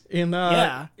graves in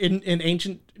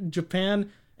ancient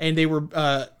Japan, and they were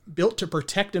built to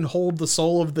protect and hold the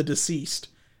soul of the deceased.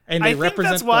 And they think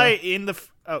that's why in the.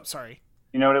 Oh, sorry.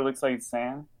 You know what it looks like it's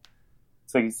saying?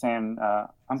 It's like he's saying,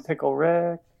 "I'm Pickle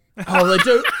Rick." Oh, they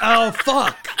do. Oh,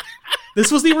 fuck!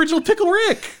 This was the original Pickle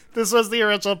Rick. This was the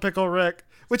original Pickle Rick,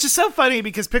 which is so funny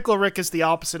because Pickle Rick is the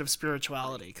opposite of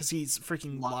spirituality because he's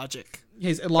freaking logic.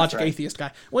 He's a logic atheist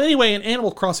guy. Well, anyway, in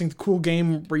Animal Crossing, the cool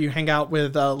game where you hang out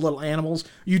with little animals,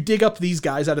 you dig up these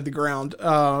guys out of the ground,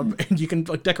 and you can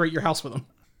like decorate your house with them.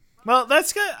 Well,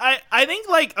 that's good. I think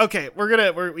like okay,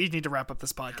 we need to wrap up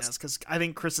this podcast because I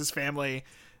think Chris's family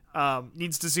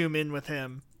needs to zoom in with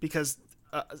him because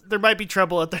there might be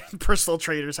trouble at their personal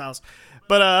trader's house,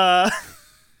 but I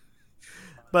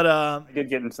am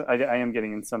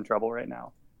getting in some trouble right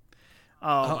now.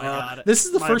 Oh my god! This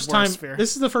is the first time.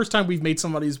 This is the first time we've made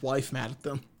somebody's wife mad at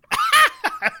them.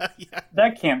 Yeah.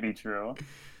 That can't be true.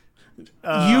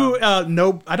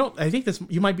 No, I don't. I think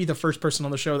you might be the first person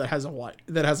on the show that has a wife.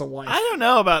 I don't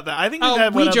know about that. I think we've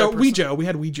had Weejo. We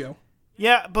had Weejo.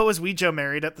 Yeah, but was Weejo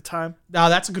married at the time? No,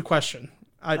 that's a good question.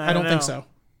 I don't think so.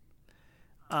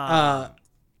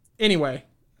 Anyway,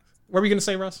 what were we gonna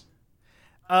say, Russ?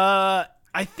 I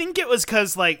think it was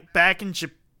because like back in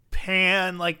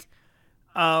Japan, like.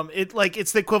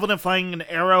 It's the equivalent of finding an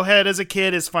arrowhead as a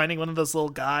kid is finding one of those little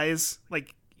guys.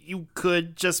 Like, you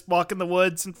could just walk in the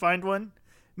woods and find one.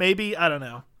 Maybe. I don't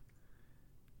know.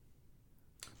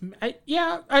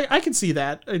 I can see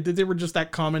that. They were just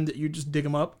that common that you just dig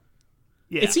them up.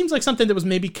 Yeah. It seems like something that was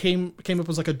maybe came up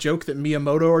as like a joke that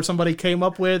Miyamoto or somebody came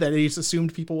up with and they just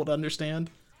assumed people would understand.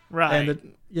 Right.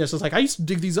 And so it's like, I used to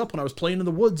dig these up when I was playing in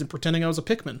the woods and pretending I was a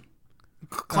Pikmin.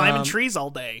 Climbing trees all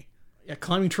day. Yeah,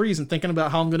 climbing trees and thinking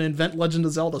about how I'm going to invent Legend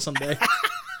of Zelda someday.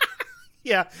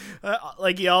 Yeah,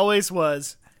 like he always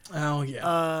was. Oh,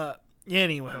 yeah.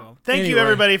 Anyway, thank you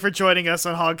everybody for joining us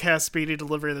on Hogcast Speedy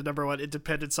Delivery, the #1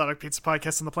 independent Sonic Pizza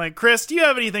podcast on the planet. Chris, do you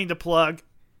have anything to plug?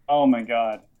 Oh my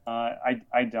god,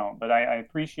 I don't, but I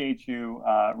appreciate you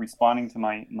responding to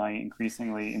my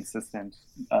increasingly insistent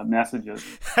messages.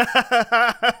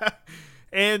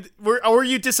 And were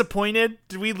you disappointed?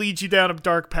 Did we lead you down a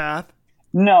dark path?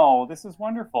 No, this is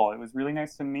wonderful. It was really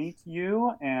nice to meet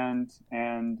you, and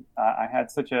I had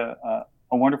such a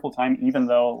wonderful time. Even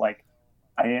though, like,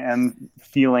 I am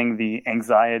feeling the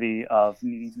anxiety of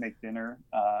needing to make dinner,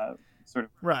 sort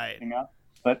of thing up.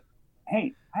 But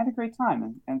hey, I had a great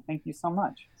time, and thank you so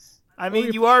much. I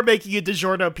mean, you are making a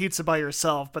DiGiorno pizza by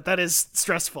yourself, but that is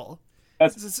stressful.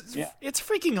 It's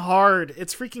freaking hard.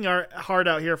 It's freaking hard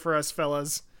out here for us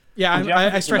fellas. Yeah,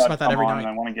 I stress about that every night.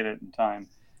 I want to get it in time.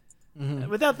 Mm-hmm.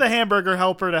 Without the hamburger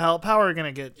helper to help, how are we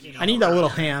gonna get? I need that little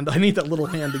hand. I need that little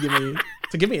hand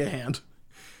to give me a hand.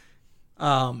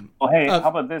 Well, hey, how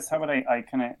about this? How about I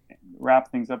kind of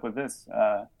wrap things up with this?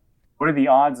 What are the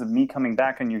odds of me coming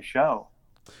back on your show?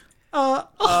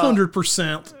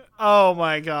 100%. Oh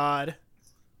my god.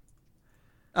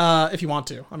 If you want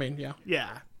to, I mean, yeah.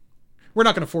 Yeah. We're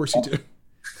not going to force you to,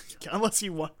 unless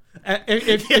you want.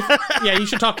 Yeah, you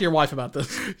should talk to your wife about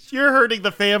this. You're hurting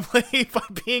the family by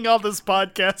being on this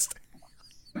podcast.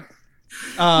 You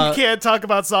can't talk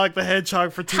about Sonic the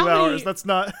Hedgehog for 2 hours. That's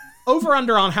not over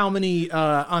under on how many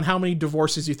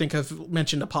divorces you think have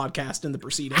mentioned a podcast in the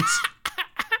proceedings.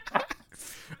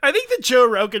 I think the Joe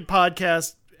Rogan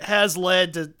podcast has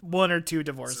led to 1 or 2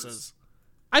 divorces.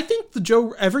 I think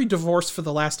every divorce for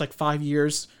the last like 5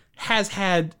 years has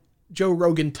had Joe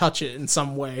Rogan touch it in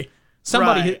some way.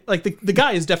 Somebody like the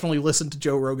guy has definitely listened to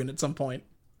Joe Rogan at some point.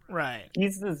 Right.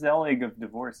 He's the Zelig of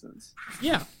divorces.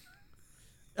 Yeah.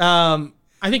 I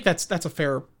think that's a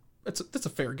fair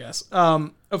guess.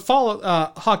 Follow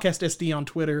Hogcast SD on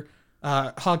Twitter,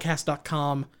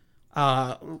 hogcast.com.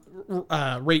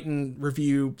 Rate and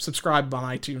review, subscribe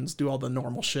on iTunes, do all the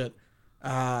normal shit.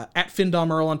 At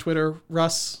Findom Earl on Twitter.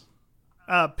 Russ,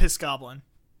 Piss Goblin.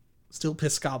 Still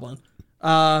Piss Goblin.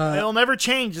 It'll never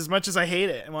change as much as I hate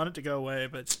it. I want it to go away,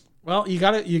 but well, you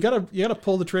gotta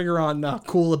pull the trigger on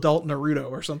cool adult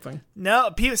Naruto or something. No,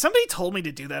 somebody told me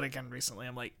to do that again recently.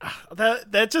 I'm like,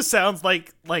 that just sounds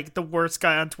like the worst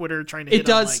guy on Twitter trying to. It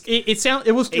does.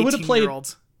 It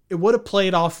would have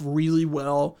played off really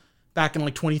well back in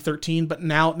like 2013, but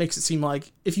now it makes it seem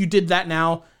like if you did that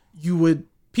now, you would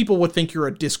people would think you're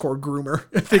a Discord groomer.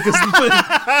 I think is the thing.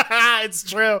 It's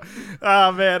true.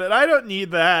 Oh man, and I don't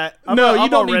need that. You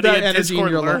don't need that energy in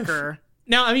your lurker. life.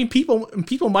 Now, I mean,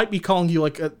 people might be calling you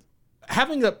like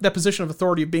having that position of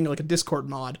authority of being like a Discord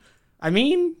mod. I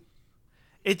mean,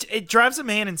 it drives a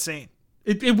man insane.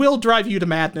 It will drive you to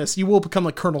madness. You will become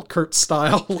like Colonel Kurt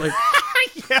style, like.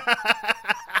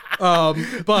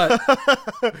 But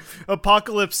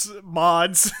apocalypse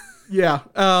mods. Yeah.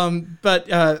 But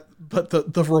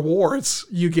the rewards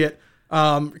you get,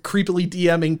 creepily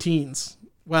DMing teens.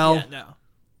 Well, yeah,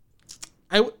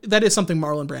 no. That is something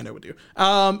Marlon Brando would do.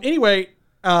 Anyway,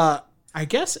 I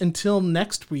guess until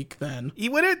next week then. He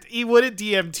wouldn't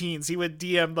DM teens. He would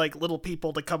DM like little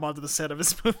people to come onto the set of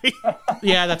his movie.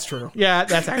 Yeah, that's true. Yeah,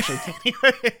 that's actually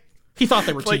he thought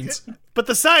they were teens. But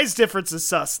the size difference is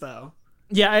sus though.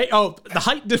 Yeah, the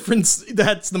height difference,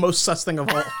 that's the most sus thing of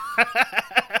all.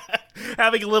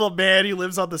 Having a little man who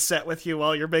lives on the set with you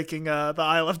while you're making the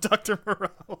Isle of Dr.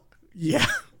 Moreau. Yeah.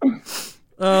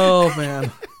 Oh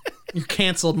man. You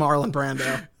canceled Marlon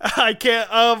Brando. I can't.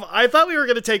 I thought we were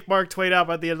going to take Mark Twain out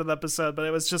by the end of the episode, but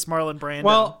it was just Marlon Brando.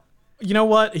 Well, you know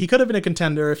what? He could have been a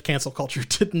contender if cancel culture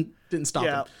didn't stop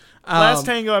him. Last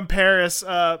Tango in Paris.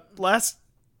 Last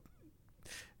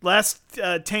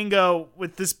Tango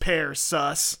with this pair.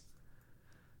 Sus.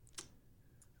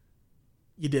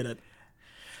 You did it.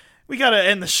 We gotta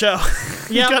end the show.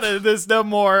 Yeah. There's no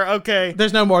more. Okay.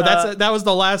 There's no more. That was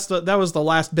the last. That was the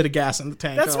last bit of gas in the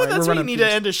tank. That's what you need to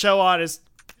end a show on is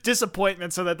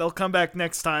disappointment, so that they'll come back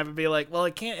next time and be like, "Well,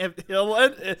 it can't.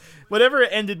 Whatever it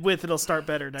ended with, it'll start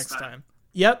better next time."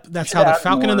 Yep, that's how the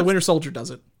Falcon and the Winter Soldier does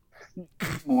it.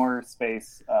 More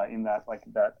space in that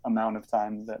amount of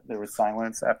time that there was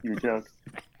silence after your joke.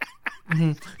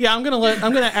 Mm-hmm. Yeah, I'm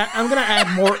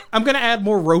gonna add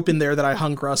more rope in there that I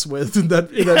hung Russ with in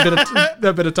that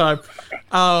bit of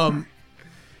time.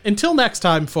 Until next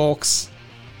time, folks,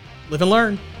 live and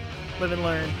learn. Live and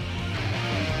learn.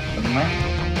 Live and learn.